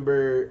 I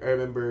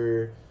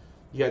remember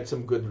he had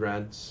some good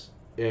rants,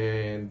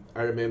 and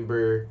I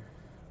remember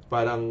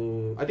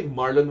parang I think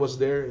Marlon was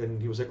there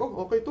and he was like,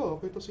 oh, okay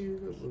to si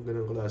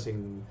ganun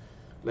klaseng,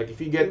 like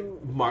if you get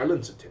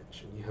Marlon's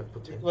attention, you have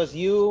potential. It was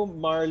you,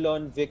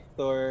 Marlon,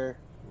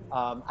 Victor,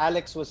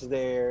 Alex was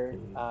there.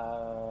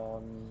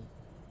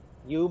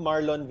 You,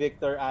 Marlon,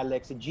 Victor,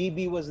 Alex,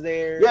 GB was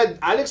there. Yeah,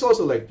 Alex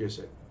also liked your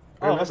set.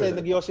 Kasi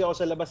nagyosi ako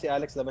sa labas, si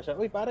Alex labas siya.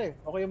 Uy, pare,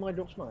 okay yung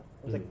mga jokes mo. I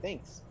was like,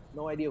 thanks.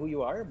 No idea who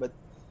you are, but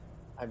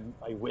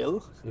I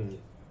will.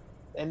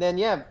 And then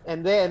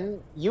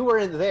you were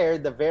in there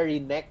the very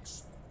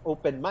next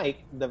open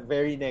mic, the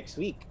very next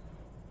week.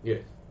 Yeah.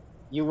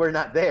 You were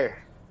not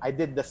there. I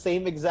did the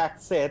same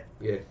exact set.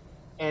 Yeah.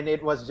 And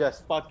it was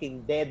just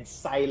fucking dead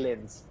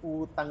silence.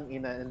 Putang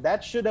ina. And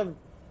that should have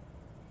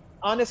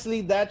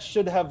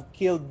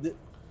killed.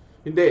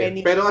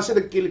 Hindi. Pero kasi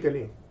nag-kill ka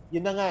na eh.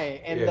 Yun na nga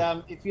eh.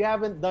 And if you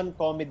haven't done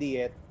comedy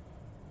yet,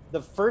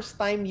 the first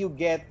time you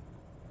get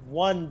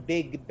one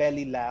big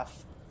belly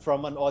laugh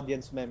from an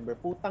audience member,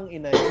 putang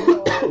ina,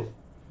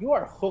 you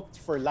are hooked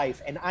for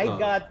life. And I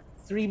got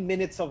 3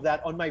 minutes of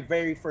that on my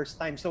very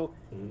first time. So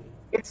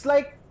it's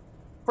like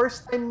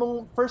first time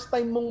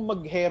mong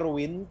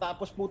mag-heroin,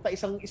 tapos puta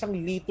isang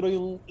litro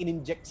yung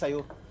in-inject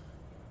sa'yo.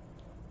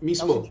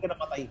 Mismo. Tapos hindi ka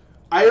namatay.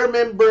 I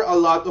remember a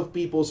lot of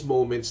people's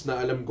moments na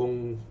alam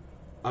kong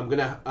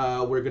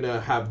we're gonna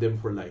have them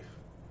for life.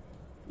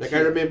 Like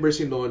I remember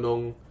si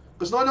Nonong,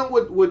 because Nonong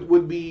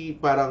would be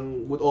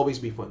parang would always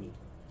be funny.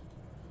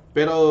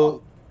 Pero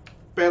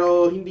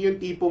hindi yung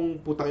tipong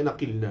putang ina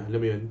kill na, alam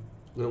mo yun?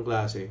 Ganong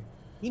klase.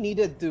 He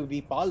needed to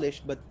be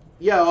polished, but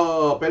yeah,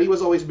 pero he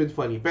was always been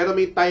funny. Pero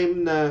may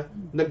time na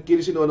nag-kill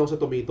si Nonong sa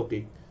tomato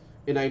cake,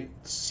 and I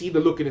see the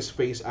look in his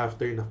face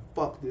after na,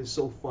 fuck, this is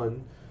so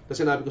fun.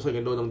 Tapos sinabi ko sa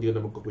kanya, Nonong, di ka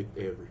na mag-quit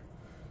ever.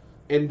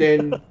 And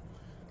then,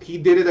 he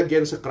did it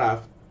again sa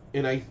craft,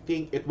 and I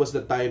think it was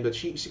the time that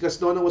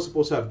because Nonong was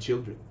supposed to have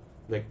children.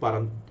 Like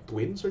parang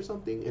twins or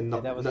something. And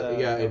that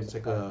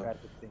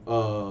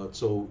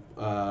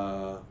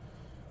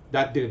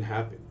didn't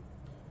happen.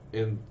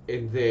 And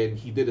then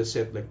he did a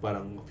set like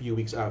parang a few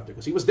weeks after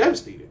because he was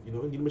devastated,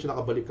 hindi naman siya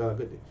nakabalik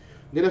kaagad eh.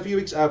 Then a few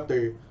weeks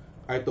after,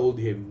 I told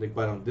him like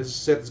parang this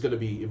set is gonna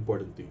be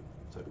important to you,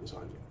 sabi ko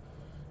sa kanya.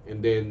 And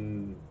then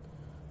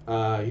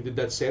he did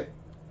that set,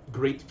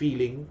 great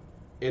feeling,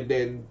 and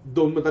then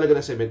doon mo talaga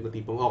na-cement na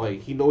tipong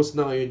okay, he knows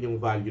na ngayon yung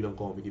value ng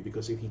comedy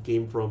because if he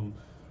came from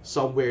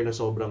somewhere na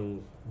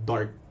sobrang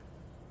dark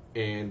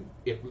and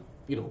it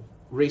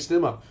raised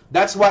them up.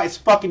 That's why it's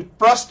fucking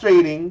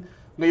frustrating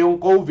ngayong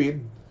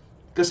COVID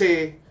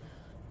kasi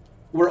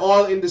we're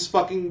all in this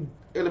fucking,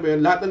 alam mo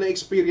yun, lahat na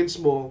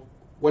na-experience mo,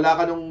 wala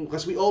ka nung,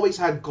 because we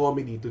always had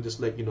comedy to just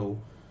like,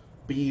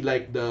 be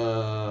like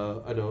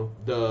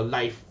the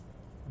life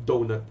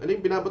donut. Ano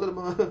yung binabato ng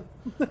mga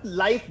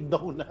life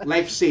donut?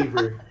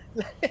 Lifesaver.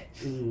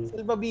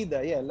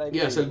 Salbabida, yeah.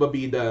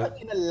 Salbabida.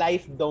 In a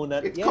life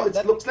donut. It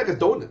looks like a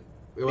donut.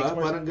 Diba?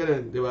 Parang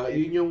ganun, diba?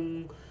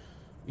 Yun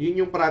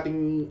yung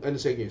parating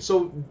sa inyo.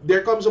 So,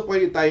 there comes a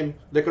point in time,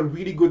 like a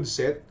really good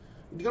set,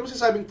 hindi ka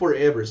masasabing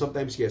forever.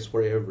 Sometimes, yes,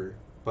 forever.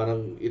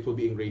 Parang it will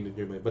be ingrained in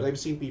your mind. But I've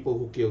seen people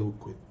who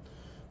quit.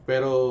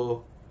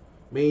 Pero,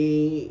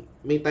 may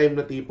time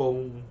na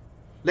tipong,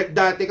 like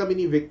dati kami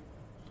ni Vic,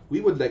 we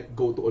would like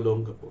go to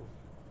Olongapo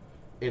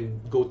and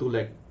go to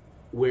like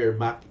where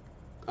Mac,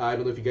 I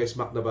don't know if you guys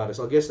Mac Navarez.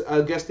 I'll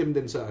guest him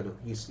din sa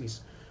he's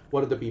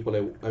one of the people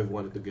I've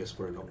wanted to guest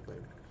for a long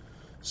time.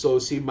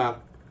 So si Mac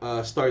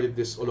started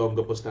this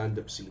Olongapo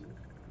stand-up scene,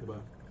 diba?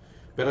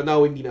 Pero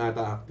now hindi na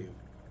ata active.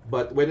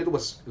 But when it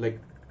was like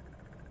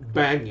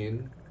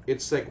banging,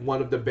 it's like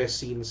one of the best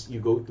scenes you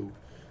go to.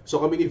 So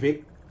kami ni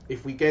Vic,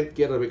 if we can't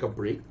get like a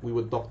break, we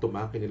would talk to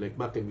Mac and like,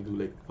 Mac, can we do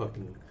like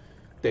fucking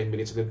 10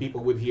 minutes? And then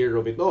people would hear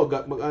of it. Oh,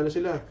 mag-ano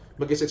sila,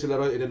 mag-isip sila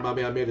ron. And then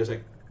mamaya-maya, there's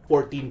like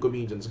 14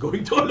 comedians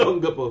going to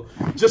Olongapo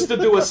just to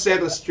do a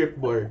set of strip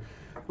bar.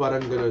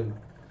 Parang ganun.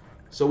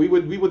 So we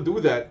would do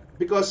that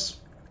because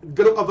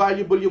ganun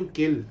ka-valuable yung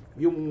kill,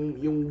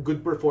 yung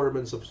good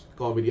performance of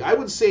comedy. I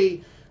would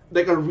say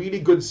like a really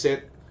good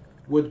set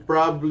would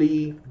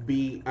probably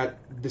be at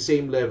the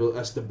same level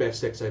as the best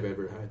sex I've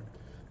ever had.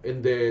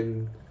 And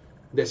then,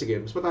 sige,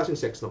 mas mataas yung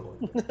sex na ko.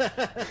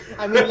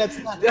 I mean, let's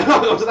not.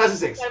 Mas mataas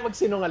yung sex. Tayo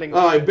magsinungaling.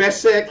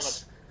 Best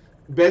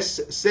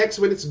sex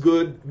when it's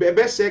good.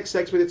 Best sex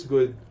when it's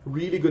good.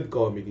 Really good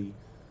comedy.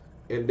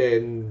 And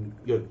then,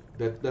 yun.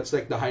 That's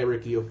like the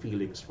hierarchy of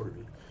feelings for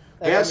me.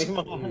 Yes.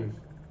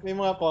 May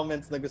mga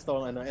comments na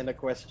gusto kong and a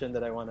question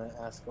that I want to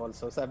ask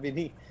also. Sabi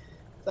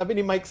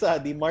ni Mike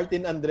Sadi,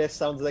 Martin Andres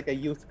sounds like a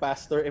youth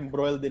pastor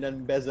embroiled in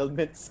an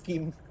embezzlement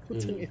scheme.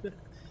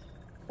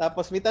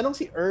 Tapos may tanong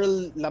si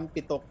Earl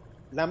Lampitok.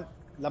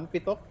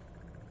 Lampitok?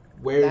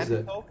 Where is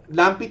it?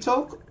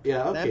 Lampitok?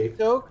 Yeah, okay.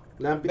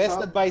 Lampitok? Best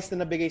advice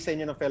na nabigay sa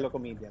inyo ng fellow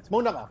comedians.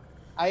 Muna ka.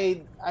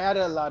 I had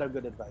a lot of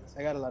good advice.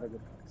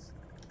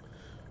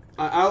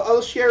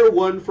 I'll share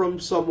one from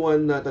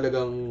someone na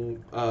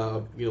talagang,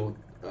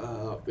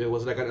 it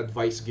was like an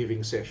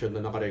advice-giving session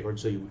na naka-record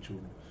sa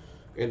YouTube.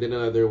 And then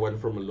another one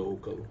from a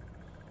local.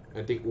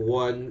 I think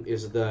one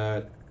is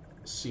that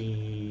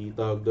si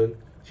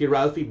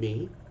Ralphie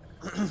May.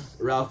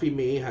 Ralphie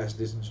May has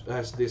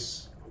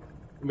this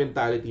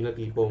mentality na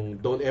tipong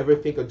don't ever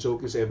think a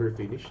joke is ever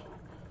finished.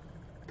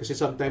 Kasi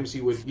sometimes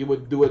you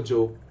would do a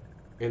joke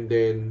and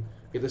then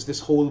it is this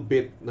whole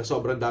bit na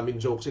sobrang daming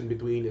jokes in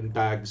between and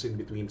tags in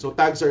between. So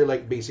tags are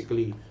like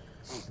basically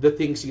the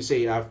things you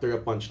say after a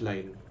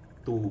punchline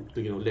to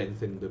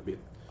lengthen the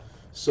bit.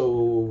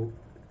 So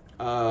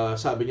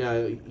sabi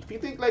niya, if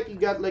you think like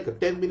you got like a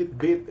 10-minute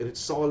bit and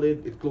it's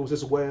solid, it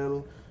closes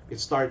well,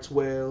 it starts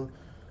well,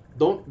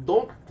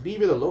 don't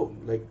leave it alone.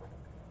 Like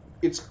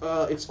it's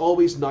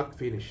always not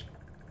finished.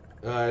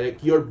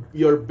 Like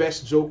your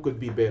best joke could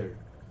be better.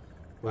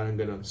 Parang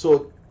ganun.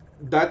 So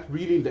that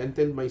really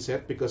lengthened my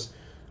set because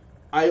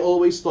I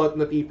always thought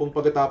na tipong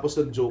pagkatapos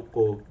ng joke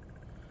ko,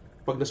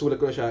 pag nasulat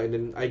ko na siya and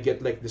then I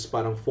get like this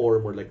parang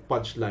form or like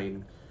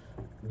punchline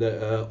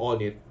on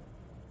it.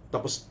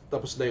 Tapos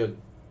na yun.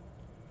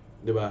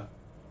 Diba?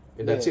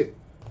 And that's it.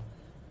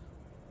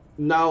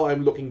 Now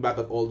I'm looking back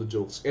at all the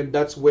jokes and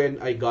that's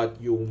when I got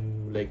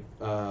yung like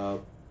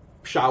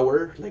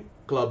shower, like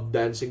club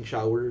dancing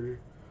shower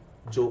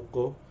joke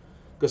ko.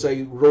 Because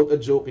I wrote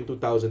a joke in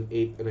 2008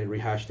 and I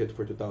rehashed it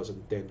for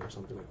 2010 or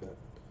something like that.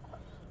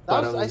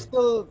 I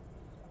still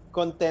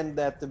contend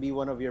that to be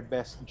one of your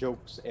best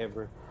jokes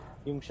ever.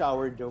 Yung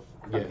shower joke.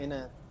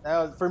 Yeah.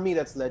 For me,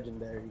 that's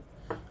legendary.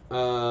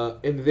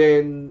 And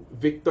then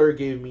Victor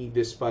gave me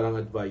this parang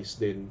advice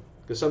then.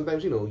 Because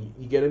sometimes, you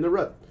get in a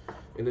rut.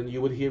 And then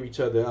you would hear each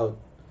other out.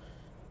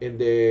 And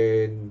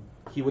then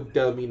he would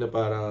tell me na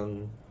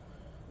parang,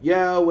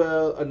 yeah,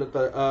 well,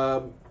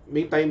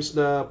 may times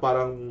na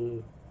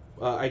parang,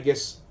 I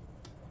guess,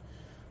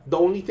 the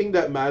only thing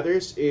that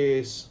matters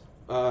is,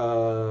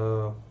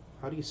 how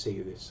do you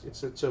say this? It's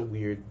such a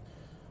weird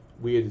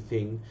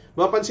thing.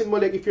 Mapansin mo,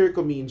 like, if you're a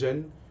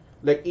comedian,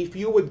 like, if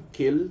you would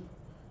kill,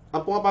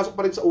 ang pumapasok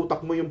pa rin sa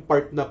utak mo yung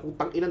part na,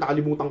 putang ina,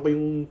 nakalimutan ko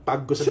yung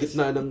tag ko sa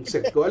gitna ng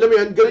set ko. Alam mo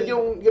yan,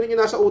 ganun yung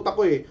nasa utak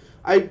ko eh.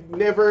 I've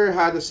never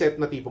had a set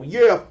na tipong,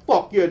 yeah,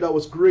 fuck yeah, that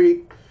was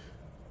great.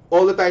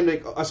 All the time,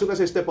 like, as soon as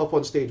I step off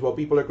on stage while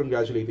people are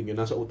congratulating you,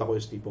 nasa utak ko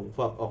is tipong,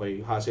 fuck, okay,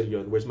 hassle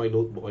yun. Where's my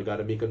notebook? I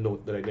gotta make a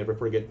note that I never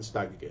forget this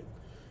tag again.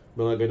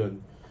 Mga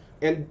ganun.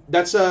 And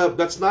that's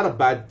not a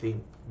bad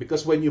thing.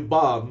 Because when you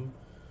bomb,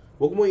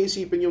 huwag mo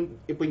isipin yung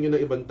opinion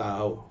ng ibang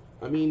tao.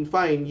 I mean,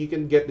 fine, you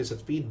can get this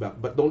as feedback,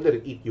 but don't let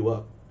it eat you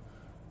up.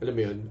 Alam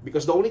mo yun?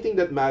 Because the only thing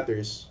that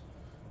matters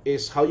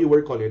is how you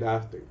work on it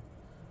after.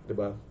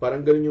 Diba?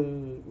 Parang ganun yung,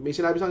 may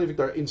sinabi sa akin,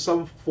 Victor, in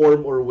some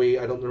form or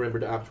way, I don't remember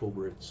the actual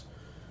words.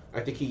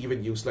 I think he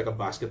even used like a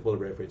basketball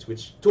reference,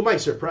 which, to my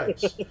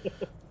surprise,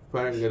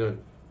 parang ganun.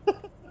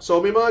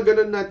 So, may mga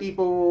ganun na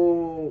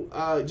tipong,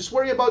 just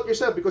worry about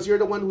yourself because you're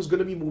the one who's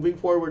gonna be moving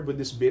forward with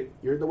this bit.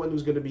 You're the one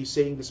who's gonna be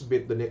saying this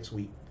bit the next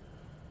week.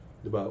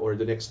 Diba? Or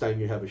the next time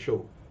you have a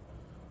show.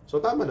 So,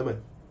 tama naman.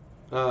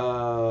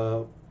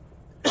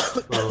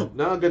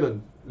 Na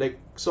ganun. Like,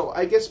 so,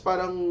 I guess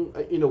parang,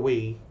 in a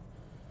way,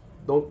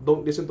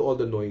 don't listen to all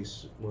the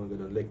noise. Mga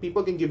ganun. Like,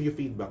 people can give you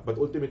feedback, but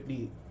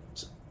ultimately,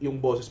 yung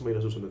boses mo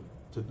yung nasusunod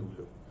sa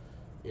dulo.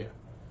 Yeah.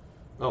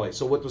 Okay,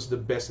 so what was the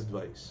best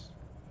advice?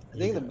 I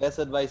think the best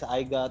advice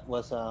I got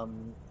was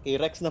kay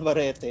Rex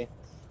Navarrete.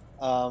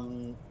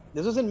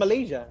 This was in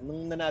Malaysia,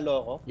 nung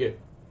nanalo ako. Yeah.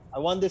 I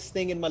won this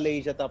thing in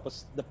Malaysia,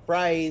 tapos the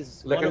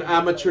prize... Like an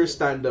amateur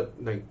stand-up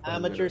night.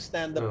 Amateur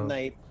stand-up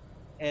night.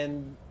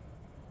 And...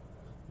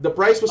 The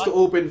prize was to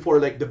open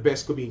for like the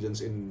best comedians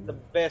in... The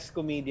best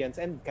comedians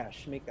and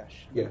cash. May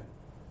cash. Yeah.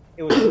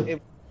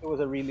 It It was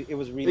really.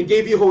 And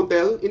gave you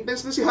hotel.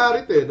 Intense na si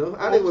Harit no?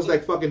 Harit was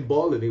like fucking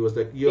balling. He was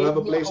like, you have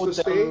a place to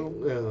stay?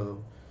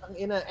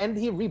 And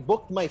he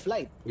rebooked my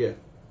flight. Yeah.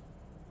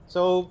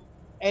 So,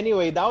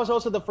 anyway, that was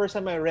also the first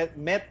time I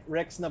met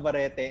Rex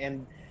Navarrete.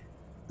 And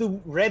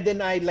Red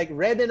and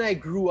I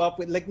grew up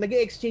with, like,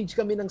 nag-exchange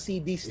kami ng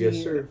CDs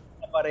ni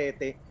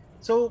Navarrete.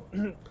 So,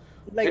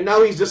 like, and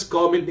now he's just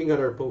commenting on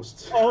our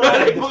posts.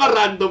 Like, mga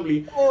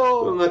randomly.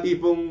 Mga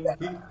tipong...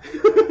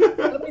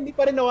 Alam, hindi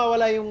pa rin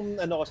nawawala yung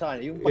ko sa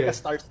kanya, yung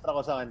pagka-starstruck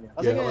ko sa kanya.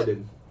 Kasi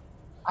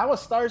I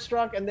was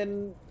starstruck, and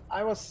then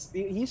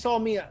he saw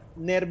me,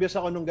 nervyos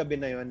ako nung gabi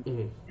na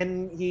yun.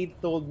 And he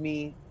told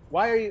me,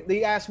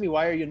 they asked me,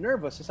 why are you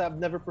nervous? Because I've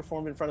never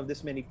performed in front of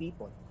this many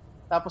people.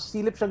 Tapos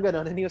silip siyang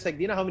gano'n, and he was like,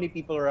 do you know how many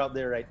people are out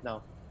there right now?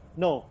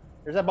 No,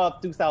 there's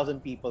about 2,000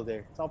 people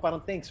there. So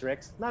parang, thanks,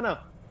 Rex. No,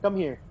 come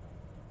here.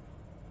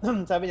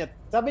 Sabi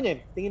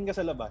niya, tingin ka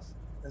sa labas.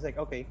 I was like,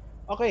 okay,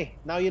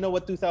 now you know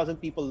what 2,000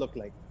 people look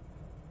like.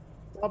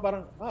 So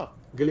parang,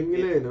 galing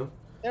nila no?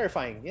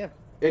 Terrifying, yeah.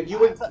 And you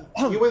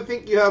would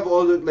think you have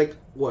all the, like,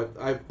 what?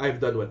 I've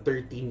done,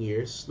 13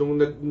 years?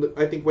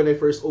 I think when I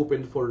first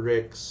opened for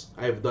Rex,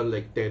 I've done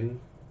like 10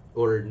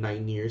 or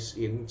 9 years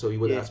in. So he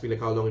would ask me, like,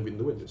 how long have you been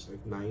doing this?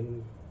 Like,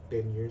 9,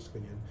 10 years,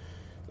 ganyan.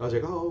 I was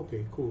like, oh,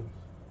 okay, cool.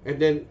 And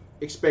then,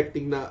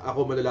 expecting na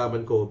ako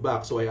malalaman ko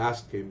back, so I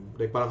asked him,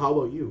 like, parang, how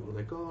about you? I'm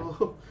like,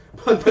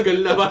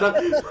 pantagal na,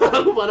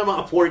 parang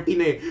mga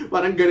 14 eh.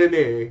 Parang ganun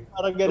eh.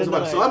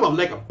 So I'm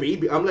like a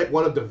baby. I'm like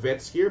one of the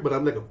vets here, but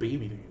I'm like a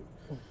baby to you.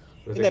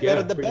 Like,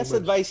 pero the best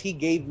advice he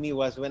gave me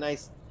was when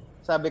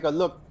sabi ko,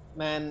 look,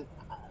 man,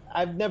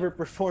 I've never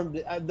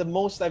performed, the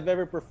most I've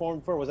ever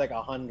performed for was like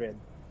 100.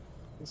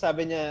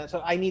 Sabi niya,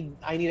 so I need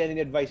any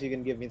advice you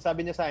can give me.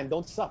 Sabi niya sa akin,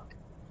 don't suck.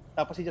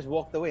 Tapos he just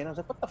walked away, and I was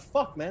like, what the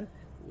fuck, man?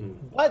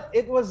 But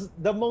it was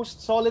the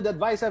most solid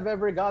advice I've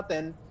ever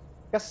gotten,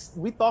 because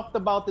we talked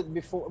about it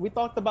before. We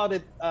talked about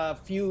it a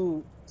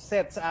few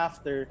sets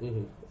after.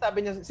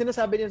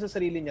 Sinasabi niya sa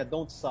sarili niya,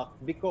 don't suck,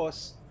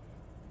 because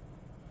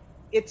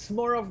it's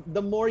more of,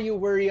 the more you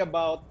worry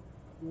about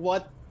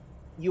what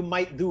you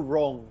might do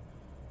wrong,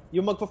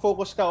 yung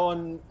magfo-focus ka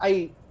on,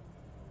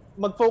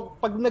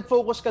 pag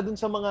nag-focus ka dun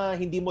sa mga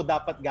hindi mo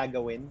dapat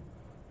gagawin,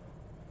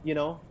 you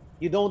know,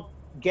 you don't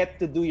get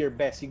to do your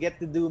best. You get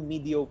to do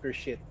mediocre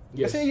shit.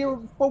 Yes. Kasi you're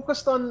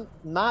focused on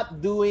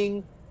not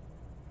doing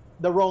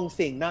the wrong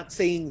thing, not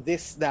saying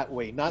this that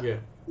way.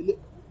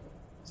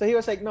 So he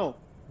was like, no,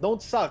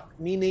 don't suck,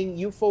 meaning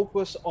you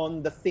focus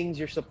on the things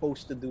you're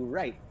supposed to do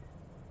right.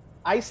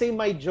 I say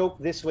my joke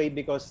this way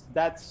because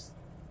that's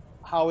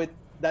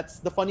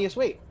the funniest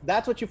way.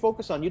 That's what you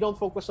focus on. You don't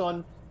focus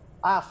on,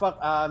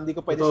 hindi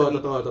ko pwede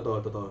sabihin.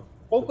 Totoo.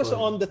 Focus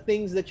on the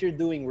things that you're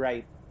doing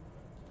right.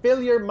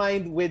 Fill your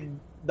mind with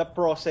the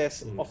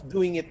process of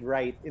doing it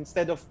right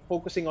instead of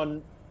focusing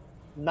on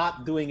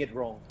not doing it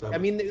wrong. I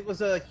mean, it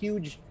was a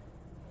huge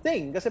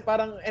thing. Kasi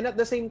parang, and at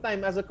the same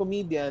time, as a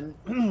comedian,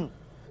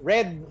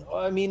 Red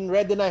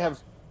and I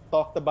have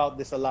talked about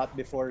this a lot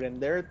before,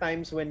 and there are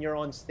times when you're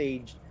on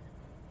stage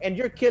and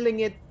you're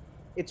killing it.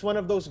 It's one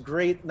of those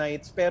great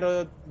nights,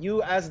 pero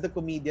you as the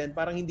comedian,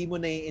 parang hindi mo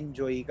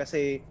na-enjoy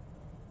kasi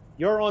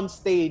you're on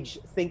stage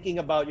thinking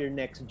about your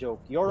next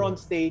joke. You're on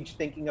stage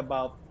thinking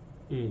about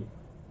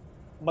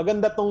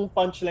maganda tong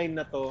punchline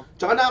na to.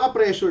 Tsaka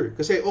nakaka-pressure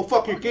kasi, oh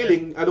fuck, you're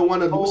killing, I don't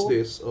wanna lose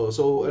this.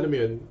 So alam mo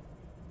yun,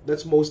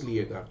 that's mostly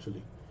it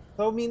actually.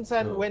 So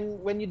minsan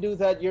when you do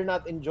that, you're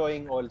not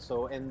enjoying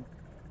also, and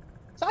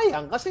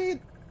sayang kasi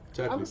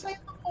ang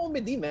sayang ng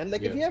comedy, man.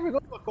 Like if you ever go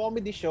to a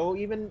comedy show,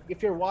 even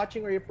if you're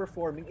watching or you're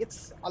performing,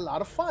 it's a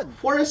lot of fun.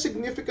 For a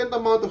significant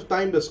amount of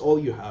time, that's all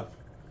you have.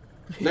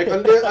 Like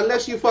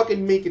unless you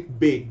fucking make it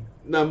big,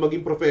 na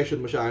maging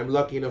profession mo siya. I'm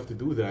lucky enough to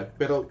do that.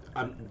 Pero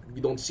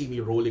you don't see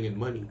me rolling in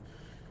money.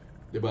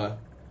 Diba?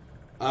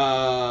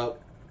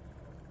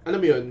 Alam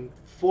mo yun,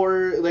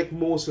 for like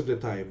most of the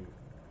time,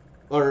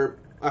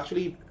 or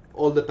actually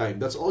all the time,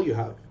 that's all you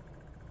have.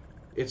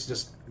 It's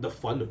just the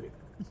fun of it.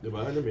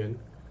 Diba? Alam mo yun?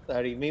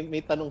 Sorry,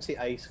 may tanong si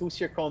Ice. Who's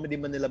your Comedy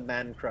Manila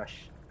man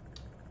crush?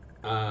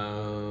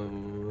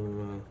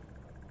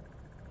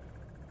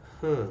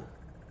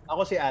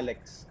 Ako si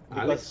Alex.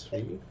 Alex,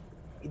 really?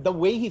 The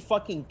way he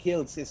fucking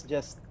kills is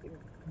just,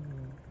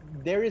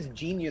 there is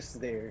genius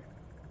there.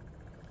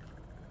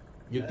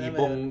 Yung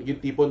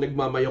tipong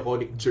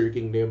nagmamayoconic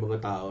jerking na yung mga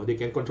tao. They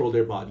can't control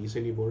their bodies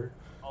anymore.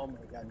 Oh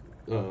my God.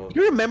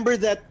 You remember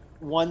that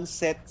one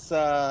set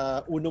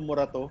sa Uno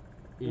Morato?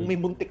 May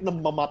muntik na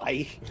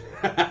mamatay.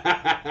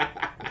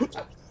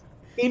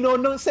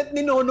 Set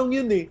ni Nonong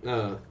yun eh.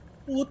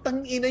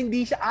 Putang ina,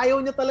 hindi siya.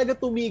 Ayaw niya talaga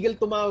tumigil,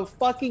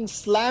 fucking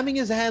slamming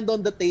his hand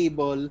on the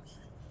table.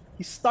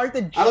 He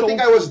started choking. I don't think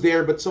I was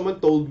there, but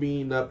someone told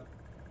me na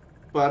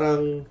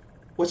parang,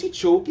 was he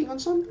choking on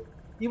something?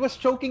 He was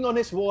choking on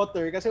his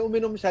water kasi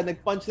uminom siya,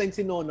 nag-punchline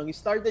si Nonong. He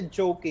started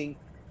choking.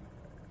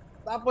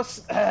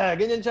 Tapos,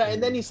 ganyan siya. And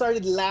then he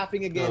started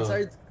laughing again.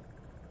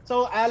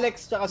 So,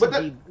 Alex tsaka si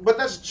Bebe. But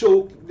that's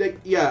choke.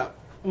 Like, yeah.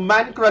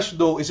 Man crush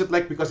though, is it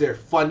like because they're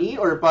funny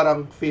or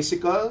parang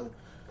physical?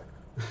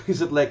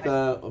 Is it like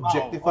a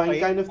objectifying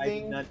kind of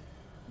thing?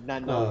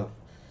 No.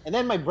 And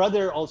then my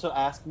brother also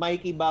asked,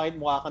 Mikey, bakit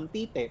mukha kang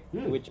tite?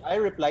 Which I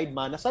replied,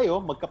 mana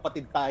sa'yo,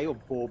 magkapatid tayo,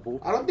 bobo.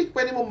 I don't think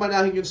pwede mong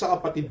manahin yun sa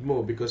kapatid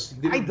mo because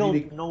it didn't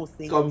really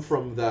come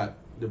from that,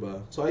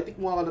 diba? So I think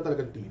mukha ka na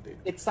talagang tite.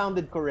 It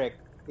sounded correct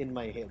in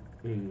my head.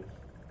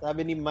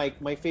 Sabi ni Mike,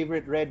 my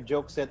favorite red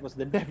joke set was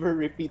the never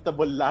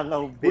repeatable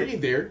langaw bit. Were you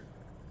there?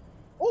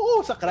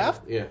 Oo, sa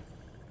craft. Yeah.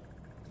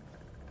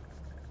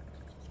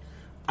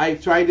 I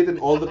tried it in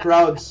all the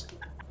crowds.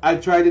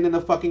 I tried it in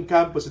a fucking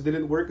campus. It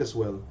didn't work as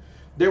well.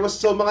 There was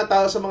sa mga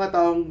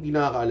taong hindi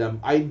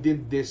nakakaalam, I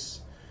did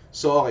this.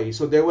 So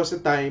there was a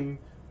time,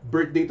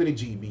 birthday to ni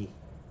GB.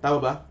 Tama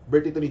ba?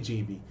 Birthday to ni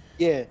GB.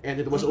 Yeah. And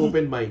it was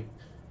open mic.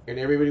 And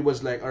everybody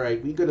was like,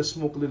 alright, we gonna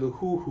smoke a little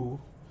hoo-hoo.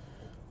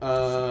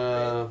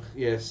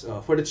 Yes,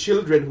 for the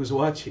children who's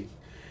watching.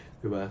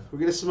 Diba?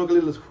 We're gonna smoke a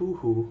little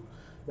hoo-hoo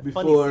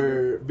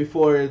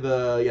before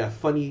the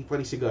funny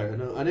cigar.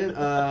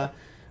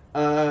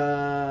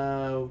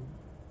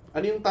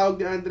 Ano yung tawag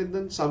ni Andre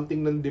doon?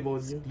 Something ng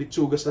demonyo.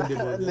 Litsugas ng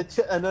demonyo.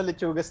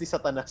 Litsugas ni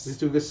Satanas.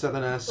 Litsugas ni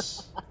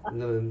Satanas.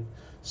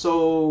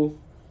 So,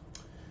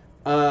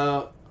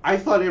 I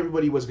thought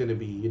everybody was gonna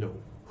be,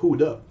 hooed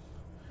up.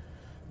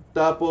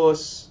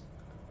 Tapos,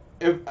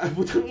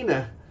 putang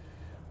ina,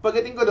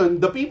 pagdating ko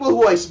doon, the people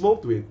who I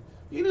smoked with,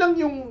 yun lang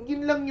yung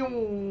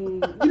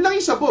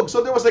sabog. So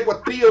there was like,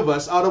 3 of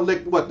us out of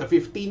like, the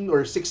 15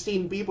 or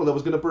 16 people that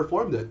was gonna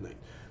perform that night.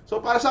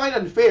 So para sa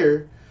akin,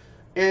 unfair.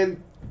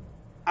 And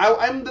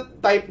I'm the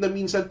type na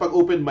minsan pag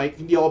open mic,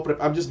 hindi ako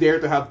prep. I'm just there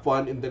to have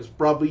fun and then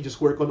probably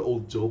just work on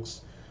old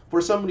jokes.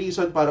 For some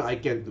reason, parang I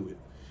can't do it.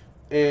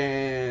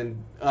 And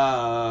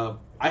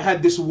I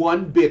had this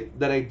one bit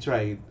that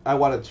I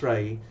want to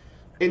try.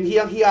 And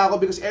hiyang-hiya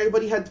ako because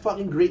everybody had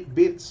fucking great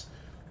bits.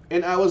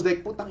 And I was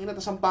like, putang ina,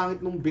 tas ang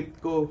pangit nung bit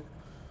ko.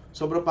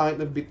 Sobrang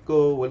pangit ng bit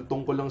ko.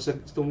 Tungkol lang sa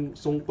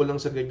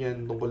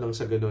ganyan, tungkol lang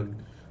sa ganon.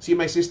 See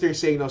my sister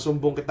saying,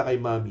 sumbong kita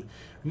kay Mommy.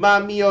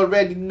 Mommy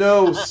already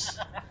knows.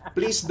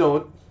 Please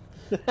don't.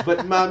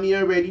 But Mommy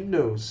already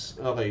knows.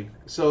 Okay.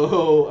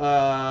 So,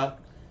 ano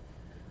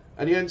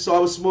yan? So, I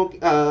was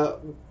smoking,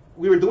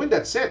 we were doing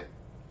that set.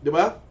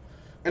 Diba?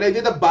 And I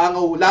did a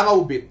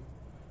langaw bit.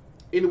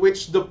 In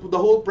which the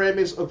whole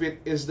premise of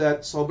it is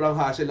that sobrang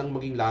hassle lang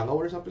maging langaw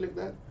or something like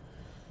that.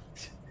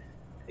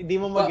 Hindi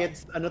mo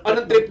magets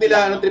anong trip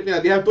nila?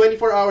 They have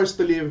 24 hours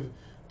to live.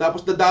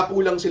 Tapos dadapo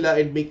lang sila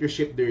and make your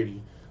shit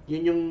dirty.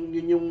 Yun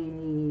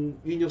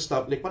yung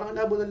stuff. Like parang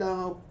labo na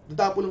langaw,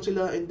 dadapo lang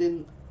sila and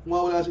then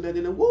mawawala sila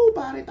din. Whoa,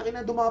 pare, takin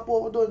na, dumapo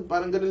ako doon.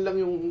 Parang ganun lang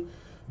yung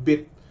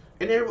bit.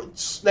 And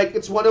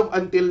it's one of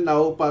until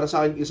now para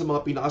sa akin isa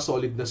mga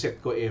pinaka-solid na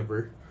set ko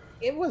ever.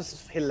 It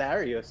was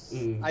hilarious.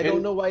 I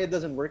don't know why it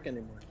doesn't work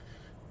anymore.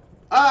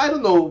 I don't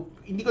know.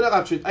 Hindi ko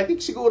na-capture it. I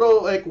think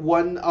siguro like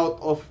 1 out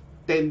of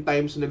 10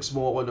 times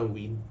nag-smoke ako ng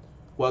weed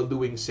while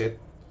doing set.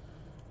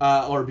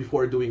 Or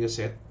before doing a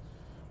set.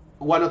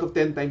 1 out of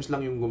 10 times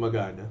lang yung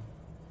gumagana.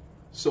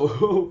 So,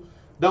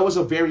 that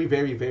was a very,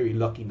 very, very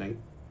lucky night,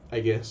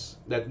 I guess.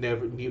 That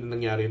hindi na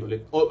nangyari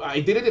ulit. Oh, I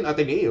did it in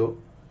Ateneo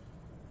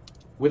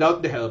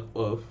without the help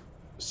of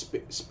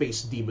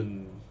Space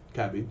Demon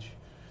Cabbage.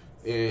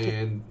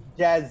 And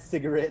jazz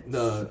cigarettes.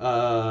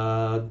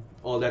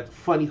 All that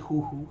funny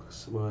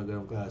hoo-hoos, mga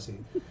ganong klase.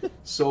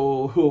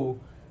 So,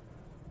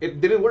 it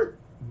didn't work.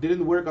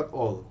 Didn't work at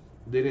all.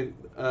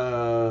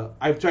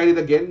 I've tried it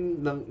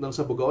again ng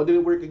Sabugao.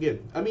 Didn't work again.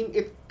 I mean,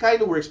 it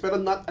kind of works,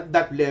 pero not at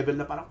that level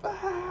na parang,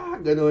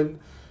 ganon.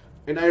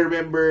 And I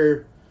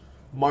remember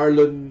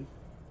Marlon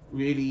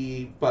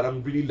really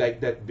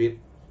liked that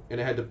bit. And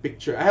I had a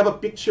picture. I have a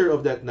picture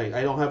of that night. I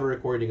don't have a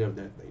recording of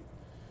that night.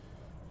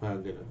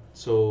 Ganun.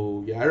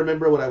 So, yeah, I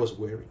remember what I was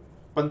wearing.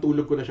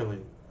 Pantulog ko na siya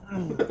ngayon.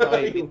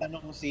 Okay,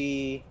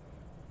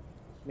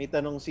 may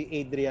tanong si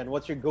Adrian,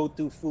 what's your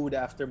go-to food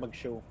after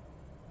mag-show?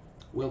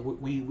 Well,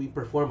 we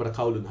perform at a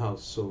Kowloon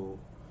house,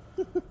 so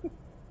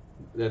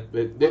may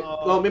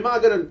mga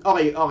ganun.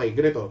 Okay,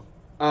 ganito.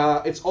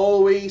 It's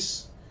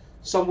always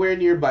somewhere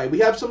nearby.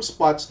 We have some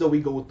spots that we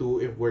go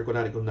to if we're kung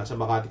nasa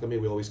Makati kami,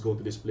 we always go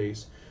to this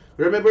place.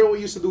 Remember when we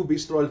used to do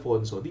Bistro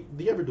Alfonso? Do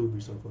you ever do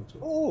Bistro Alfonso?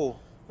 Oh,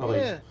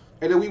 okay. Yeah.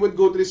 And then we would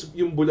go to this,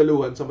 yung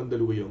Bulaluhan sa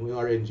Mandaluyong, yung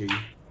RNJ.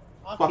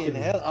 Fucking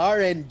hell,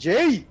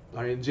 RNJ!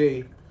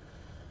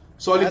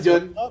 Solid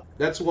yun.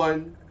 That's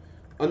one.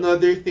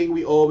 Another thing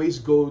we always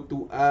go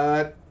to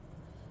at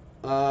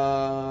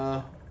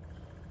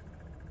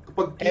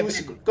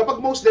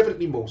kapag most,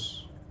 definitely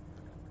most.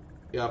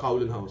 Yeah,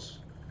 Kowloon House.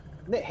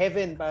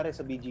 Heaven pare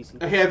sa BGC.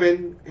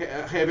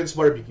 Heaven's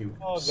Barbecue.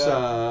 Oh,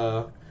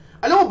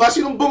 alam mo ba,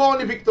 sinumbong ako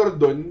ni Victor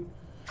doon?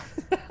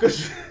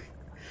 Because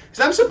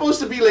I'm supposed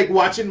to be like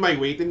watching my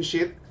weight and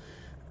shit.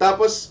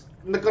 Tapos,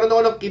 nagkaroon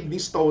ako ng kidney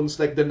stones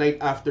like the night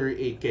after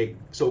a keg.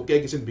 So,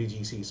 keg is in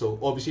BGC.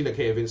 So, obviously,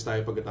 nag-heavens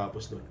tayo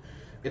pagkatapos nun.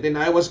 And then,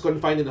 I was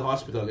confined in the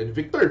hospital and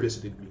Victor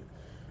visited me.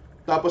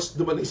 Tapos,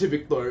 dumating si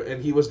Victor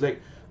and he was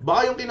like,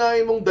 baka yung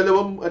kinain mong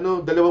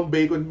dalawang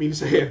bacon meal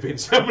sa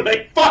heavens. I'm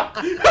like,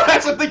 fuck!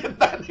 Sabi yung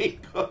tanay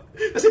ko.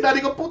 Kasi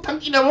dati ko, putang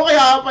ina mo,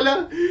 kaya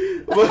pala.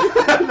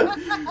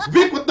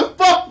 Vic, what the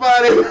fuck,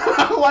 pare?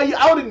 Why you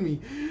outing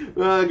me?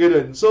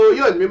 Ganun. So,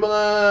 yun, may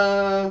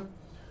mga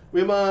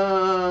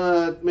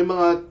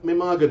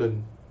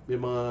ganun. May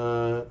mga,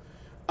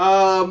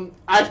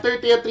 after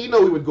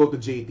Teatrino, we would go to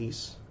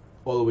JT's.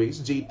 Always.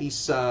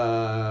 JT's,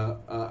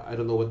 I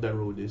don't know what that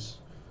road is.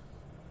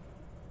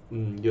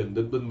 Yun,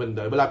 doon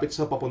banda. Malapit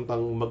sa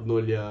papuntang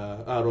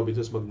Magnolia,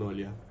 Robinson's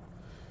Magnolia.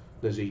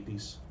 Na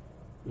JT's.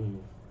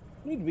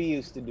 What did we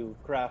used to do?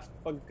 Craft.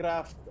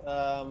 Pag-craft,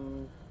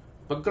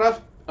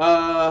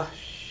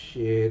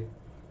 shit.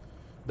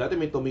 Dati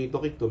may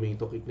tomato cake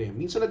na yun.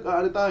 Minsan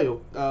nag-aano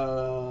tayo,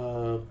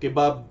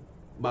 kebab,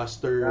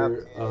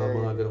 master,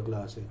 mga ganong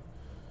klase.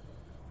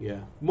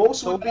 Yeah.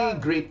 Most would be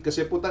great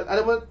kasi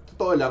alam mo,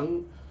 totoo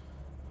lang,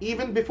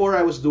 even before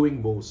I was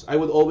doing most, I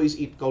would always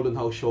eat Kowloon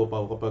House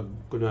siopaw kapag,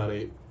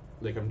 kunwari,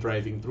 like I'm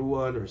driving through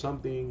one or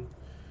something.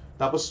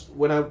 Tapos,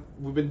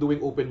 we've been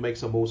doing open mic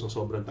sa most ng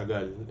sobrang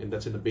tagal, and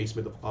that's in the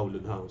basement of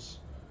Kowloon House.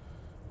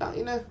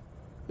 Tangina,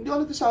 hindi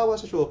ako nagsasawa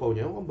sa siopaw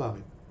niya, kung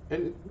bakit.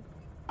 And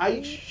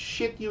I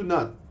shit you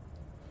not,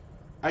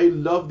 I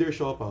love their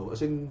siopaw.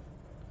 As in,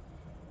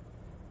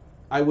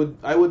 I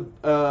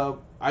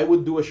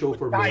would do a show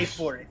for Die most.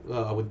 for it.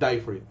 I would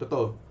die for it.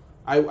 Totoo.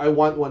 I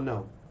want one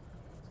now.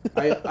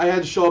 I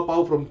had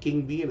siopaw from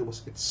King B and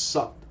it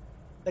sucked.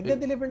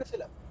 Nagde-deliver na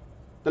sila.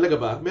 Talaga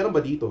ba? Meron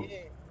ba dito?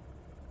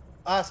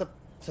 Sa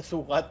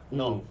sukat?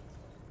 No.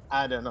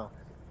 I don't know.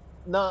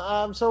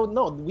 No, so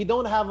no, we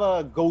don't have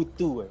a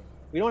go-to.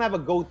 We don't have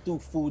a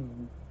go-to food.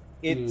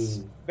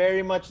 It's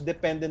very much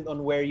dependent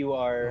on where you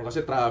are.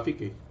 Kasi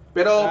traffic eh.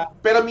 Pero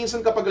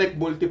minsan kapag like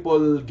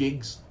multiple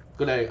gigs,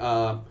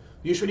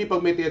 usually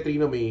pag may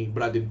Teatrino may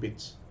Brad and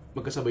Pitts.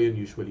 Magkasabay yun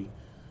usually.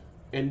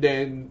 And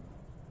then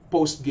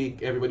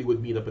post-gig, everybody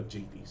would meet up at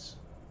JT's.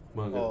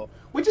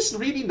 Which is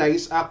really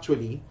nice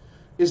actually,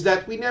 is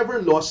that we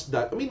never lost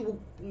that. I mean,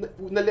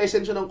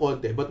 na-lesson siya ng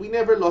konti, but we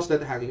never lost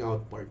that hanging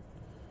out part.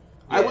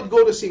 Yeah. I would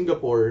go to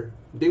Singapore,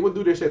 they would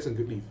do their sets and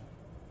could leave.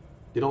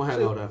 They don't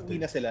hang out after. Uwi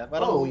na sila.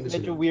 Parang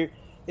medyo weird.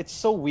 It's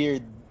so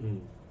weird.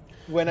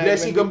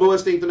 Blessy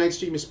Gamboa's Take Tonight's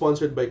stream is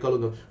sponsored by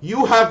Kowloon.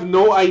 You have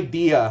no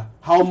idea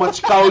how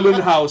much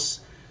Kowloon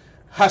House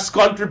has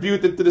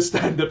contributed to the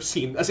stand-up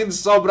scene. As in,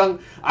 sobrang,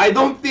 I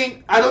don't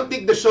think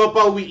the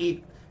siopaw we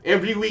eat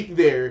every week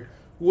there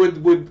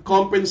would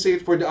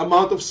compensate for the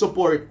amount of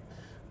support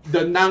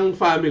the Nang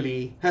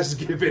family has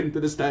given to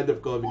the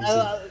stand-up comedy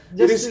scene.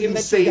 It is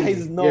insane. Let you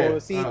guys know,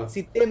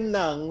 si Tim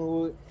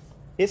Nang,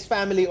 his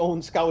family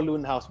owns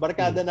Kowloon House.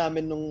 Barkada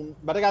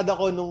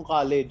ko nung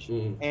college.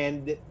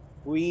 And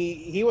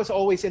he was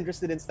always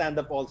interested in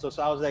stand-up also.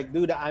 So I was like,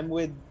 dude, I'm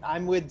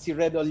with si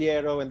Red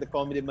Oliero and the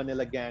Comedy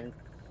Manila gang.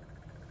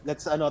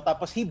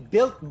 Tapos he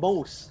built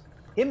Moe's.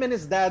 Him and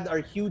his dad are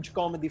huge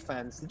comedy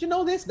fans. Did you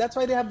know this? That's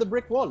why they have the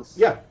brick walls.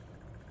 Yeah.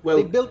 Well,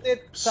 they built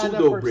it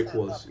pseudo brick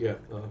walls. Yeah.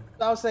 So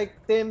I was like,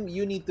 Tim,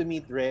 you need to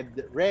meet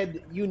Red.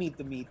 Red, you need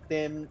to meet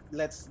Tim.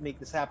 Let's make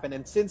this happen.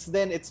 And since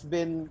then, it's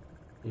been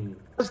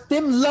because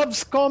Tim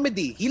loves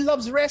comedy. He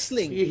loves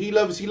wrestling. He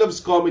loves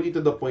comedy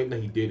to the point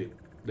that he did it.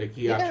 Like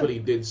he actually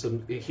did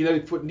some. He did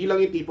it for, hindi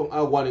lang yung tipong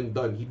one and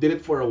done. He did it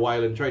for a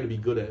while and tried to be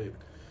good at it.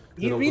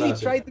 He really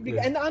tried to be,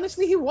 and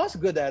honestly, he was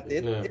good at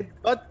it.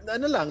 But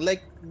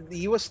like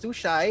he was too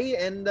shy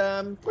and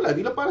wala,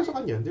 di lang para sa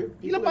kanya.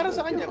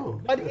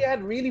 But he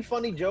had really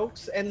funny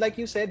jokes, and like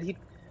you said,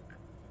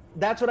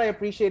 that's what I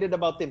appreciated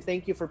about him.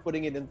 Thank you for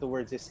putting it into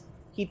words. Is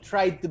he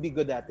tried to be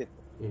good at it.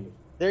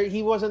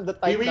 He wasn't the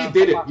type. He really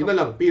did it. Yun na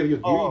lang,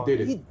 period. He really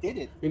did it. He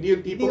did it. Hindi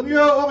yung tipong,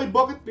 okay,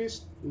 bucket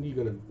list. Hindi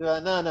ganun.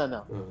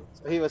 No.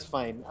 So he was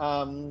fine.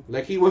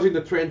 Like he was in the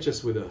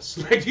trenches with us.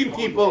 Like yung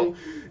tipong,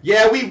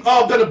 we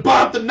all gonna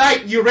bomb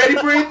tonight. You ready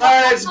for it?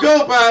 Alright, let's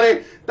go,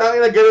 pare.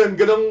 Tangina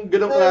ganung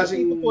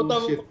klaseng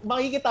shit.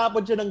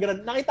 Nakitapon siya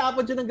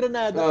ng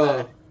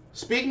granada.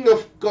 Speaking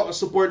of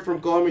support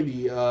from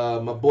comedy,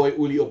 my boy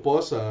Uli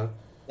Oposa.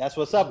 That's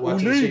what's up,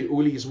 Uli.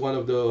 Uli is one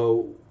of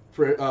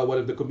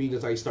the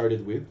comedians I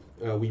started with.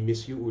 We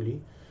miss you, Uli.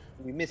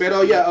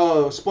 Pero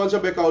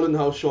sponsored by Kowloon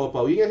House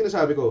siopaw. Yun yung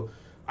sinasabi ko.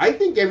 I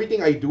think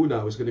everything I do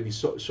now is going to be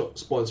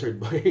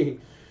sponsored by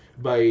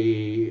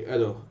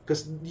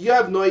because you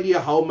have no idea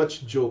how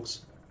much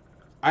jokes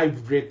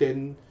I've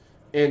written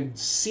and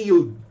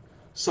sealed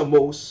sa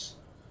most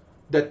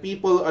that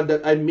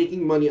that I'm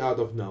making money out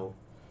of now.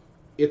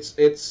 It's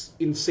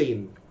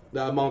insane.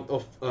 The amount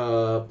of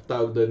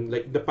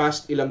like the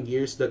past ilang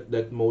years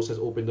that Moe's has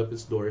opened up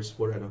its doors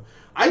for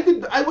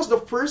I was the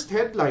first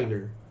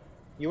headliner.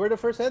 You were the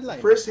first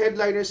headliner. First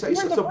headliner sa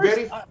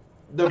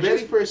the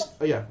very first.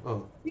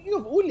 Speaking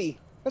of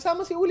Uli,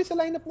 kasama si Uli sa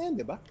lineup na yun,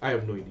 di ba? I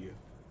have no idea.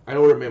 I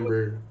don't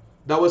remember.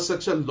 That was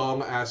such a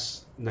long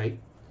ass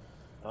night.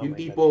 Yung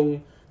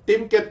tipong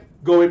Tim kept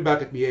going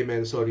back at me, hey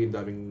man, sorry, ang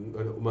daming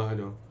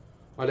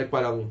like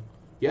parang,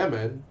 yeah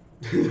man.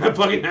 That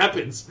fucking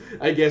happens.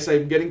 I guess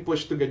I'm getting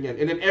pushed to ganyan.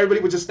 And then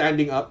everybody was just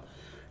standing up.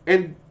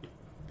 And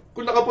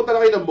kung nakapunta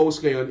na kayo ng Moe's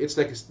ngayon, it's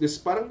like this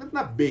parang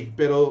not big,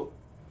 pero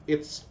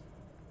it's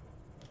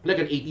like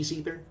an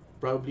 80-seater.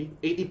 probably.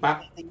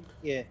 80-pack.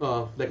 Yeah.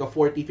 Like a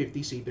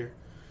 40-50 seater.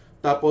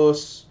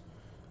 Tapos,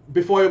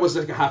 before it was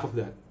like a half of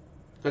that.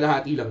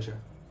 Kalahati lang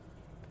siya.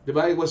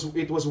 Diba?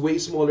 It was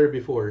way smaller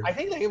before. I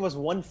think like it was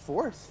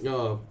 1/4.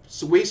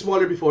 So way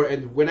smaller before,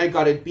 and when I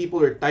got in, people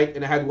were tight,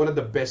 and I had one of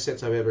the best sets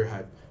I've ever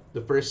had.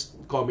 The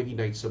first comedy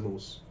night sa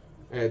Moose.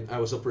 And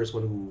I was the first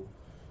one who...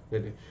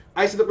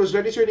 I said, "Is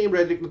your name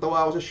Redrick?"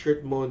 Natawa ako sa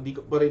shirt mo, hindi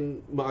ko pa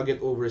rin maka-get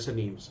over sa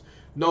names.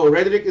 No,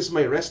 Redrick is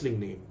my wrestling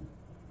name.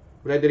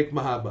 Redrick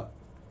Mahaba.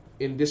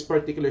 In this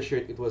particular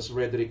shirt, it was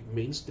Redrick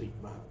Mainstream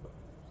Mahaba.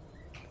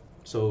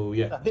 So,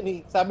 yeah.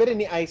 Sabi rin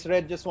ni Ice,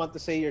 Red, just want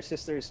to say your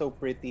sister is so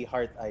pretty,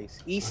 heart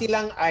Ice. Easy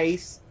lang,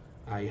 Ice.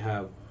 I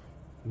have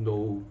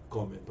no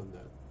comment on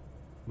that.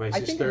 My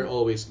sister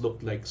always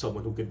looked like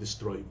someone who could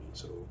destroy me.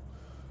 So,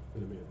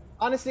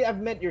 honestly,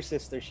 I've met your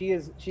sister. She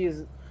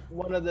is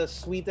one of the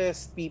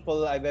sweetest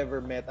people I've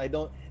ever met.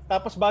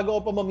 Tapos bago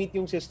ko pa ma-meet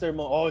yung sister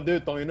mo,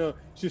 tangina,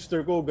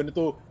 sister ko,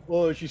 ganito,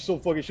 she's so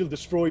fucking, she'll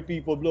destroy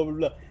people, blah, blah,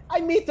 blah.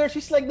 I meet her,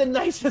 she's like the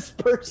nicest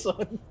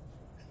person.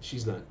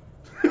 She's not.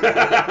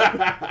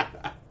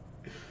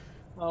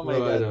 Oh my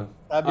God.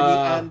 Sabi ni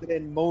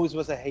Andren, Mose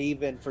was a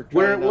haven for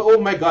trying oh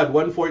my God,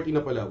 1:40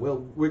 na pala.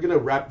 Well, we're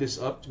gonna wrap this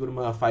up. Siguro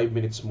mga 5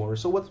 minutes more.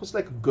 So what was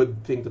like a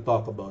good thing to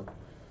talk about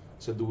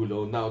sa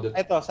dulo now that...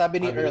 Ito,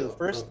 sabi ni Earl,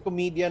 first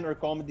comedian or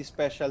comedy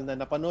special na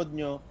napanood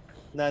nyo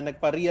na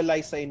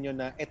nagpa-realize sa inyo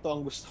na ito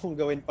ang gusto kong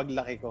gawin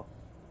paglaki ko?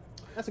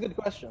 That's a good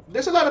question.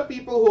 There's a lot of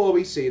people who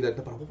always say that,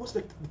 what was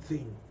like the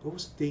thing? What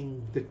was the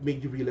thing that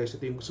made you realize that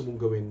yung gusto mong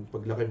gawin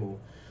paglaki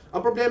mo? Ang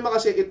problema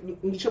kasi,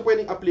 hindi siya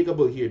pwedeng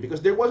applicable here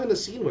because there wasn't a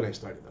scene when I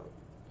started out.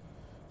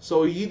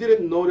 So, you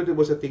didn't know that it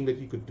was a thing that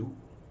you could do.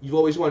 You've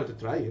always wanted to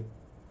try it.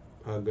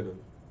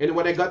 Ganun. And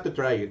when I got to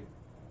try it,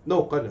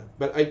 no, kana.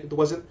 But it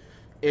wasn't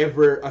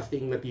ever a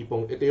thing na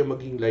tipong, ito yung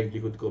maging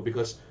livelihood ko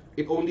because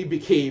it only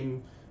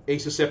became a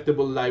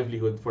susceptible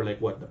livelihood for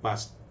like the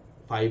past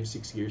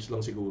 5-6 years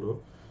lang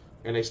siguro.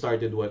 And I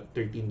started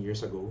 13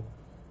 years ago.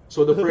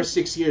 So the first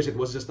 6 years it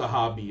was just a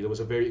hobby. It was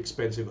a very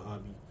expensive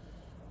hobby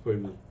for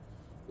me.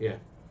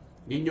 Yeah.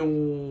 Yun yung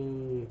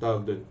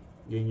tawag dun.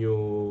 Yun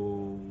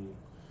yung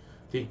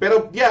thing.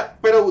 Pero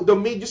the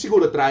made you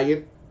siguro try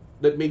it.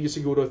 That made you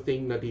siguro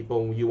think na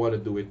tipong you wanna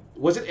do it.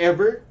 Was it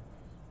ever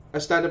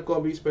a stand-up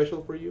comedy special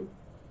for you?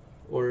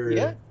 Or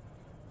yeah.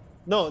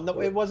 No,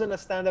 it wasn't a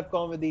stand-up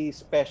comedy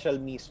special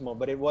mismo,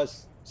 but it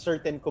was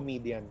certain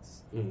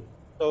comedians.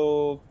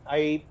 So,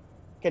 I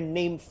can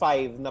name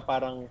 5 na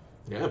parang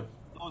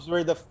those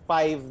were the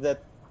 5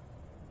 that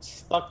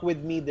stuck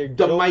with me. They're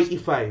the jokes. Mighty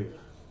 5.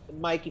 The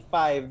Mighty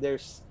 5.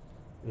 There's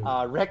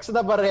Rex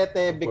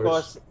Navarrete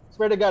because,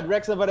 swear to God,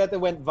 Rex Navarrete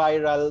went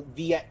viral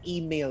via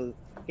email.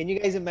 Can you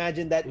guys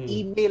imagine that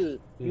email?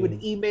 You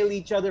would email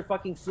each other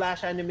fucking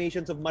flash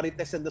animations of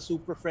Marites and the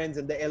Super Friends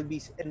and the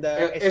LBC and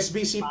the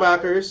SBC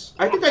Packers.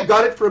 I think I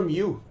got it from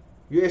you.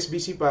 You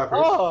SBC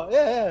Packers. Oh,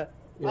 yeah.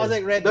 I was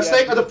like, Red. That's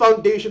like the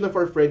foundation of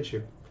our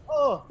friendship.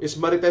 Oh. It's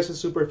Marites and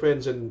Super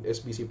Friends and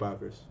SBC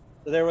Packers.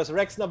 So there was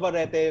Rex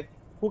Navarrete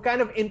who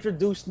kind of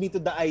introduced me to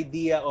the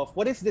idea of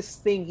what is this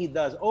thing he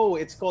does? Oh,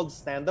 it's called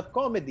stand-up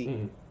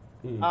comedy.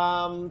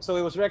 So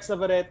it was Rex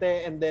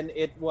Navarrete and then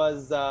it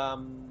was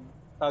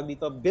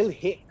Bill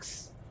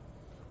Hicks.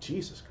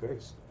 Jesus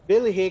Christ.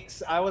 Bill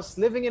Hicks. I was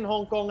living in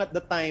Hong Kong at the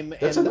time.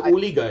 That's an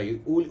Uli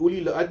guy.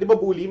 Uli, di ba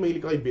Uli?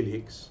 Mahilig ka kay Bill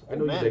Hicks. I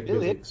know you like Bill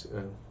Hicks.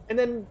 And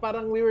then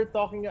parang we were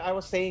talking, I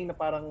was saying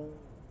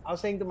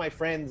to my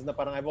friends na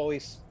parang I've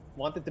always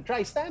wanted to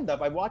try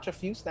stand-up. I watch a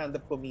few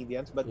stand-up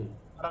comedians, but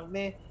parang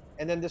meh.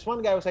 And then this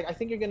one guy was like, I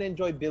think you're gonna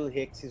enjoy Bill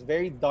Hicks. He's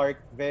very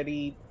dark,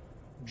 very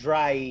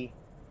dry.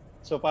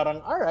 So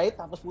parang, alright,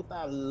 tapos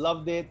puta,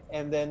 loved it.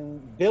 And then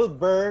Bill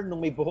Burr,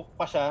 nung may buhok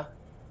pa siya,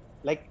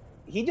 like,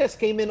 he just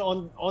came in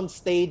on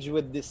stage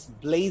with this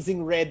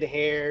blazing red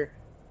hair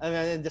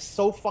and just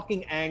so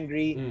fucking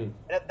angry. And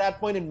at that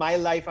point in my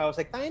life, I was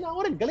like, tayo na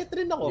ako rin, galit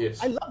rin ako.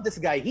 Yes. I love this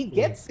guy. He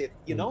gets it,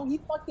 you know? He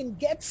fucking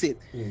gets it.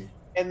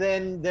 And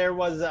then there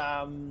was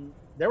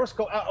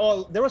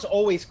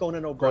always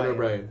Conan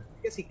O'Brien.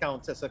 I guess he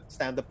counts as a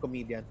stand-up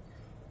comedian.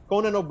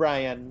 Conan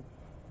O'Brien.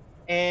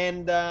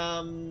 And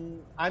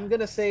I'm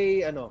gonna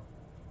say,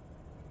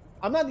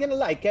 I'm not gonna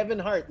lie, Kevin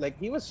Hart, like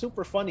he was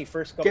super funny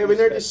first couple. Kevin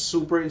Hart is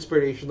super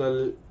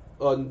inspirational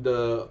on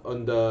the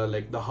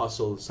like the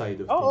hustle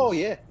side of things. Oh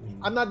yeah.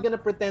 I'm not gonna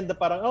pretend that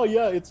parang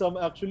it's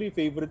actually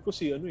favorite ko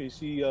si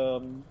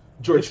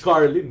George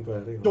Carlin,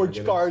 pare.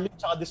 George Carlin,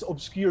 tsaka this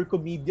obscure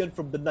comedian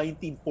from the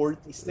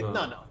 1940s. Like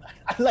no.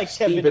 I like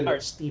Kevin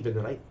Hart. Stephen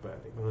Wright, pare.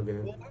 Mga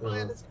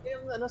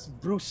ganun.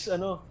 Bruce,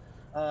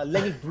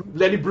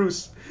 Lenny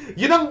Bruce.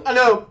 Yun ang,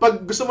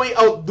 pag gusto mo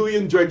i-outdo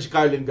yung George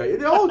Carlin guy,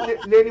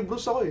 Lenny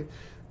Bruce ako eh.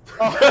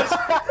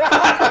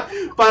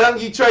 Parang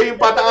i-try yung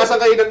pataasan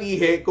kayo ng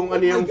ihi, kung ano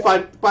yung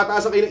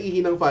pataasan kayo ng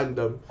ihi ng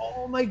fandom.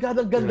 Oh my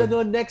God, ang ganda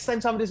nun. Next time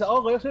somebody says,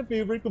 kasi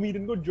favorite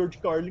comedian ko, George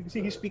Carlin,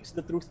 kasi he speaks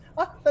the truth.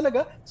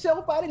 Talaga? Kasi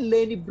ako parang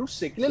Lenny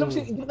Bruce eh. Kilala ko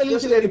si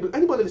Lenny Bruce.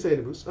 Ano ba si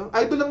Lenny Bruce?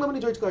 Idol lang naman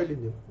ni George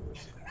Carlin yun.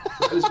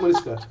 Alis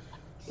ka.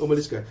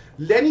 Umalis ka.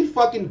 Lenny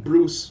fucking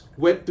Bruce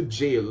went to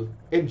jail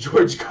and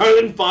George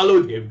Carlin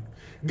followed him.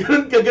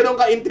 Ganon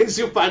ka-intense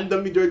yung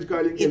fandom ni George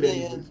Carlin kay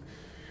Lenny Bruce.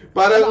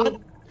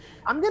 Parang...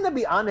 I'm gonna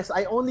be honest,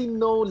 I only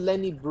know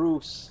Lenny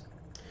Bruce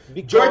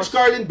because... George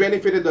Carlin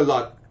benefited a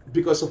lot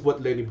because of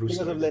what Lenny Bruce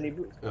Because did. of Lenny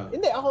Bruce.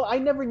 Hindi, I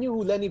never knew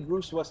who Lenny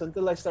Bruce was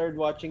until I started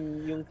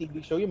watching yung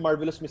TV show, yung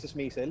Marvelous Mrs.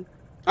 Maisel.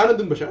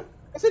 Nandun ba siya?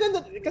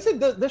 Kasi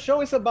the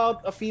show is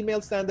about a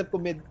female stand-up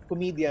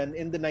comedian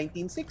in the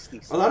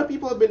 1960s. A lot of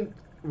people have been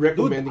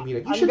recommending me.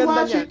 You should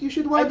watch it. You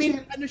should watch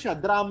it. Ano siya,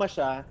 drama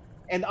siya.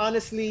 And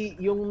honestly,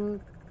 yung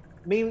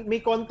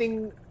may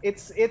konting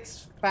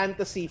it's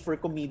fantasy for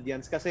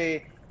comedians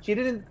kasi she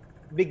didn't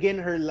begin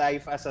her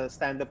life as a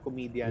stand-up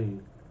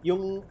comedian.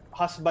 Yung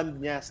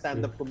husband niya,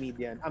 stand-up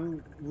comedian.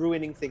 I'm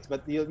ruining things,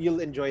 but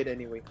you'll enjoy it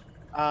anyway.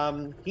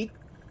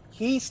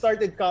 He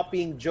started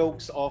copying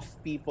jokes of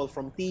people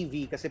from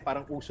TV kasi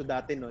parang uso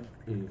dati nun.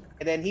 And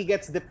then he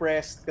gets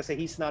depressed kasi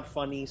he's not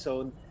funny,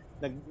 so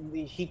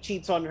he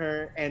cheats on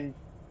her and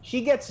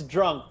she gets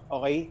drunk,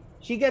 okay?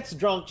 She gets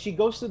drunk. She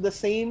goes to the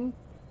same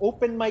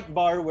open mic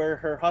bar where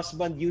her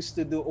husband used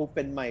to do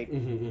open mic.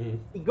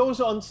 He goes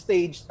on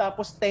stage,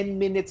 tapos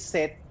 10-minute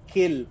set,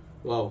 kill.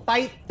 Wow.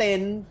 Tight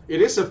 10.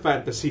 It is a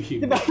fantasy.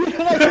 Diba?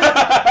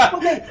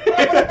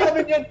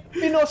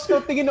 Pinost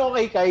ko, tingin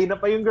okay kay, na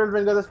pa yung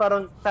girlfriend ko, tapos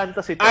parang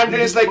fantasy.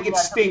 Andren is like, it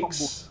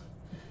stinks.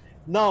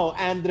 No,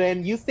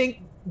 Andren, you think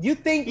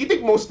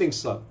most things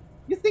suck.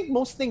 You think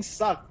most things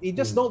suck. You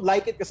just don't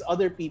like it because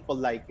other people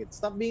like it.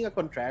 Stop being a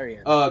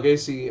contrarian. Okay,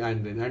 si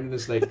Andren. Andren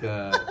is like,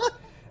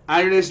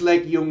 Andren is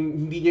like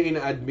yung hindi niya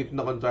ina-admit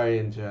na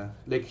contrarian siya.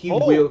 Like,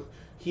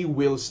 he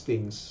wills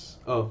things.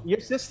 Oh. Your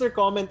sister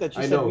commented,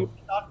 she said, we were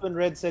shocked when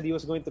Red said he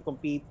was going to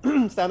compete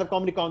stand-up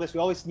comedy contest. We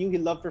always knew he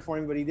loved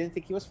performing, but he didn't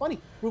think he was funny.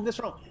 Prove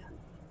this wrong.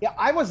 Yeah,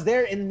 I was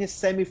there in his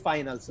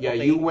semifinals. Yeah,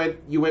 okay? you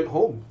went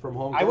home from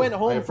Hong Kong. I went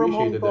home from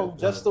Hong Kong that.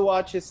 just to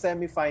watch his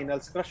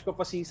semifinals. Crush ko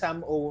pa si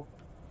Sam O.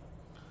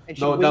 And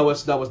no, that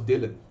was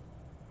Dylan.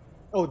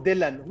 Oh,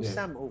 Dylan. Who's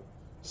Sam O?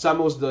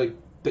 Sam O's the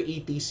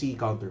ETC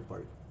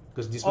counterpart.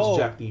 Because this was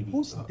Jack TV.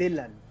 Who's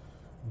Dylan?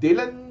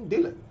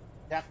 Dylan.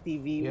 Jack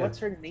TV. Yeah. What's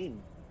her name?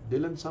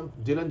 Dylan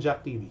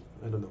Jack TV.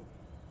 I don't know.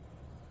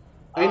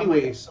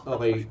 Anyways,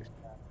 okay.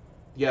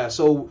 Yeah,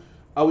 so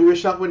we were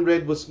shocked when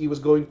Red was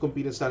going to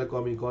compete in stand-up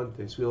comedy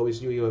contest. We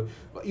always knew you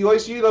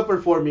always knew you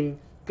performing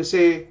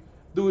kasi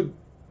dude,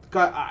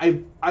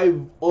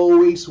 I've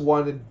always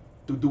wanted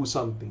to do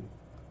something.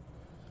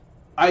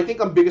 I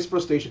think ang biggest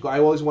frustration ko, I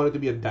always wanted to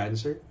be a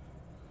dancer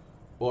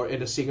or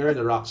a singer and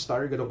a rock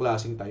star, ganong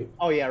klaseng type.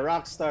 Oh yeah,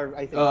 rock star,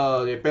 I think.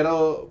 Yeah,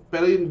 pero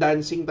yung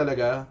dancing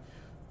talaga.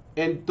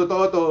 And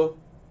totoo to,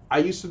 I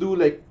used to do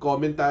like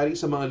commentary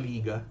sa mga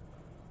liga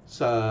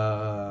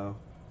sa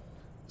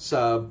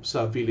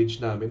village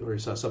namin or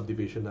sa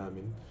subdivision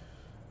namin.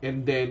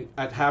 And then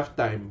at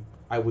halftime,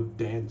 I would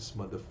dance,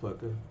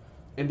 motherfucker.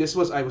 And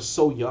I was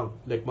so young,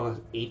 like mga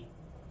 8,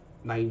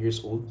 9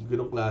 years old,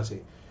 ganong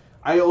klase.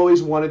 I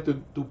always wanted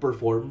to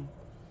perform.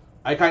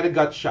 I kind of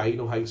got shy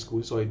nung high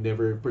school, so I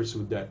never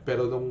pursued that.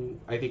 Pero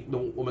I think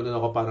nung umanan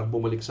ako, parang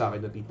bumalik sa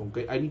akin na tipong,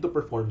 I need to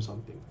perform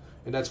something.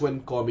 And that's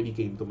when comedy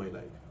came to my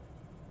life.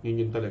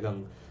 Yun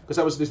talagang,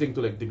 because I was listening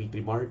to like Dimitri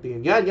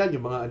Martin. Yan,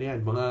 yung mga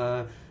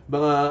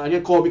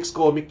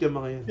comic yung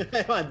mga yan.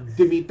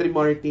 Dimitri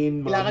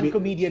Martin. Kailangan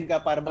comedian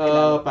ka para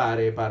makilala.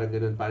 Parang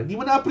ganun. Di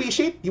mo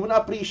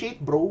na-appreciate,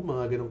 bro,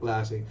 mga ganung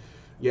klase.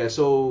 Yeah,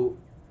 so,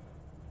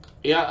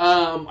 yeah,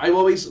 I've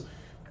always,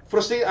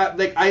 frustrated,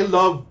 like, I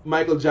love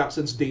Michael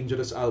Jackson's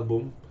Dangerous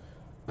album.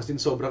 As in,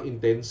 sobrang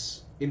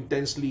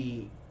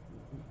intensely,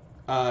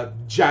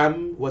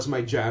 Jam was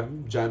my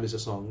jam. Jam is a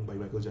song by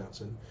Michael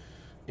Jackson.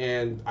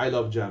 And I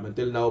love Jam.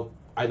 Until now,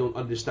 I don't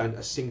understand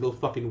a single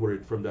fucking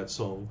word from that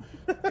song.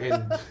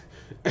 And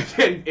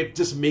it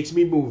just makes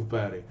me move,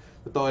 pare.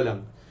 Totoo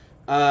lang.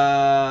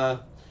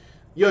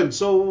 Yun,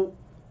 so,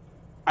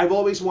 I've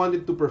always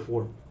wanted to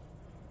perform.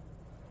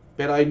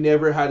 Pero I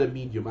never had a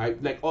medium. I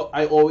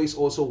always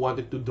also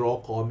wanted to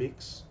draw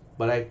comics,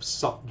 but I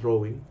sucked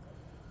drawing.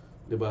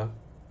 Diba?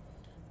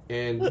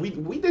 And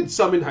we did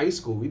some in high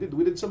school. We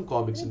did some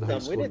comics in high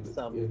school. We did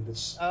some. Yeah,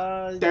 it's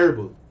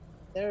terrible.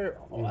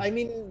 I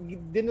mean,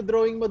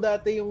 dinodrawing mo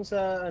dati yung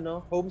sa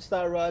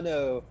Homestar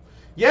Runner.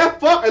 Yeah,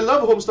 fuck! I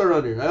love Homestar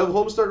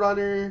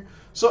Runner.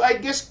 So I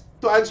guess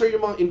to answer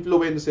yung mga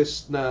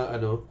influences na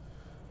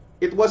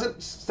it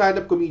wasn't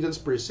stand-up comedians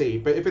per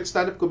se. But if it's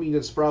stand-up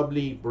comedians,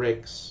 probably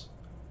Rex,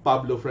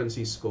 Pablo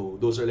Francisco.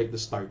 Those are like the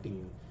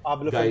starting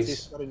Pablo guys.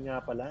 Francisco rin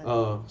nga pala.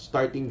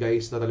 Starting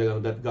guys na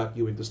talagang that got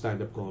you into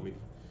stand-up comedy.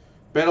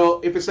 Pero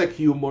if it's like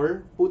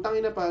humor,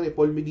 putang ina pare,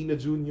 Paul Medina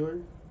Jr.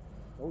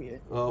 Oh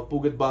yeah.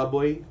 Pugat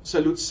Baboy.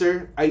 Salute,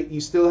 sir. You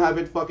still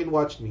haven't fucking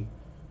watched me.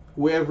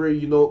 Whoever,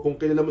 kung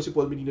kilala mo si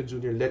Paul Medina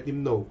Jr., let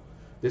him know.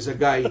 There's a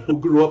guy who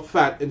grew up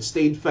fat and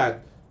stayed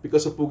fat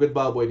because of Pugat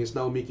Baboy and is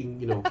now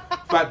making,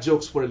 fat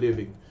jokes for a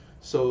living.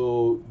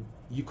 So,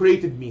 you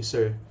created me,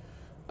 sir.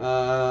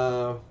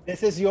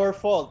 This is your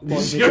fault.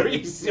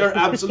 You're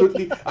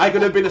absolutely... I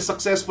could have been a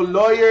successful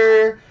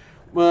lawyer,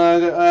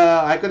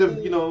 I could have,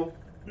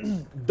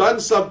 done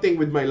something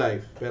with my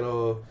life.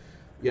 Pero,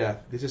 yeah,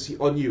 this is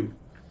on you.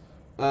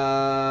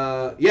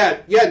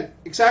 Yeah,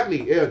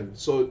 exactly. Yun.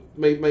 So,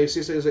 my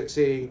sister is like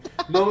saying,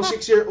 noong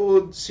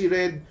 6-year-old si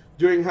Red,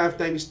 during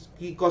halftime,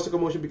 he caused a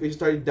commotion because he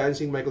started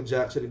dancing Michael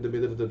Jackson in the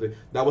middle of the...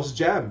 That was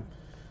jam.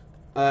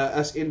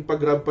 As in,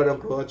 pag-grab pa ng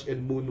crotch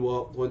and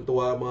moonwalk,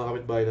 tuwa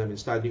mga kapitbahay namin,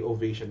 standing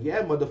ovation.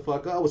 Yeah,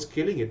 motherfucker, I was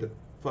killing it at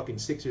fucking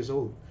 6 years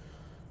old.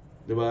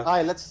 Diba?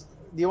 Alright,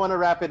 do you want to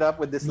wrap it up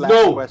with this last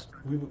question?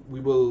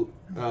 We will,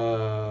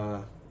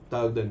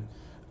 tawag din.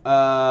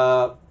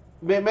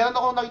 Meron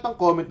akong nakitang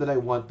comment that I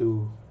want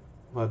to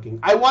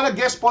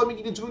guess Paul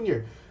Medina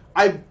Jr.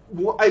 I've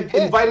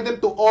invited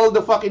him to all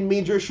the fucking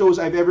major shows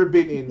I've ever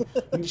been in.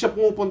 Hindi siya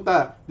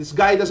pumupunta. This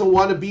guy doesn't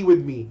want to be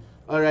with me.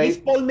 All right?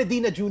 He's Paul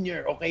Medina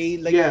Jr., okay?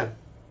 Like, yeah.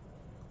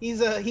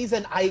 He's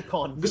an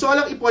icon. Gusto ko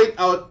lang i-point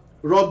out,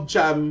 Rob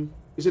Cham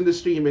is in the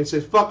stream and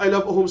says, "Fuck, I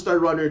love a Homestar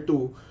Runner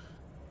too."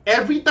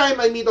 Every time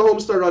I meet a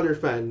Homestar Runner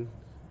fan,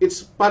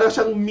 it's para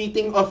siyang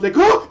meeting of like,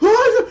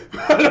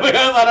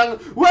 parang,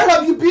 where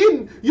have you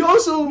been? You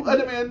also,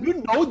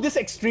 you know this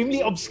extremely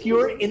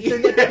obscure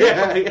internet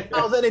yeah.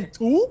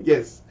 2002?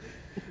 Yes.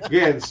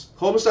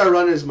 Homestar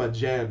Runner is my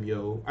jam,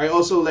 yo. I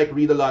also like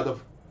read a lot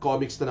of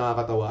comics na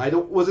nakakatawa.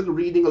 Wasn't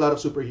reading a lot of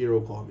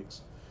superhero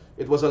comics.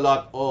 It was a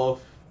lot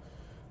of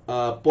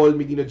Paul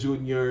Medina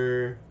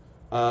Jr.,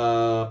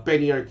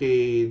 Penny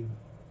Arcade,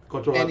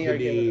 Control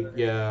Arcade,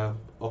 yeah,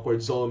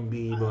 Awkward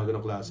Zombie, mga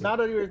ganong klase. Now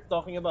that you're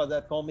talking about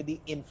that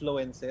comedy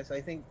influences,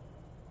 I think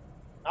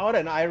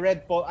I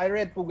read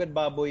Pugad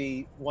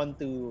Baboy 1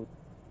 to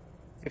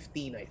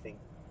 15, I think.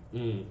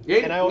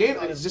 Ngayon,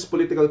 it's just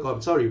political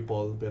comedy. Sorry,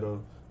 Paul,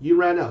 pero you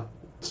ran out.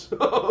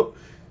 So,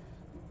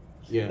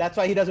 yeah. That's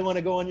why he doesn't want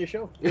to go on your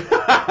show.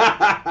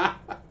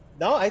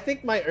 No, I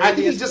think my earliest... I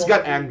think he just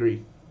got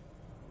angry.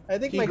 I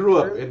think he grew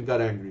up and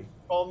got angry.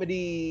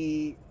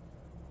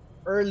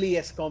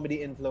 Earliest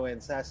comedy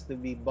influence has to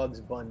be Bugs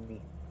Bunny.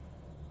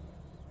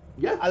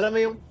 Yeah. Alam mo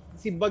yung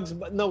si Bugs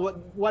Bunny... No,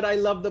 what I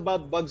loved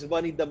about Bugs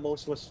Bunny the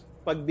most was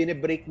pag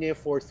binibreak niya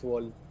yung fourth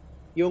wall.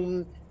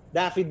 Yung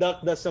Daffy Duck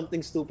does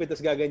something stupid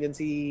tapos gaganyan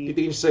si...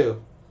 Titingin siya sa'yo.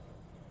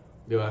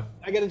 Di ba?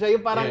 Gaganyan siya.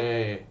 Yung parang...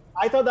 Yeah.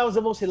 I thought that was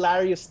the most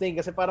hilarious thing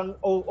kasi parang,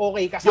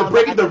 okay, kasama... You're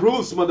breaking the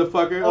rules,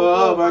 motherfucker.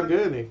 Man,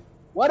 ganun eh.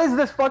 What is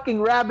this fucking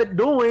rabbit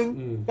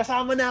doing?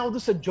 Kasama na ako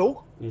doon sa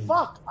joke?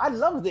 Fuck, I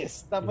love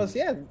this. Tapos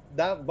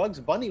that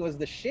Bugs Bunny was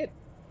the shit.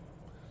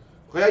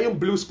 Kaya yung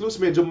Blue's Clues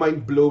medyo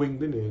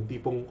mind-blowing din eh.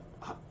 Tipong,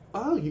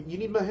 you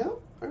need my help?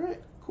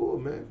 Alright, cool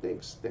man.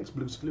 Thanks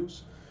Blue's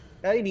Clues.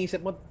 Kaya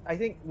iniisip mo, I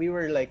think we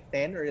were like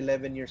 10 or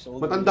 11 years old.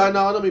 Matanda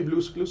na ako na may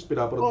Blue's Clues,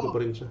 pinapanood ko pa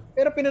rin siya.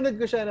 Pero pinanood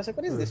ko siya, nasa,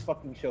 what is this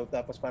fucking show?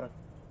 Tapos parang,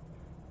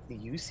 do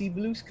you see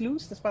Blue's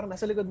Clues? Tapos parang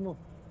nasa likod mo.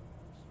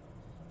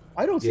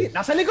 I don't see it.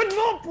 Nasa likod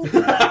mo!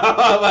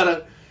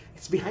 Parang,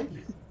 it's behind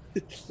you.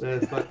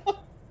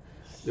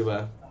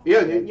 Diba?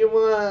 Yan, yung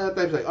mga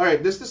times like, alright,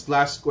 this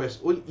last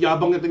question.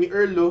 Yabang nito ni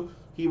Erlo.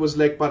 He was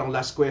like, parang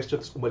last question,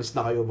 tapos umalis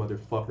na kayo,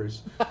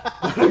 motherfuckers.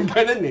 Parang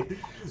ganun eh.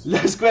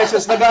 Last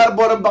questions,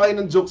 nag-aarboran ba kayo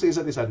ng jokes sa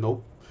isa't isa? Nope.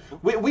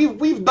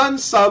 We've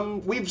done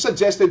we've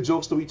suggested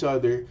jokes to each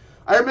other.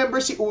 I remember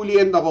si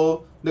Uli and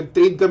ako,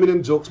 nag-trade kami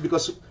ng jokes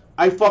because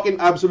I fucking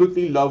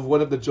absolutely love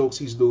one of the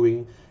jokes he's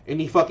doing. And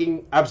he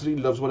fucking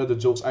absolutely loves one of the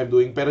jokes I'm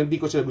doing, pero hindi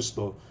ko siya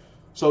gusto.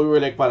 So we were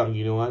like, parang,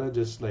 you know,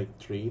 just like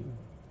trade.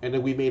 And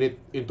then we made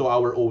it into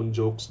our own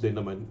jokes din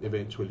naman,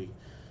 eventually.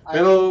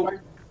 Pero,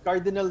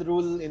 cardinal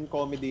rule in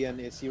comedy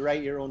is you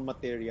write your own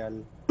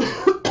material.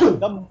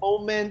 The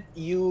moment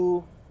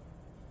you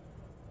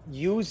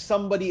use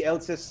somebody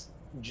else's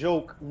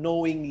joke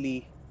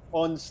knowingly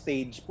on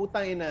stage,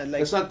 putang ina,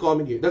 like... That's not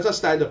comedy. That's not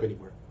stand-up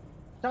anymore.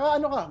 Tsaka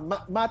ano ka,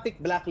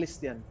 matic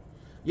blacklist yan.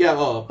 Yeah,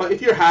 but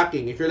if you're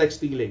hacking, if you're like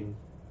stealing,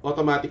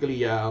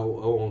 automatically, I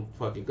won't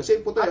fucking...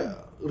 Kasi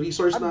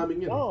resource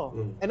namin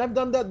yun. And I've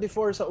done that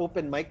before sa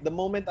open mic. The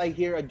moment I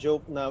hear a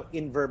joke na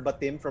in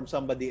verbatim from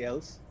somebody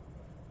else,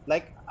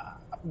 like,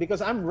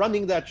 because I'm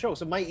running that show,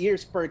 so my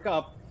ears perk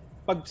up.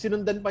 Pag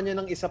sinundan pa niya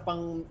ng isa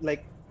pang,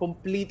 like,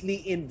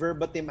 completely in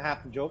verbatim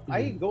hack joke,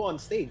 I go on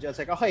stage. I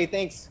was like, okay,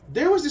 thanks.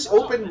 There was this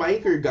open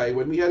micer guy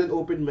when we had an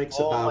open mic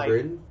sa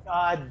tavern. Oh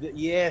my God,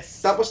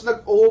 yes. Tapos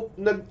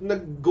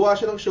naggawa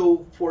siya ng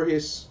show for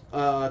his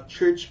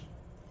church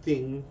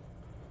thing.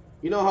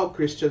 You know how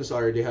Christians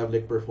are, they have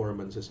like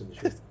performances and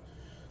shit.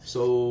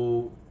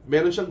 So,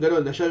 meron siyang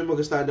gano'n na siya yung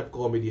mag-stand-up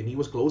comedy and he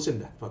was closing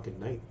that fucking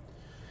night.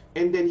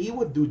 And then he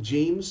would do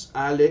James,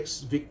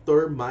 Alex,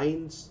 Victor,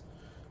 Mines,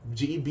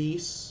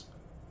 JB's.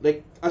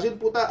 Like, as in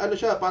puta, ano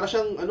siya, para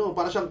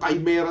siyang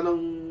chimera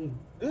ng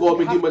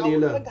Comedy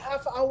Manila.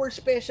 Half-hour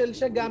special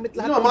siya, gamit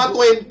lahat.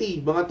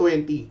 Mga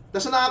 20.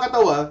 Tapos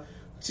nakakatawa,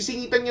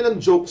 sisingitan niya ng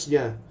jokes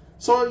niya.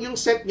 So, yung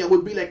set niya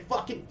would be like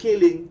fucking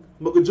killing.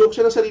 Mag-joke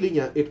siya ng sarili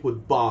niya, it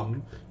would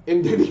bomb.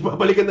 And then,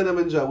 ibabalikan na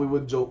naman siya, we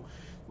would joke.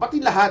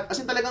 Pati lahat, as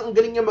in talagang ang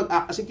galing niya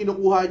mag-act, as in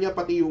kinukuha niya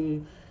pati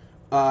yung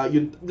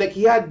like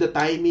he had the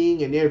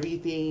timing and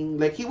everything.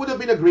 Like he would have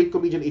been a great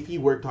comedian if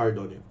he worked hard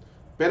on it.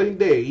 Pero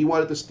hindi, he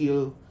wanted to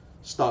steal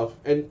stuff.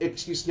 And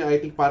excuse niya, I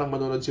think parang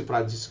manonood si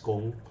Francis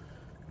Kong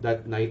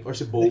that night. Or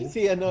si Bo.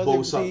 I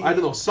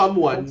don't know,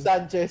 someone.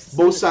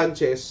 Bo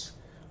Sanchez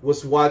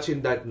was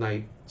watching that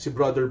night. Si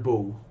Brother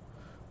Bo.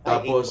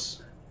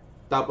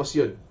 Tapos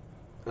yun.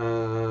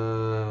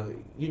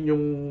 Yun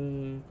yung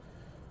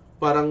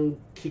parang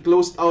he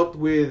closed out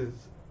with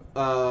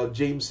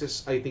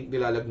James's, I think,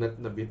 nilalagnat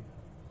na bit.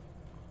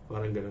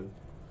 Parang ganun.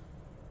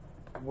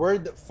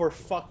 Word for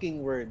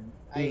fucking word.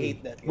 I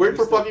hate that. Word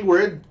for fucking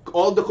word.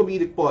 All the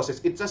comedic pauses.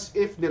 It's as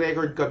if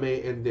nirecord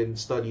kami and then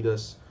studied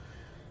us.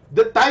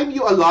 The time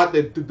you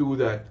allotted to do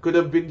that could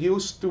have been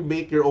used to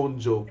make your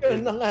own joke.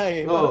 Yun na nga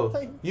eh. Oh,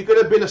 you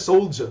could have been a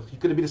soldier. You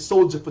could have been a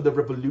soldier for the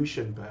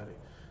revolution, pare.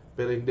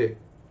 Pero hindi.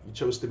 You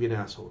chose to be an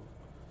asshole.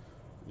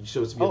 You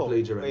chose to be a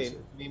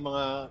plagiarizer. May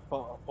mga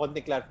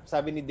konti clar.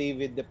 Sabi ni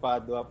David De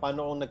Padua,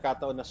 paano kung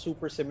nagkataon na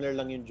super similar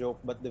lang yung joke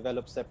but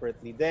developed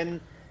separately? Then,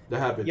 that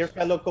happens. Your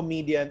fellow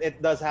comedian, it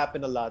does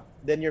happen a lot.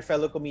 Then your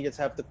fellow comedians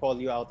have to call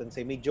you out and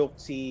say, may joke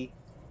si...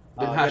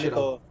 Then hash it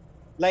out.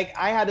 Like,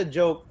 I had a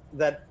joke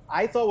that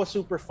I thought was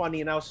super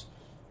funny and I was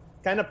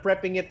kind of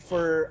prepping it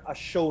for a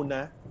show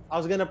na. I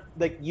was gonna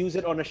like use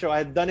it on a show. I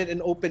had done it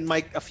in open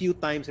mic a few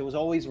times. It was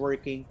always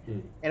working.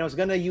 And I was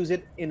gonna use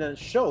it in a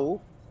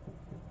show.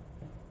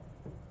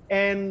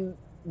 And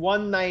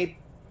one night,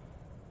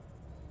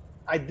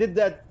 I did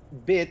that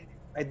bit.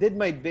 I did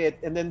my bit.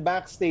 And then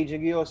backstage,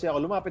 nag-iossi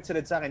ako, lumapit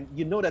sila sa akin,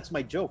 you know that's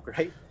my joke,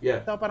 right?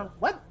 Yeah. So parang,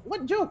 what?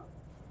 What joke?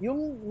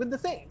 Yung with the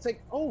thing. It's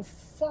like, oh,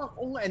 fuck.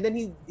 Oh, and then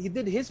he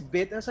did his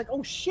bit. And I was like,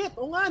 oh, shit.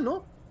 Oh, nga,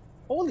 no?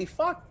 Holy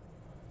fuck.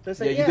 So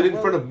like, you did it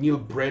in front of Neil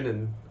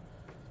Brennan.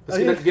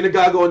 Tapos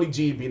ginagagawa ni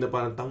GB na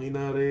parang,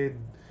 tangina rin.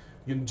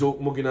 Yung joke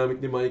mo ginamit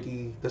ni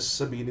Mikey, tapos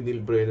sabihin ni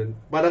Neil Brennan.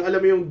 Parang alam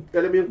mo yung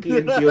Key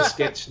and Peele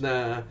sketch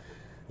na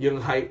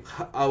yung I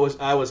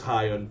was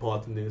high on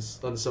potness,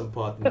 on some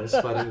potness.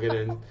 Parang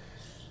ganun.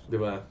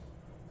 Diba?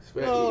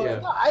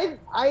 Yeah.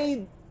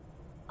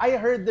 I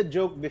heard the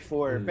joke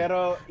before,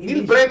 pero...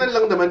 Neil Brennan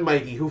lang naman,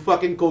 Mikey, who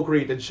fucking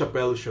co-created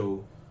Chappelle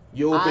Show.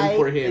 You opened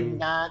for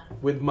him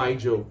with my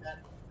joke.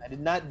 I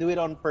did not do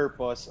it on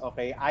purpose,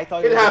 okay? I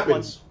thought it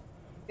happens.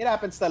 It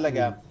happens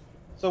talaga.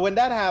 So when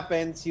that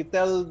happens, you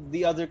tell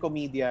the other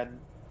comedian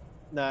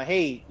na,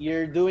 hey,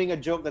 you're doing a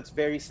joke that's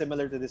very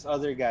similar to this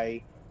other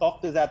guy.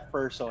 Talk to that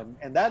person.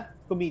 And that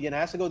comedian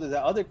has to go to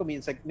the other comedian.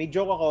 It's like, may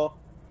joke ako.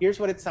 Here's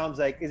what it sounds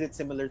like. Is it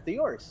similar to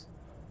yours?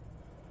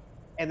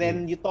 And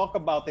then you talk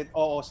about it.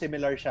 Oo,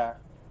 similar siya.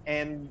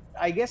 And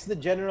I guess the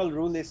general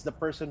rule is the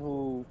person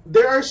who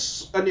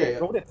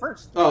wrote it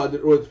first. Wrote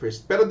it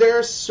first. Pero there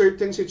are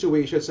certain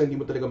situations na hindi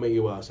mo talaga may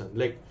iwasan.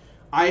 Like,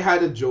 I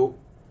had a joke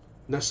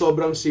na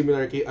sobrang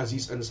similar kay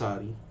Aziz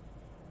Ansari.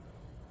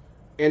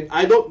 And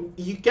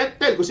you can't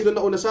tell kung sino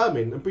nauna sa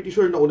amin. I'm pretty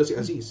sure nauna si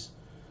Aziz.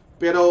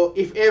 Pero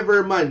if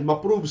ever man,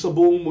 ma-prove sa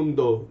buong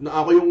mundo na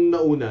ako yung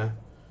nauna,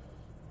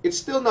 it's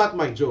still not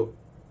my joke.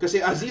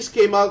 Kasi Aziz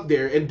came out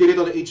there and did it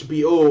on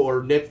HBO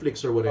or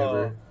Netflix or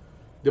whatever.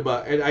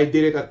 Diba? And I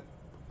did it at,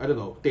 I don't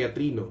know,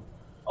 Teatrino.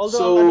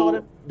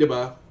 Although,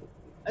 diba?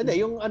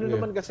 Yung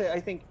naman kasi,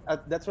 I think,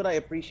 that's what I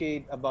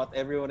appreciate about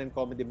everyone in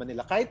Comedy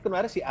Manila. Kahit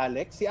kunwari si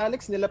Alex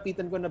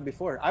nilapitan ko na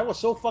before. I was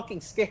so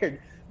fucking scared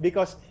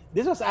because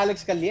this was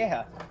Alex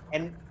Calleja.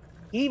 And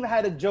he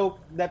had a joke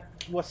that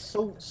was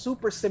so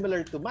super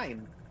similar to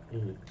mine.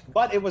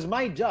 But it was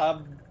my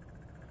job,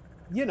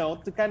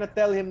 to kind of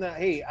tell him na,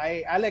 hey,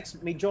 Alex,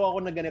 may joke ako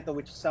na ganito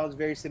which sounds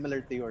very similar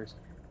to yours.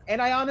 And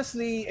I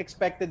honestly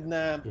expected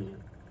na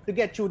to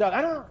get chewed out.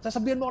 Ano,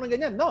 sasabihan mo ako ng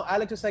ganyan? No,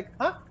 Alex was like,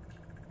 huh?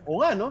 Oo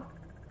nga, no?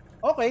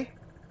 Okay.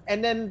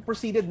 And then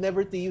proceeded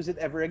never to use it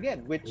ever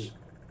again, which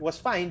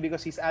was fine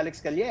because he's Alex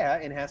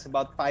Calleja and has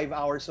about 5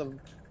 hours of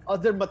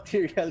other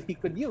material he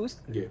could use.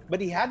 Yeah.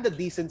 But he had the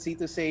decency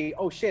to say,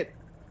 oh shit,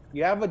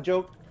 you have a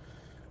joke,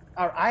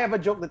 or I have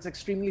a joke that's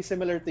extremely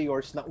similar to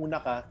yours na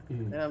una ka.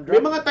 And I'm may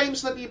mga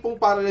times na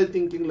tipong parallel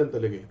thinking lang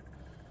talaga.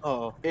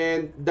 Oo.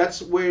 And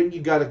that's where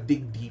you gotta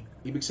dig deep.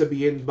 Ibig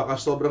sabihin, baka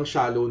sobrang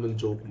shallow ng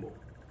joke mo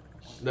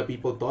na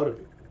people thought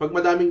of it. Pag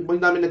madaming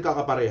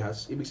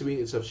nagkakaparehas, ibig sabihin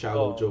it's a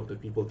shallow joke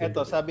that people think.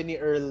 Ito, sabi ni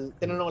Earl,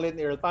 tinanong ulit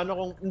ni Earl, paano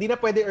kung, hindi na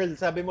pwede Earl,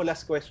 sabi mo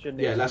last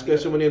question. Yeah, last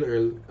question mo na yun,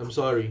 Earl. I'm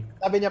sorry.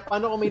 Sabi niya,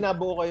 paano kung may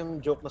nabuo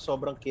kayong joke na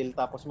sobrang kill,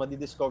 tapos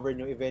madidiscover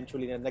nyo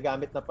eventually na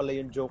nagamit na pala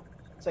yung joke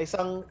sa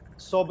isang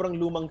sobrang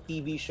lumang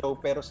TV show,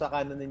 pero sa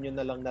kanan ninyo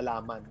na lang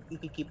nalaman.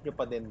 Ikikip nyo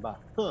pa din ba?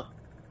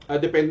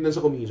 Depende na sa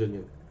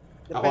comedian yun.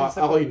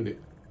 Ako hindi.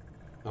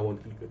 I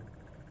won't keep it.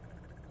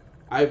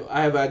 I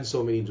have had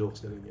so many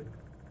jokes na rin yan.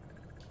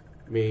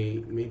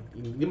 May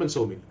hindi man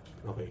so many.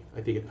 Okay,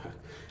 I take it back.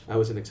 I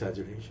was an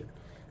exaggeration.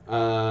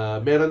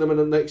 Meron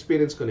naman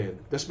na-experience ko na yan.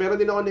 Tapos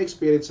meron din ako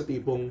na-experience sa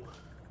tipong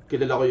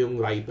kilala ko yung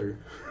writer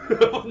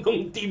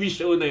ng TV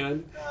show na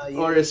yan.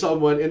 Or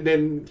someone, and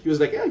then he was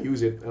like, yeah,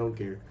 use it. I don't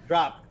care.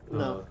 Drop.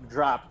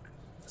 Drop.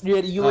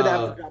 You would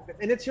have to drop it.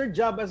 And it's your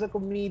job as a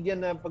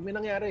comedian na pag may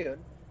nangyari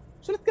yun,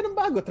 sulat ka ng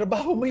bago.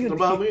 Trabaho mo yun.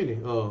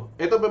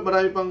 Ito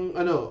marami pang,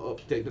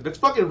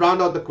 let's fucking round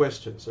out the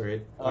questions,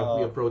 alright?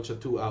 We approach a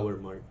 2-hour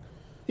mark.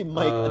 Si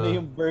Mike,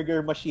 yung burger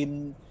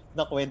machine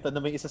nakwento na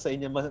may isa sa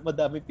inyo,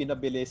 madami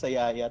pinabili sa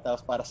yaya,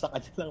 tapos para sa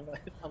kanya lang.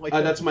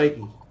 That's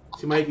Mikey.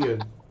 Si Mikey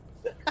yun.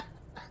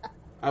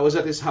 I was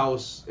at his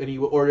house and he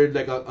ordered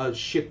like a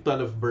shit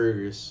ton of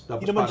burgers.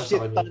 Tapos Hindi naman para shit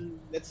sa kanya. ton.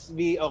 Let's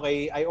be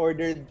okay. I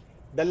ordered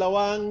 2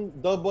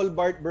 double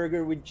Bart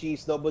burger with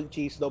cheese, double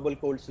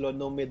coleslaw,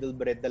 no middle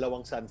bread,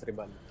 2 Sans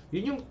Riban.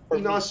 Yun yung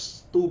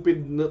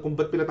pinaka-stupid na kung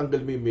ba't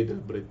pinatanggal mo yung middle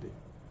bread eh.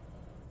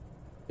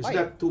 Is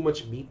that too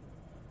much meat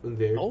in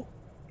there? No.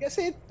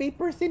 Kasi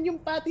paper thin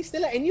yung patties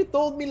nila. And you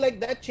told me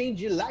like that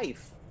changed your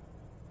life.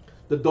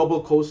 The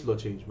double coleslaw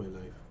changed my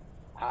life.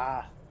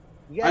 I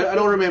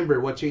don't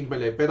remember what changed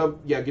my life. Pero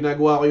yeah,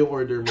 ginagawa ko yung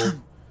order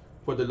mo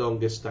for the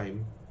longest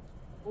time.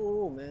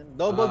 Oh man.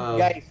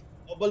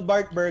 Double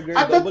Bart burger.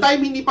 At that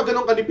time, hindi pa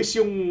ganun kanipis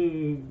yung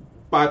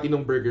patty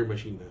ng burger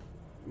machine.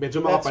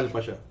 Medyo makapal pa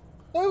siya.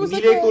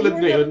 Hindi like tulad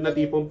ngayon na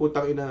tipong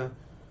putang ina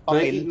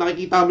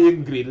nakikita mo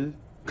yung grill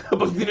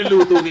kapag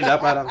niluluto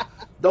nila. Parang,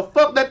 the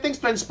fuck, that thing's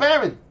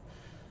transparent.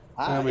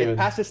 It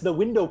passes the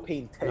window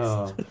pane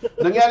test.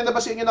 Nangyari na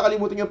ba sa inyo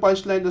nakalimutan yung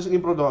punchline na sa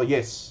improv?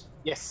 Yes.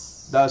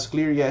 That was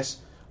clear,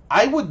 yes.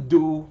 I would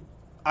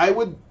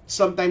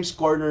sometimes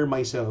corner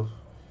myself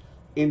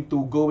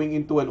into going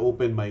into an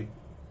open mic.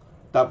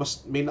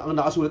 Tapos, ang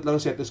nakasulat lang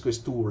sa sentence ko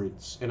is 2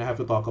 words. And I have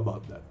to talk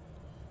about that.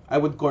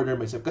 I would corner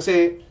myself.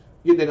 Kasi,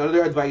 yun din,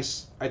 another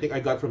advice I think I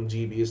got from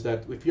GB is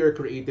that if you're a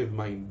creative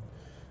mind,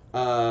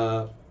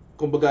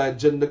 kumbaga,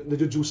 dyan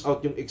nag-juice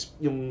out yung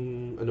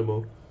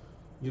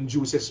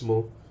juices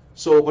mo.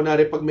 So,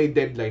 kunwari, pag may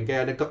deadline,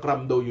 kaya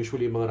nagka-cram daw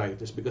usually yung mga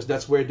writers because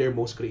that's where they're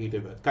most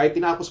creative at. Kahit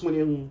tinapos mo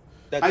na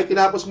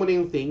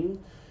yung thing,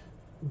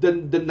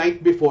 the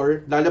night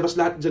before,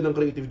 lalabas lahat dyan ng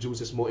creative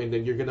juices mo and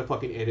then you're gonna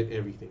fucking edit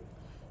everything.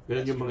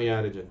 Ganun yung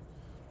mangyayari dyan.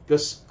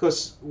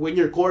 Because when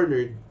you're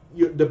cornered,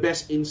 the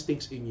best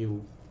instincts in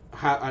you,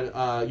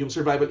 yung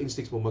survival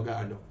instincts mo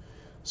mag-aano.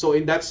 So,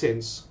 in that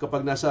sense,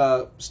 kapag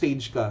nasa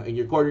stage ka and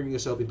you're cornering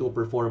yourself into a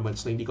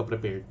performance na hindi ka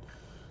prepared,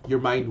 your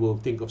mind will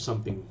think of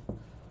something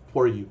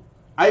for you.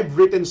 I've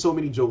written so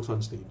many jokes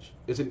on stage.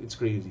 It's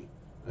crazy.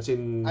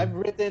 I've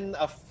written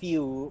a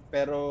few,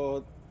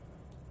 pero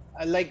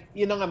like,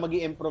 yun na nga,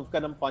 mag-i-improve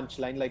ka ng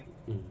punchline. Like,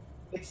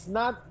 it's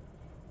not,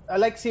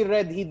 like si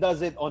Red, he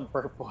does it on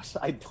purpose.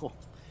 I don't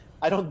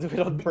do it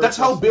on purpose. That's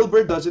how Bill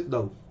Burr does it,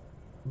 though.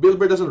 Bill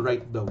Burr doesn't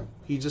write, though.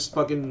 He just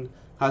fucking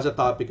has a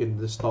topic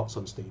and just talks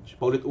on stage.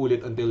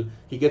 Paulit-ulit until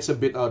he gets a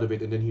bit out of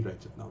it and then he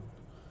writes it down.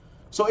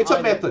 So it's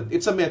a method.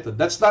 It's a method.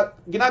 That's not,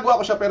 ginagawa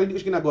ko siya pero hindi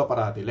ko siya ginagawa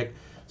parati. Like,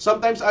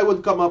 sometimes I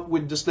would come up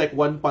with just like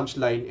one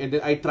punchline and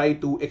then I try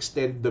to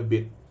extend the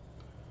bit.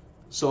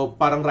 So,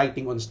 parang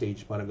writing on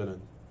stage, parang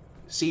ganun.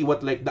 See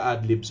what like the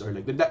ad-libs are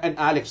like. And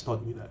Alex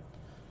taught me that.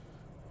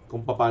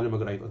 Kung paano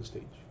mag-write on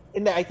stage.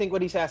 And I think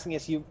what he's asking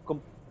is you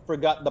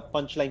forgot the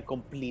punchline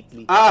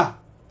completely.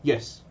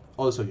 Yes.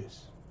 Also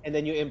yes. And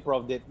then you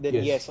improved it.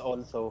 Then yes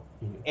also.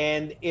 Mm-hmm.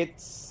 And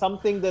it's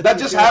something that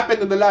just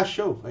happened in the last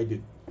show I did.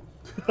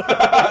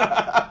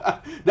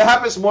 That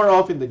happens more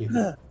often than you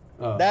think.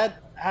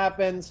 That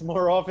happens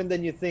more often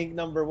than you think,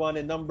 number one.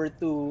 And number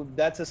two,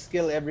 that's a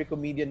skill every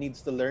comedian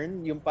needs to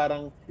learn. Yung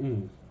parang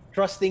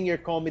trusting your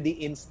comedy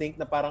instinct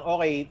na parang,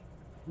 okay,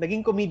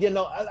 naging comedian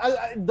lang.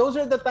 Those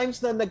are the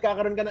times na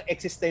nagkakaroon ka ng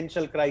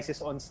existential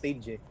crisis on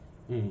stage.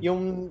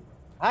 Yung,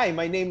 hi,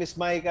 my name is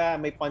Micah,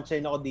 may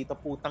punchline ako dito,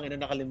 putang ina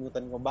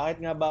nakalimutan ko.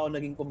 Bakit nga ba ako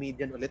naging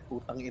comedian ulit?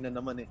 Putang ina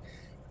naman eh.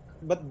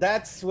 But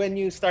that's when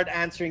you start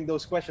answering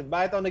those questions.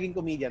 Bakit ako naging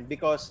comedian?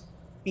 Because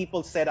people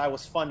said I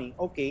was funny.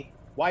 Okay,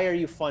 why are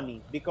you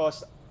funny?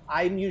 Because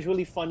I'm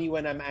usually funny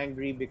when I'm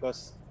angry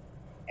because...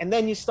 And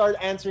then you start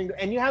answering...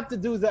 And you have to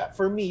do that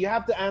for me. You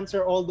have to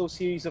answer all those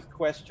series of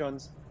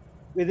questions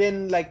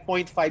within like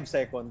 0.5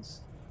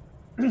 seconds.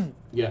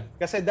 Yeah.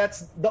 Kasi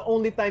that's the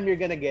only time you're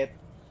gonna get.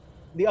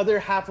 The other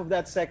half of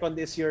that second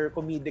is your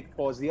comedic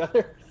pause. The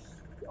other...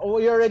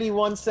 you're already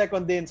 1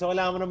 second in, so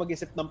wala mo na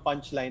mag-isip ng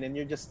punchline and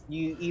you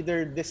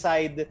either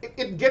decide...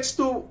 It gets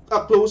to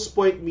a close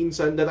point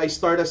minsan that I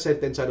start a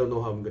sentence, I don't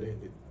know how I'm gonna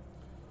end it.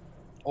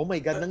 Oh my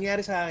God,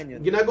 nangyari sa akin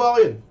yun. Ginagawa ko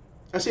yun.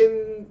 As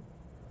in,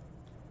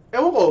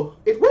 ewan ko,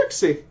 it works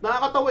eh.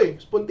 Nakakatawa eh.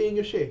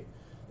 Spontaneous siya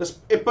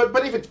eh.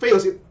 But if it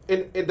fails,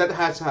 and that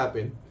has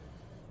happened,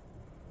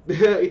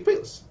 it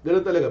fails.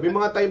 Ganun talaga. May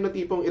mga time na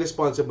tipong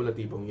irresponsible na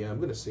tipong, yeah, I'm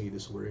gonna say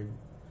this word.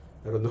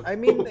 I don't know. I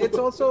mean, it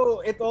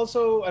also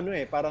ano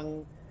eh,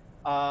 parang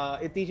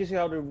it teaches you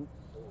how to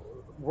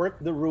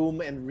work the room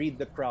and read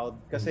the crowd.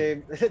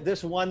 Kasi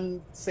there's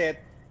one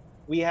set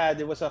we had,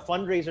 it was a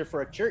fundraiser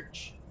for a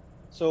church.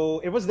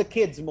 So it was the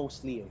kids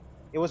mostly.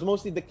 It was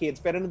mostly the kids.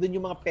 Pero nandun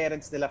yung mga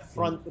parents nila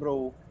front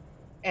row.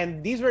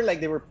 And these were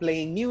like, they were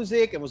playing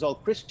music. It was all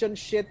Christian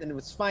shit and it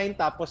was fine.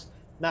 Tapos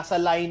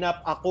nasa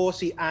lineup ako,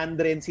 si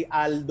Andren, si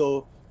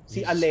Aldo,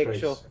 si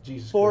Alexio.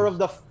 Four of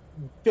the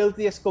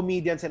filthiest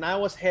comedians, and I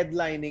was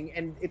headlining,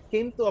 and it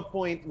came to a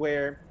point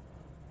where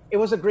it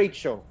was a great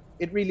show.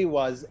 It really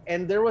was.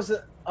 And there was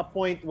a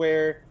point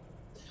where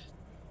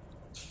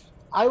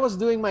I was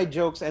doing my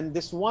jokes, and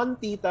this one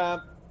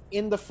tita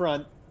in the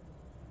front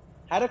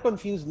had a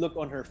confused look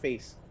on her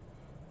face.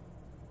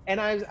 And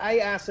I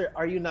asked her,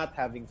 "Are you not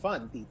having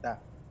fun, tita?"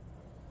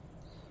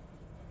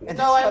 And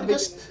No, I'm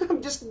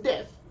sabi just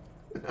deaf.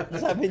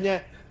 sabi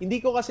niya, hindi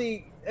ko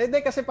kasi,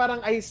 hindi kasi parang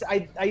I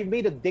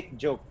made a dick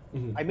joke.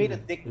 I made a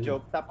dick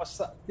joke.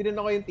 Tapos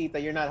tinanong ko yung tita,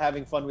 "You're not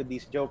having fun with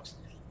these jokes?"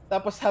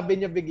 Tapos sabi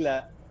niya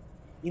bigla,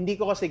 hindi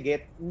ko kasi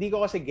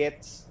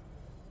gets.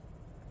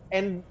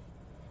 And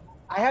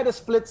I had a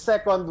split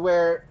second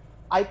where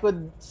I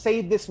could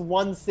say this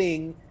one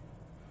thing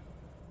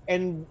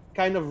and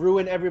kind of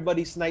ruin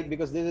everybody's night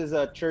because this is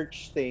a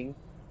church thing.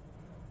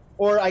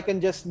 Or I can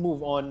just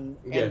move on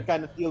and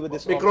kind of deal with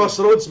this. May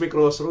crossroads,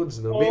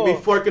 no? May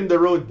fork in the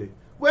road. Eh.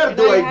 Where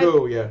do I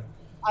go? Yeah.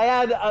 I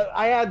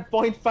had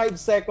 0.5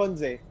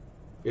 seconds eh.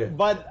 Yeah.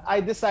 But I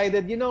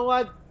decided, you know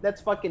what?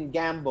 Let's fucking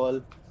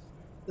gamble.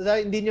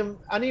 Hindi nyo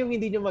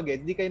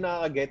mag-get? Hindi kayo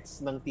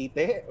nakaka-gets ng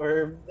tite?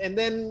 And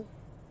then,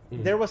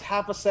 there was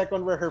half a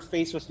second where her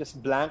face was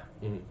just blank.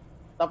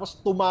 Tapos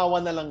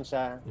tumawa na lang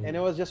siya. And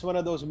it was just one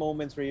of those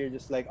moments where you're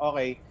just like,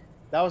 okay,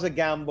 that was a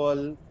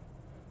gamble.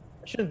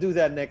 I shouldn't do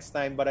that next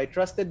time, but I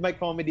trusted my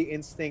comedy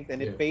instinct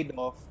and it paid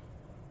off.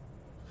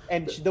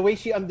 And the way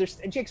she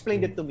understood, and she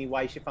explained it to me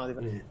why she found it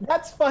funny.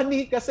 That's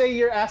funny kasi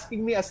you're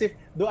asking me as if,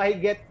 do I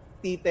get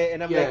tite?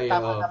 And I'm like,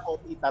 tama na po,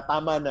 tita,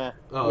 tama na.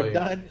 We're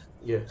done.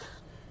 Yeah.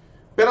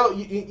 Pero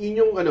yun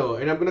yung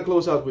and I'm gonna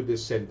close out with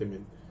this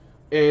sentiment.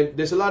 And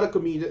there's a lot of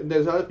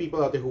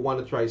people out there who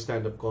want to try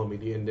stand-up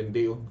comedy, and then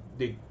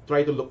they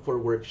try to look for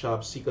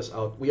workshops, seek us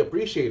out. We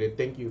appreciate it.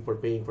 Thank you for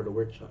paying for the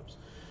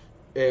workshops.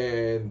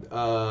 And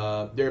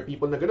there are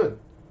people na ganun.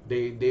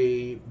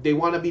 They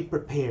want to be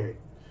prepared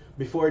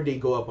before they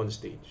go up on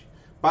stage.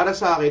 Para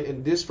sa akin,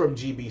 and this from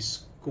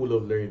GB's School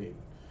of Learning,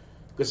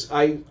 because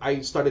I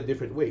started a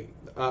different way.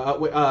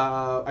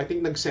 I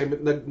think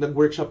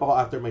nag-workshop ako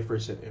after my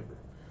first set ever.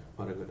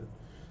 Parang ganun.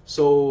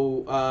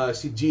 So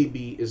si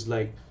GB is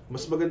like,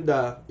 mas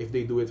maganda if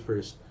they do it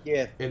first.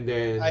 Yeah. And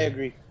then I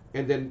agree.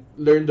 And then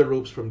learn the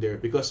ropes from there.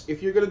 Because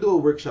if you're gonna do a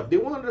workshop, they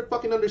won't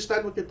fucking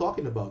understand what you're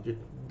talking about.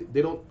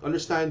 They don't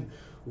understand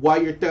why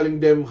you're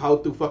telling them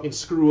how to fucking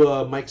screw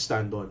a mic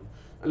stand on.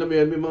 Alam mo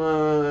yan, may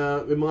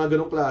mga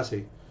ganong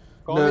klase.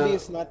 Comedy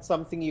is not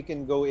something you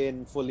can go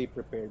in fully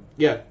prepared.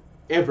 Yeah,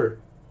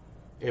 ever.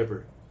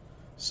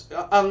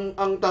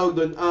 Ang tawag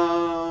doon,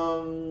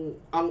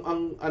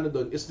 ang ano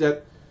doon is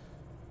that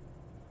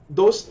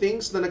those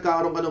things na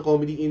nagkakaroon ka ng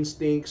comedy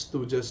instincts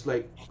to just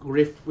like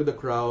riff with the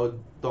crowd,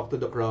 talk to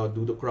the crowd,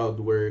 do the crowd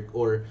work,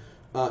 or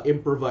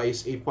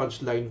improvise a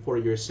punchline for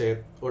your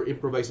set, or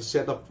improvise a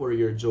setup for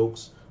your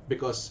jokes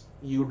because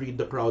you read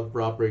the crowd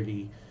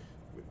properly.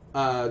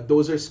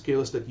 Those are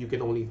skills that you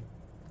can only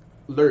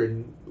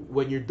learn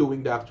when you're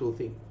doing the actual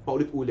thing.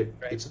 Paulit-ulit.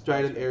 Right. It's a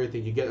trial and error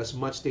thing. You get as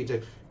much stage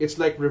time. It's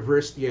like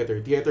reverse theater.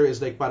 Theater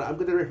is like, I'm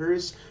gonna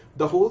rehearse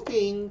the whole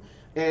thing,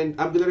 and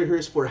I'm gonna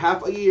rehearse for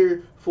half a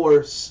year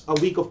for a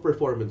week of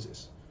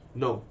performances.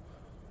 No.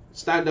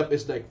 Stand-up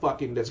is like,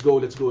 fucking, let's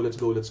go.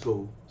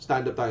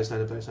 Stand-up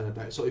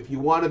tayo. So if you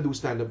wanna do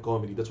stand-up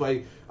comedy, that's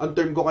why, ang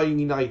term ko kayo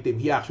ni Tim,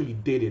 he actually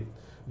did it.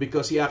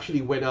 Because he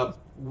actually went up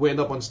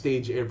on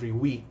stage every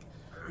week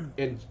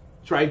and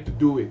tried to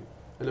do it.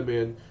 Alam mo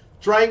yun?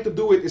 Trying to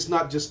do it is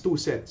not just 2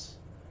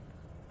 sets.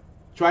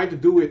 Trying to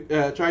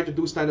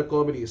do stand-up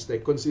comedy is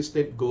like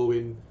consistent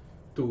going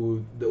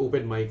to the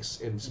open mics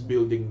and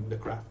building the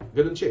craft.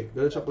 Ganun siya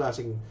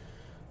klaseng.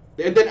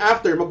 And then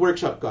after,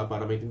 mag-workshop ka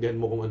para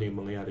maintindihan mo kung ano yung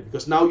mangyayari.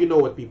 Because now you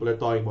know what people are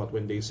talking about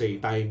when they say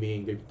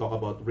timing, they talk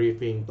about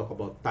riffing, talk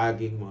about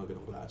tagging, mga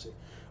ganung klase.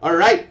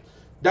 Alright!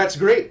 That's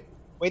great!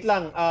 Wait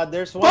lang,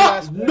 there's one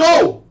last question.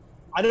 No!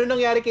 Ano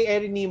nangyari kay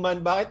Eri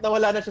Neiman? Bakit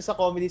nawala na siya sa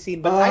comedy scene?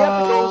 But I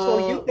have to go,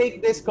 so you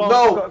take this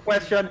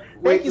question.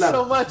 Thank you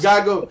so much.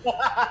 Gago.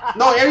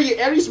 No,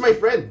 Eri's my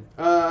friend.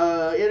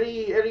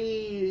 Eri,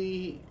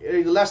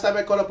 the last time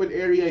I caught up with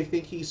Eri, I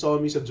think he saw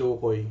me sa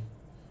Jokoy.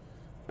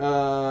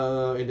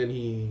 And then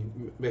he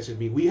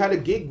messaged me. We had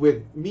a gig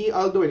with me,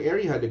 Aldo, and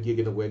Eri had a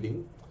gig in a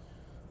wedding.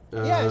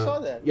 Yeah, I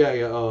saw that.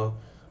 Yeah.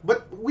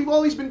 But we've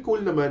always been cool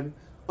naman.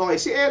 Okay,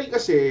 si Eri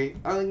kasi,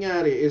 ang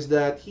nangyari is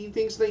that he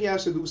thinks na he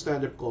has to do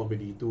stand-up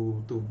comedy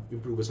to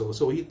improve his own.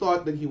 So he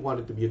thought that he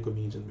wanted to be a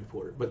comedian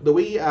before. But the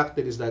way he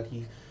acted is that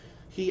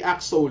he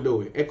acts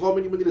solo eh. And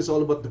comedy mo is all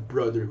about the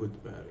brotherhood,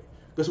 pare.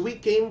 Because we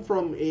came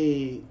from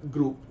a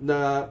group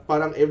na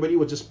parang everybody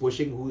was just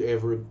pushing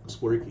whoever was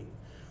working.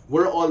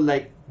 We're all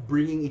like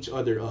bringing each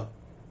other up.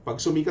 Pag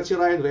sumikat si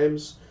Ryan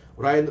Rems,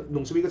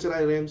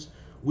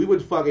 we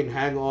would fucking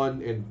hang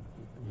on and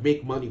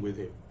make money with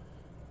him.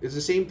 It's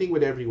the same thing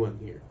with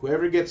everyone here.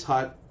 Whoever gets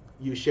hot,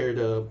 you share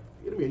the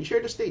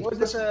stage. It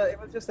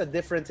was just a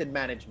difference in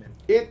management.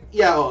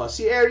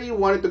 Si Eri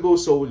wanted to go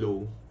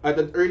solo at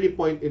an early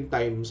point in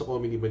time sa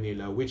Comedy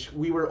Manila, which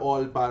we were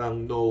all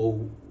parang, no,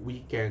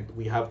 we can't.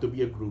 We have to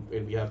be a group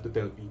and we have to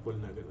tell people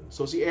na ganun.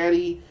 So si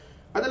Eri,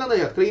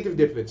 creative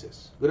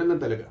differences. Ganun lang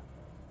talaga.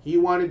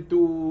 He wanted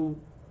to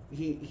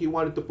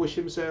push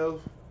himself.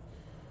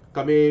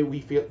 Kami, we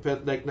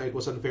felt like na it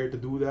was unfair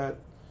to do that.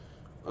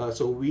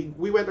 So we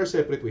went our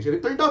separate ways, and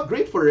it turned out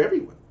great for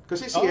everyone.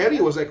 Kasi si Eri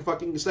was like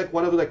it's like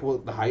one of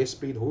the highest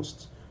paid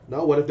hosts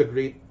Now, one of the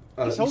great...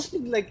 He's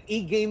hosting like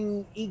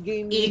e-games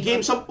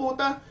ang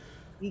puta.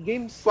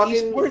 E-games,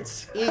 fucking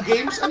esports.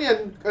 E-games, ano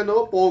yan?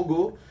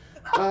 Pogo.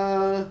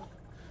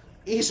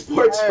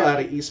 Esports,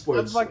 pare.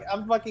 Esports.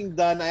 I'm fucking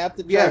done. I have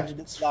to charge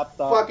this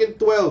laptop. Fucking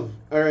 12.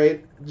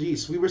 Alright.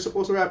 Jeez, we were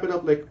supposed to wrap it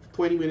up like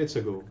 30 minutes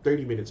ago.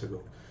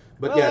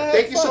 But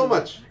thank you so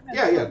much.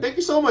 Thank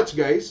you so much,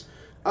 guys.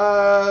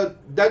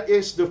 That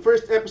is the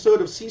first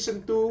episode of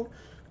Season 2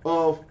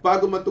 of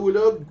Bago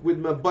Matulog with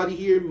my buddy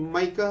here,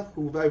 Micah,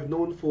 who I've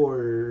known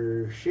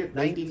for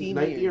 19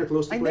 or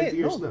close to 20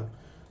 years now.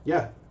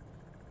 Yeah.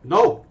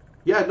 No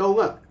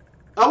nga.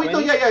 Oh, wait,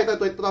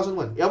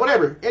 2001. Yeah,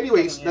 whatever.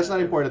 Anyways, that's not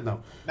important now.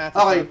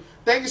 Okay,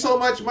 thank you so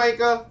much,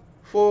 Micah,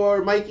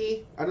 for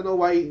Mikey. I don't know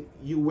why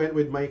you went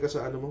with Micah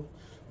sa ano mo.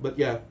 But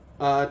yeah,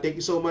 thank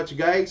you so much,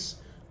 guys.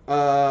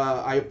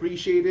 I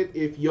appreciate it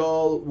if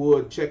y'all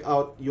would check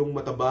out Yung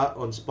Mataba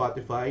on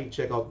Spotify.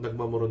 Check out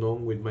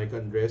Nagmamorunong with Mike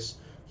Andres.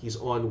 He's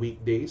on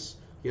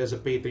weekdays. He has a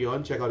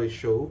Patreon. Check out his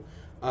show.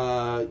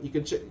 You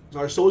can check.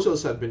 Our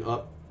socials have been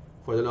up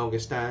for the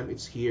longest time.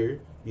 It's here.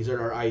 These are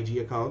our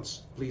IG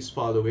accounts. Please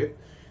follow it.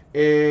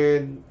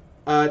 And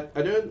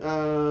nakalimutan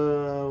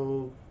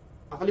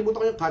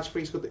ko yung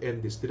catchphrase ko to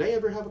end this. Did I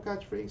ever have a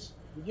catchphrase?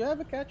 Did you have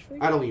a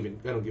catchphrase? I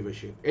don't give a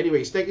shit.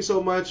 Anyways, thank you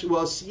so much.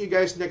 We'll see you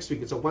guys next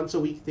week. It's a once a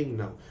week thing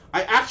now.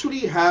 I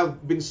actually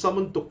have been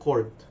summoned to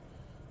court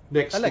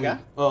next week.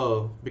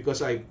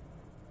 Because I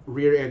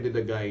rear-ended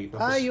a guy.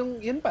 Tapos,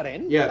 yun pa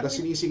rin? Yeah, tapos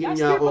sinisingin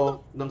niya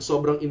ako ng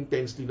sobrang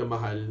intensely na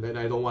mahal and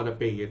I don't wanna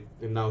pay it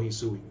and now he's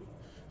suing me.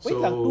 Wait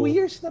lang, 2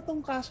 years na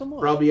tong kaso mo.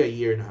 Probably a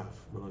year and a half,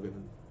 mga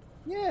ganun.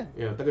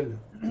 Yeah, tagal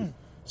na.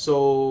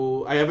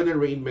 So, I have an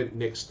arraignment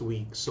next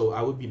week, so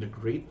I would be in a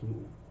great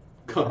mood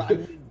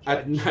coming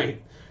at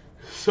night.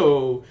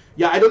 So,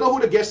 I don't know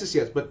who the guest is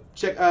yet, but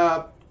check,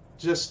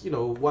 just,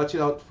 watch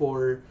out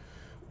for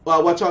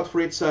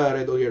it sa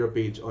Red Oliero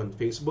page on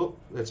Facebook.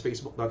 That's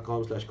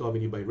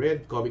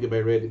facebook.com/comedybyred. Comedy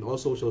by Red in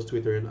all socials,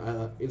 Twitter and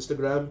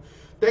Instagram.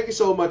 Thank you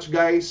so much,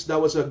 guys.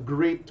 That was a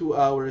great 2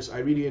 hours.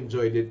 I really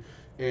enjoyed it.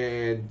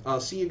 And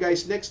I'll see you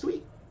guys next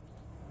week.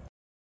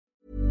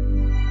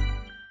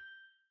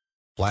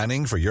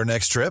 Planning for your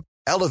next trip?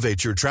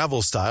 Elevate your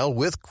travel style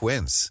with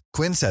Quince.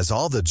 Quince has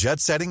all the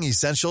jet-setting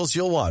essentials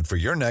you'll want for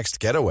your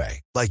next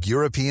getaway, like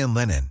European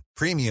linen,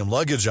 premium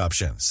luggage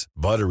options,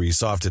 buttery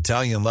soft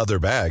Italian leather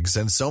bags,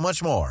 and so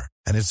much more.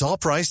 And it's all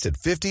priced at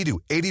 50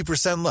 to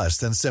 80% less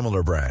than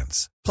similar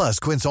brands. Plus,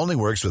 Quince only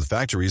works with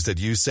factories that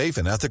use safe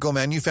and ethical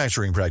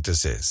manufacturing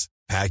practices.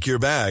 Pack your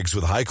bags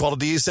with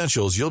high-quality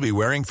essentials you'll be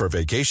wearing for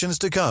vacations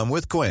to come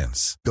with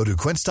Quince. Go to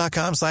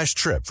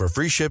quince.com/trip for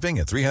free shipping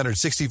and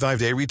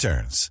 365-day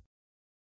returns.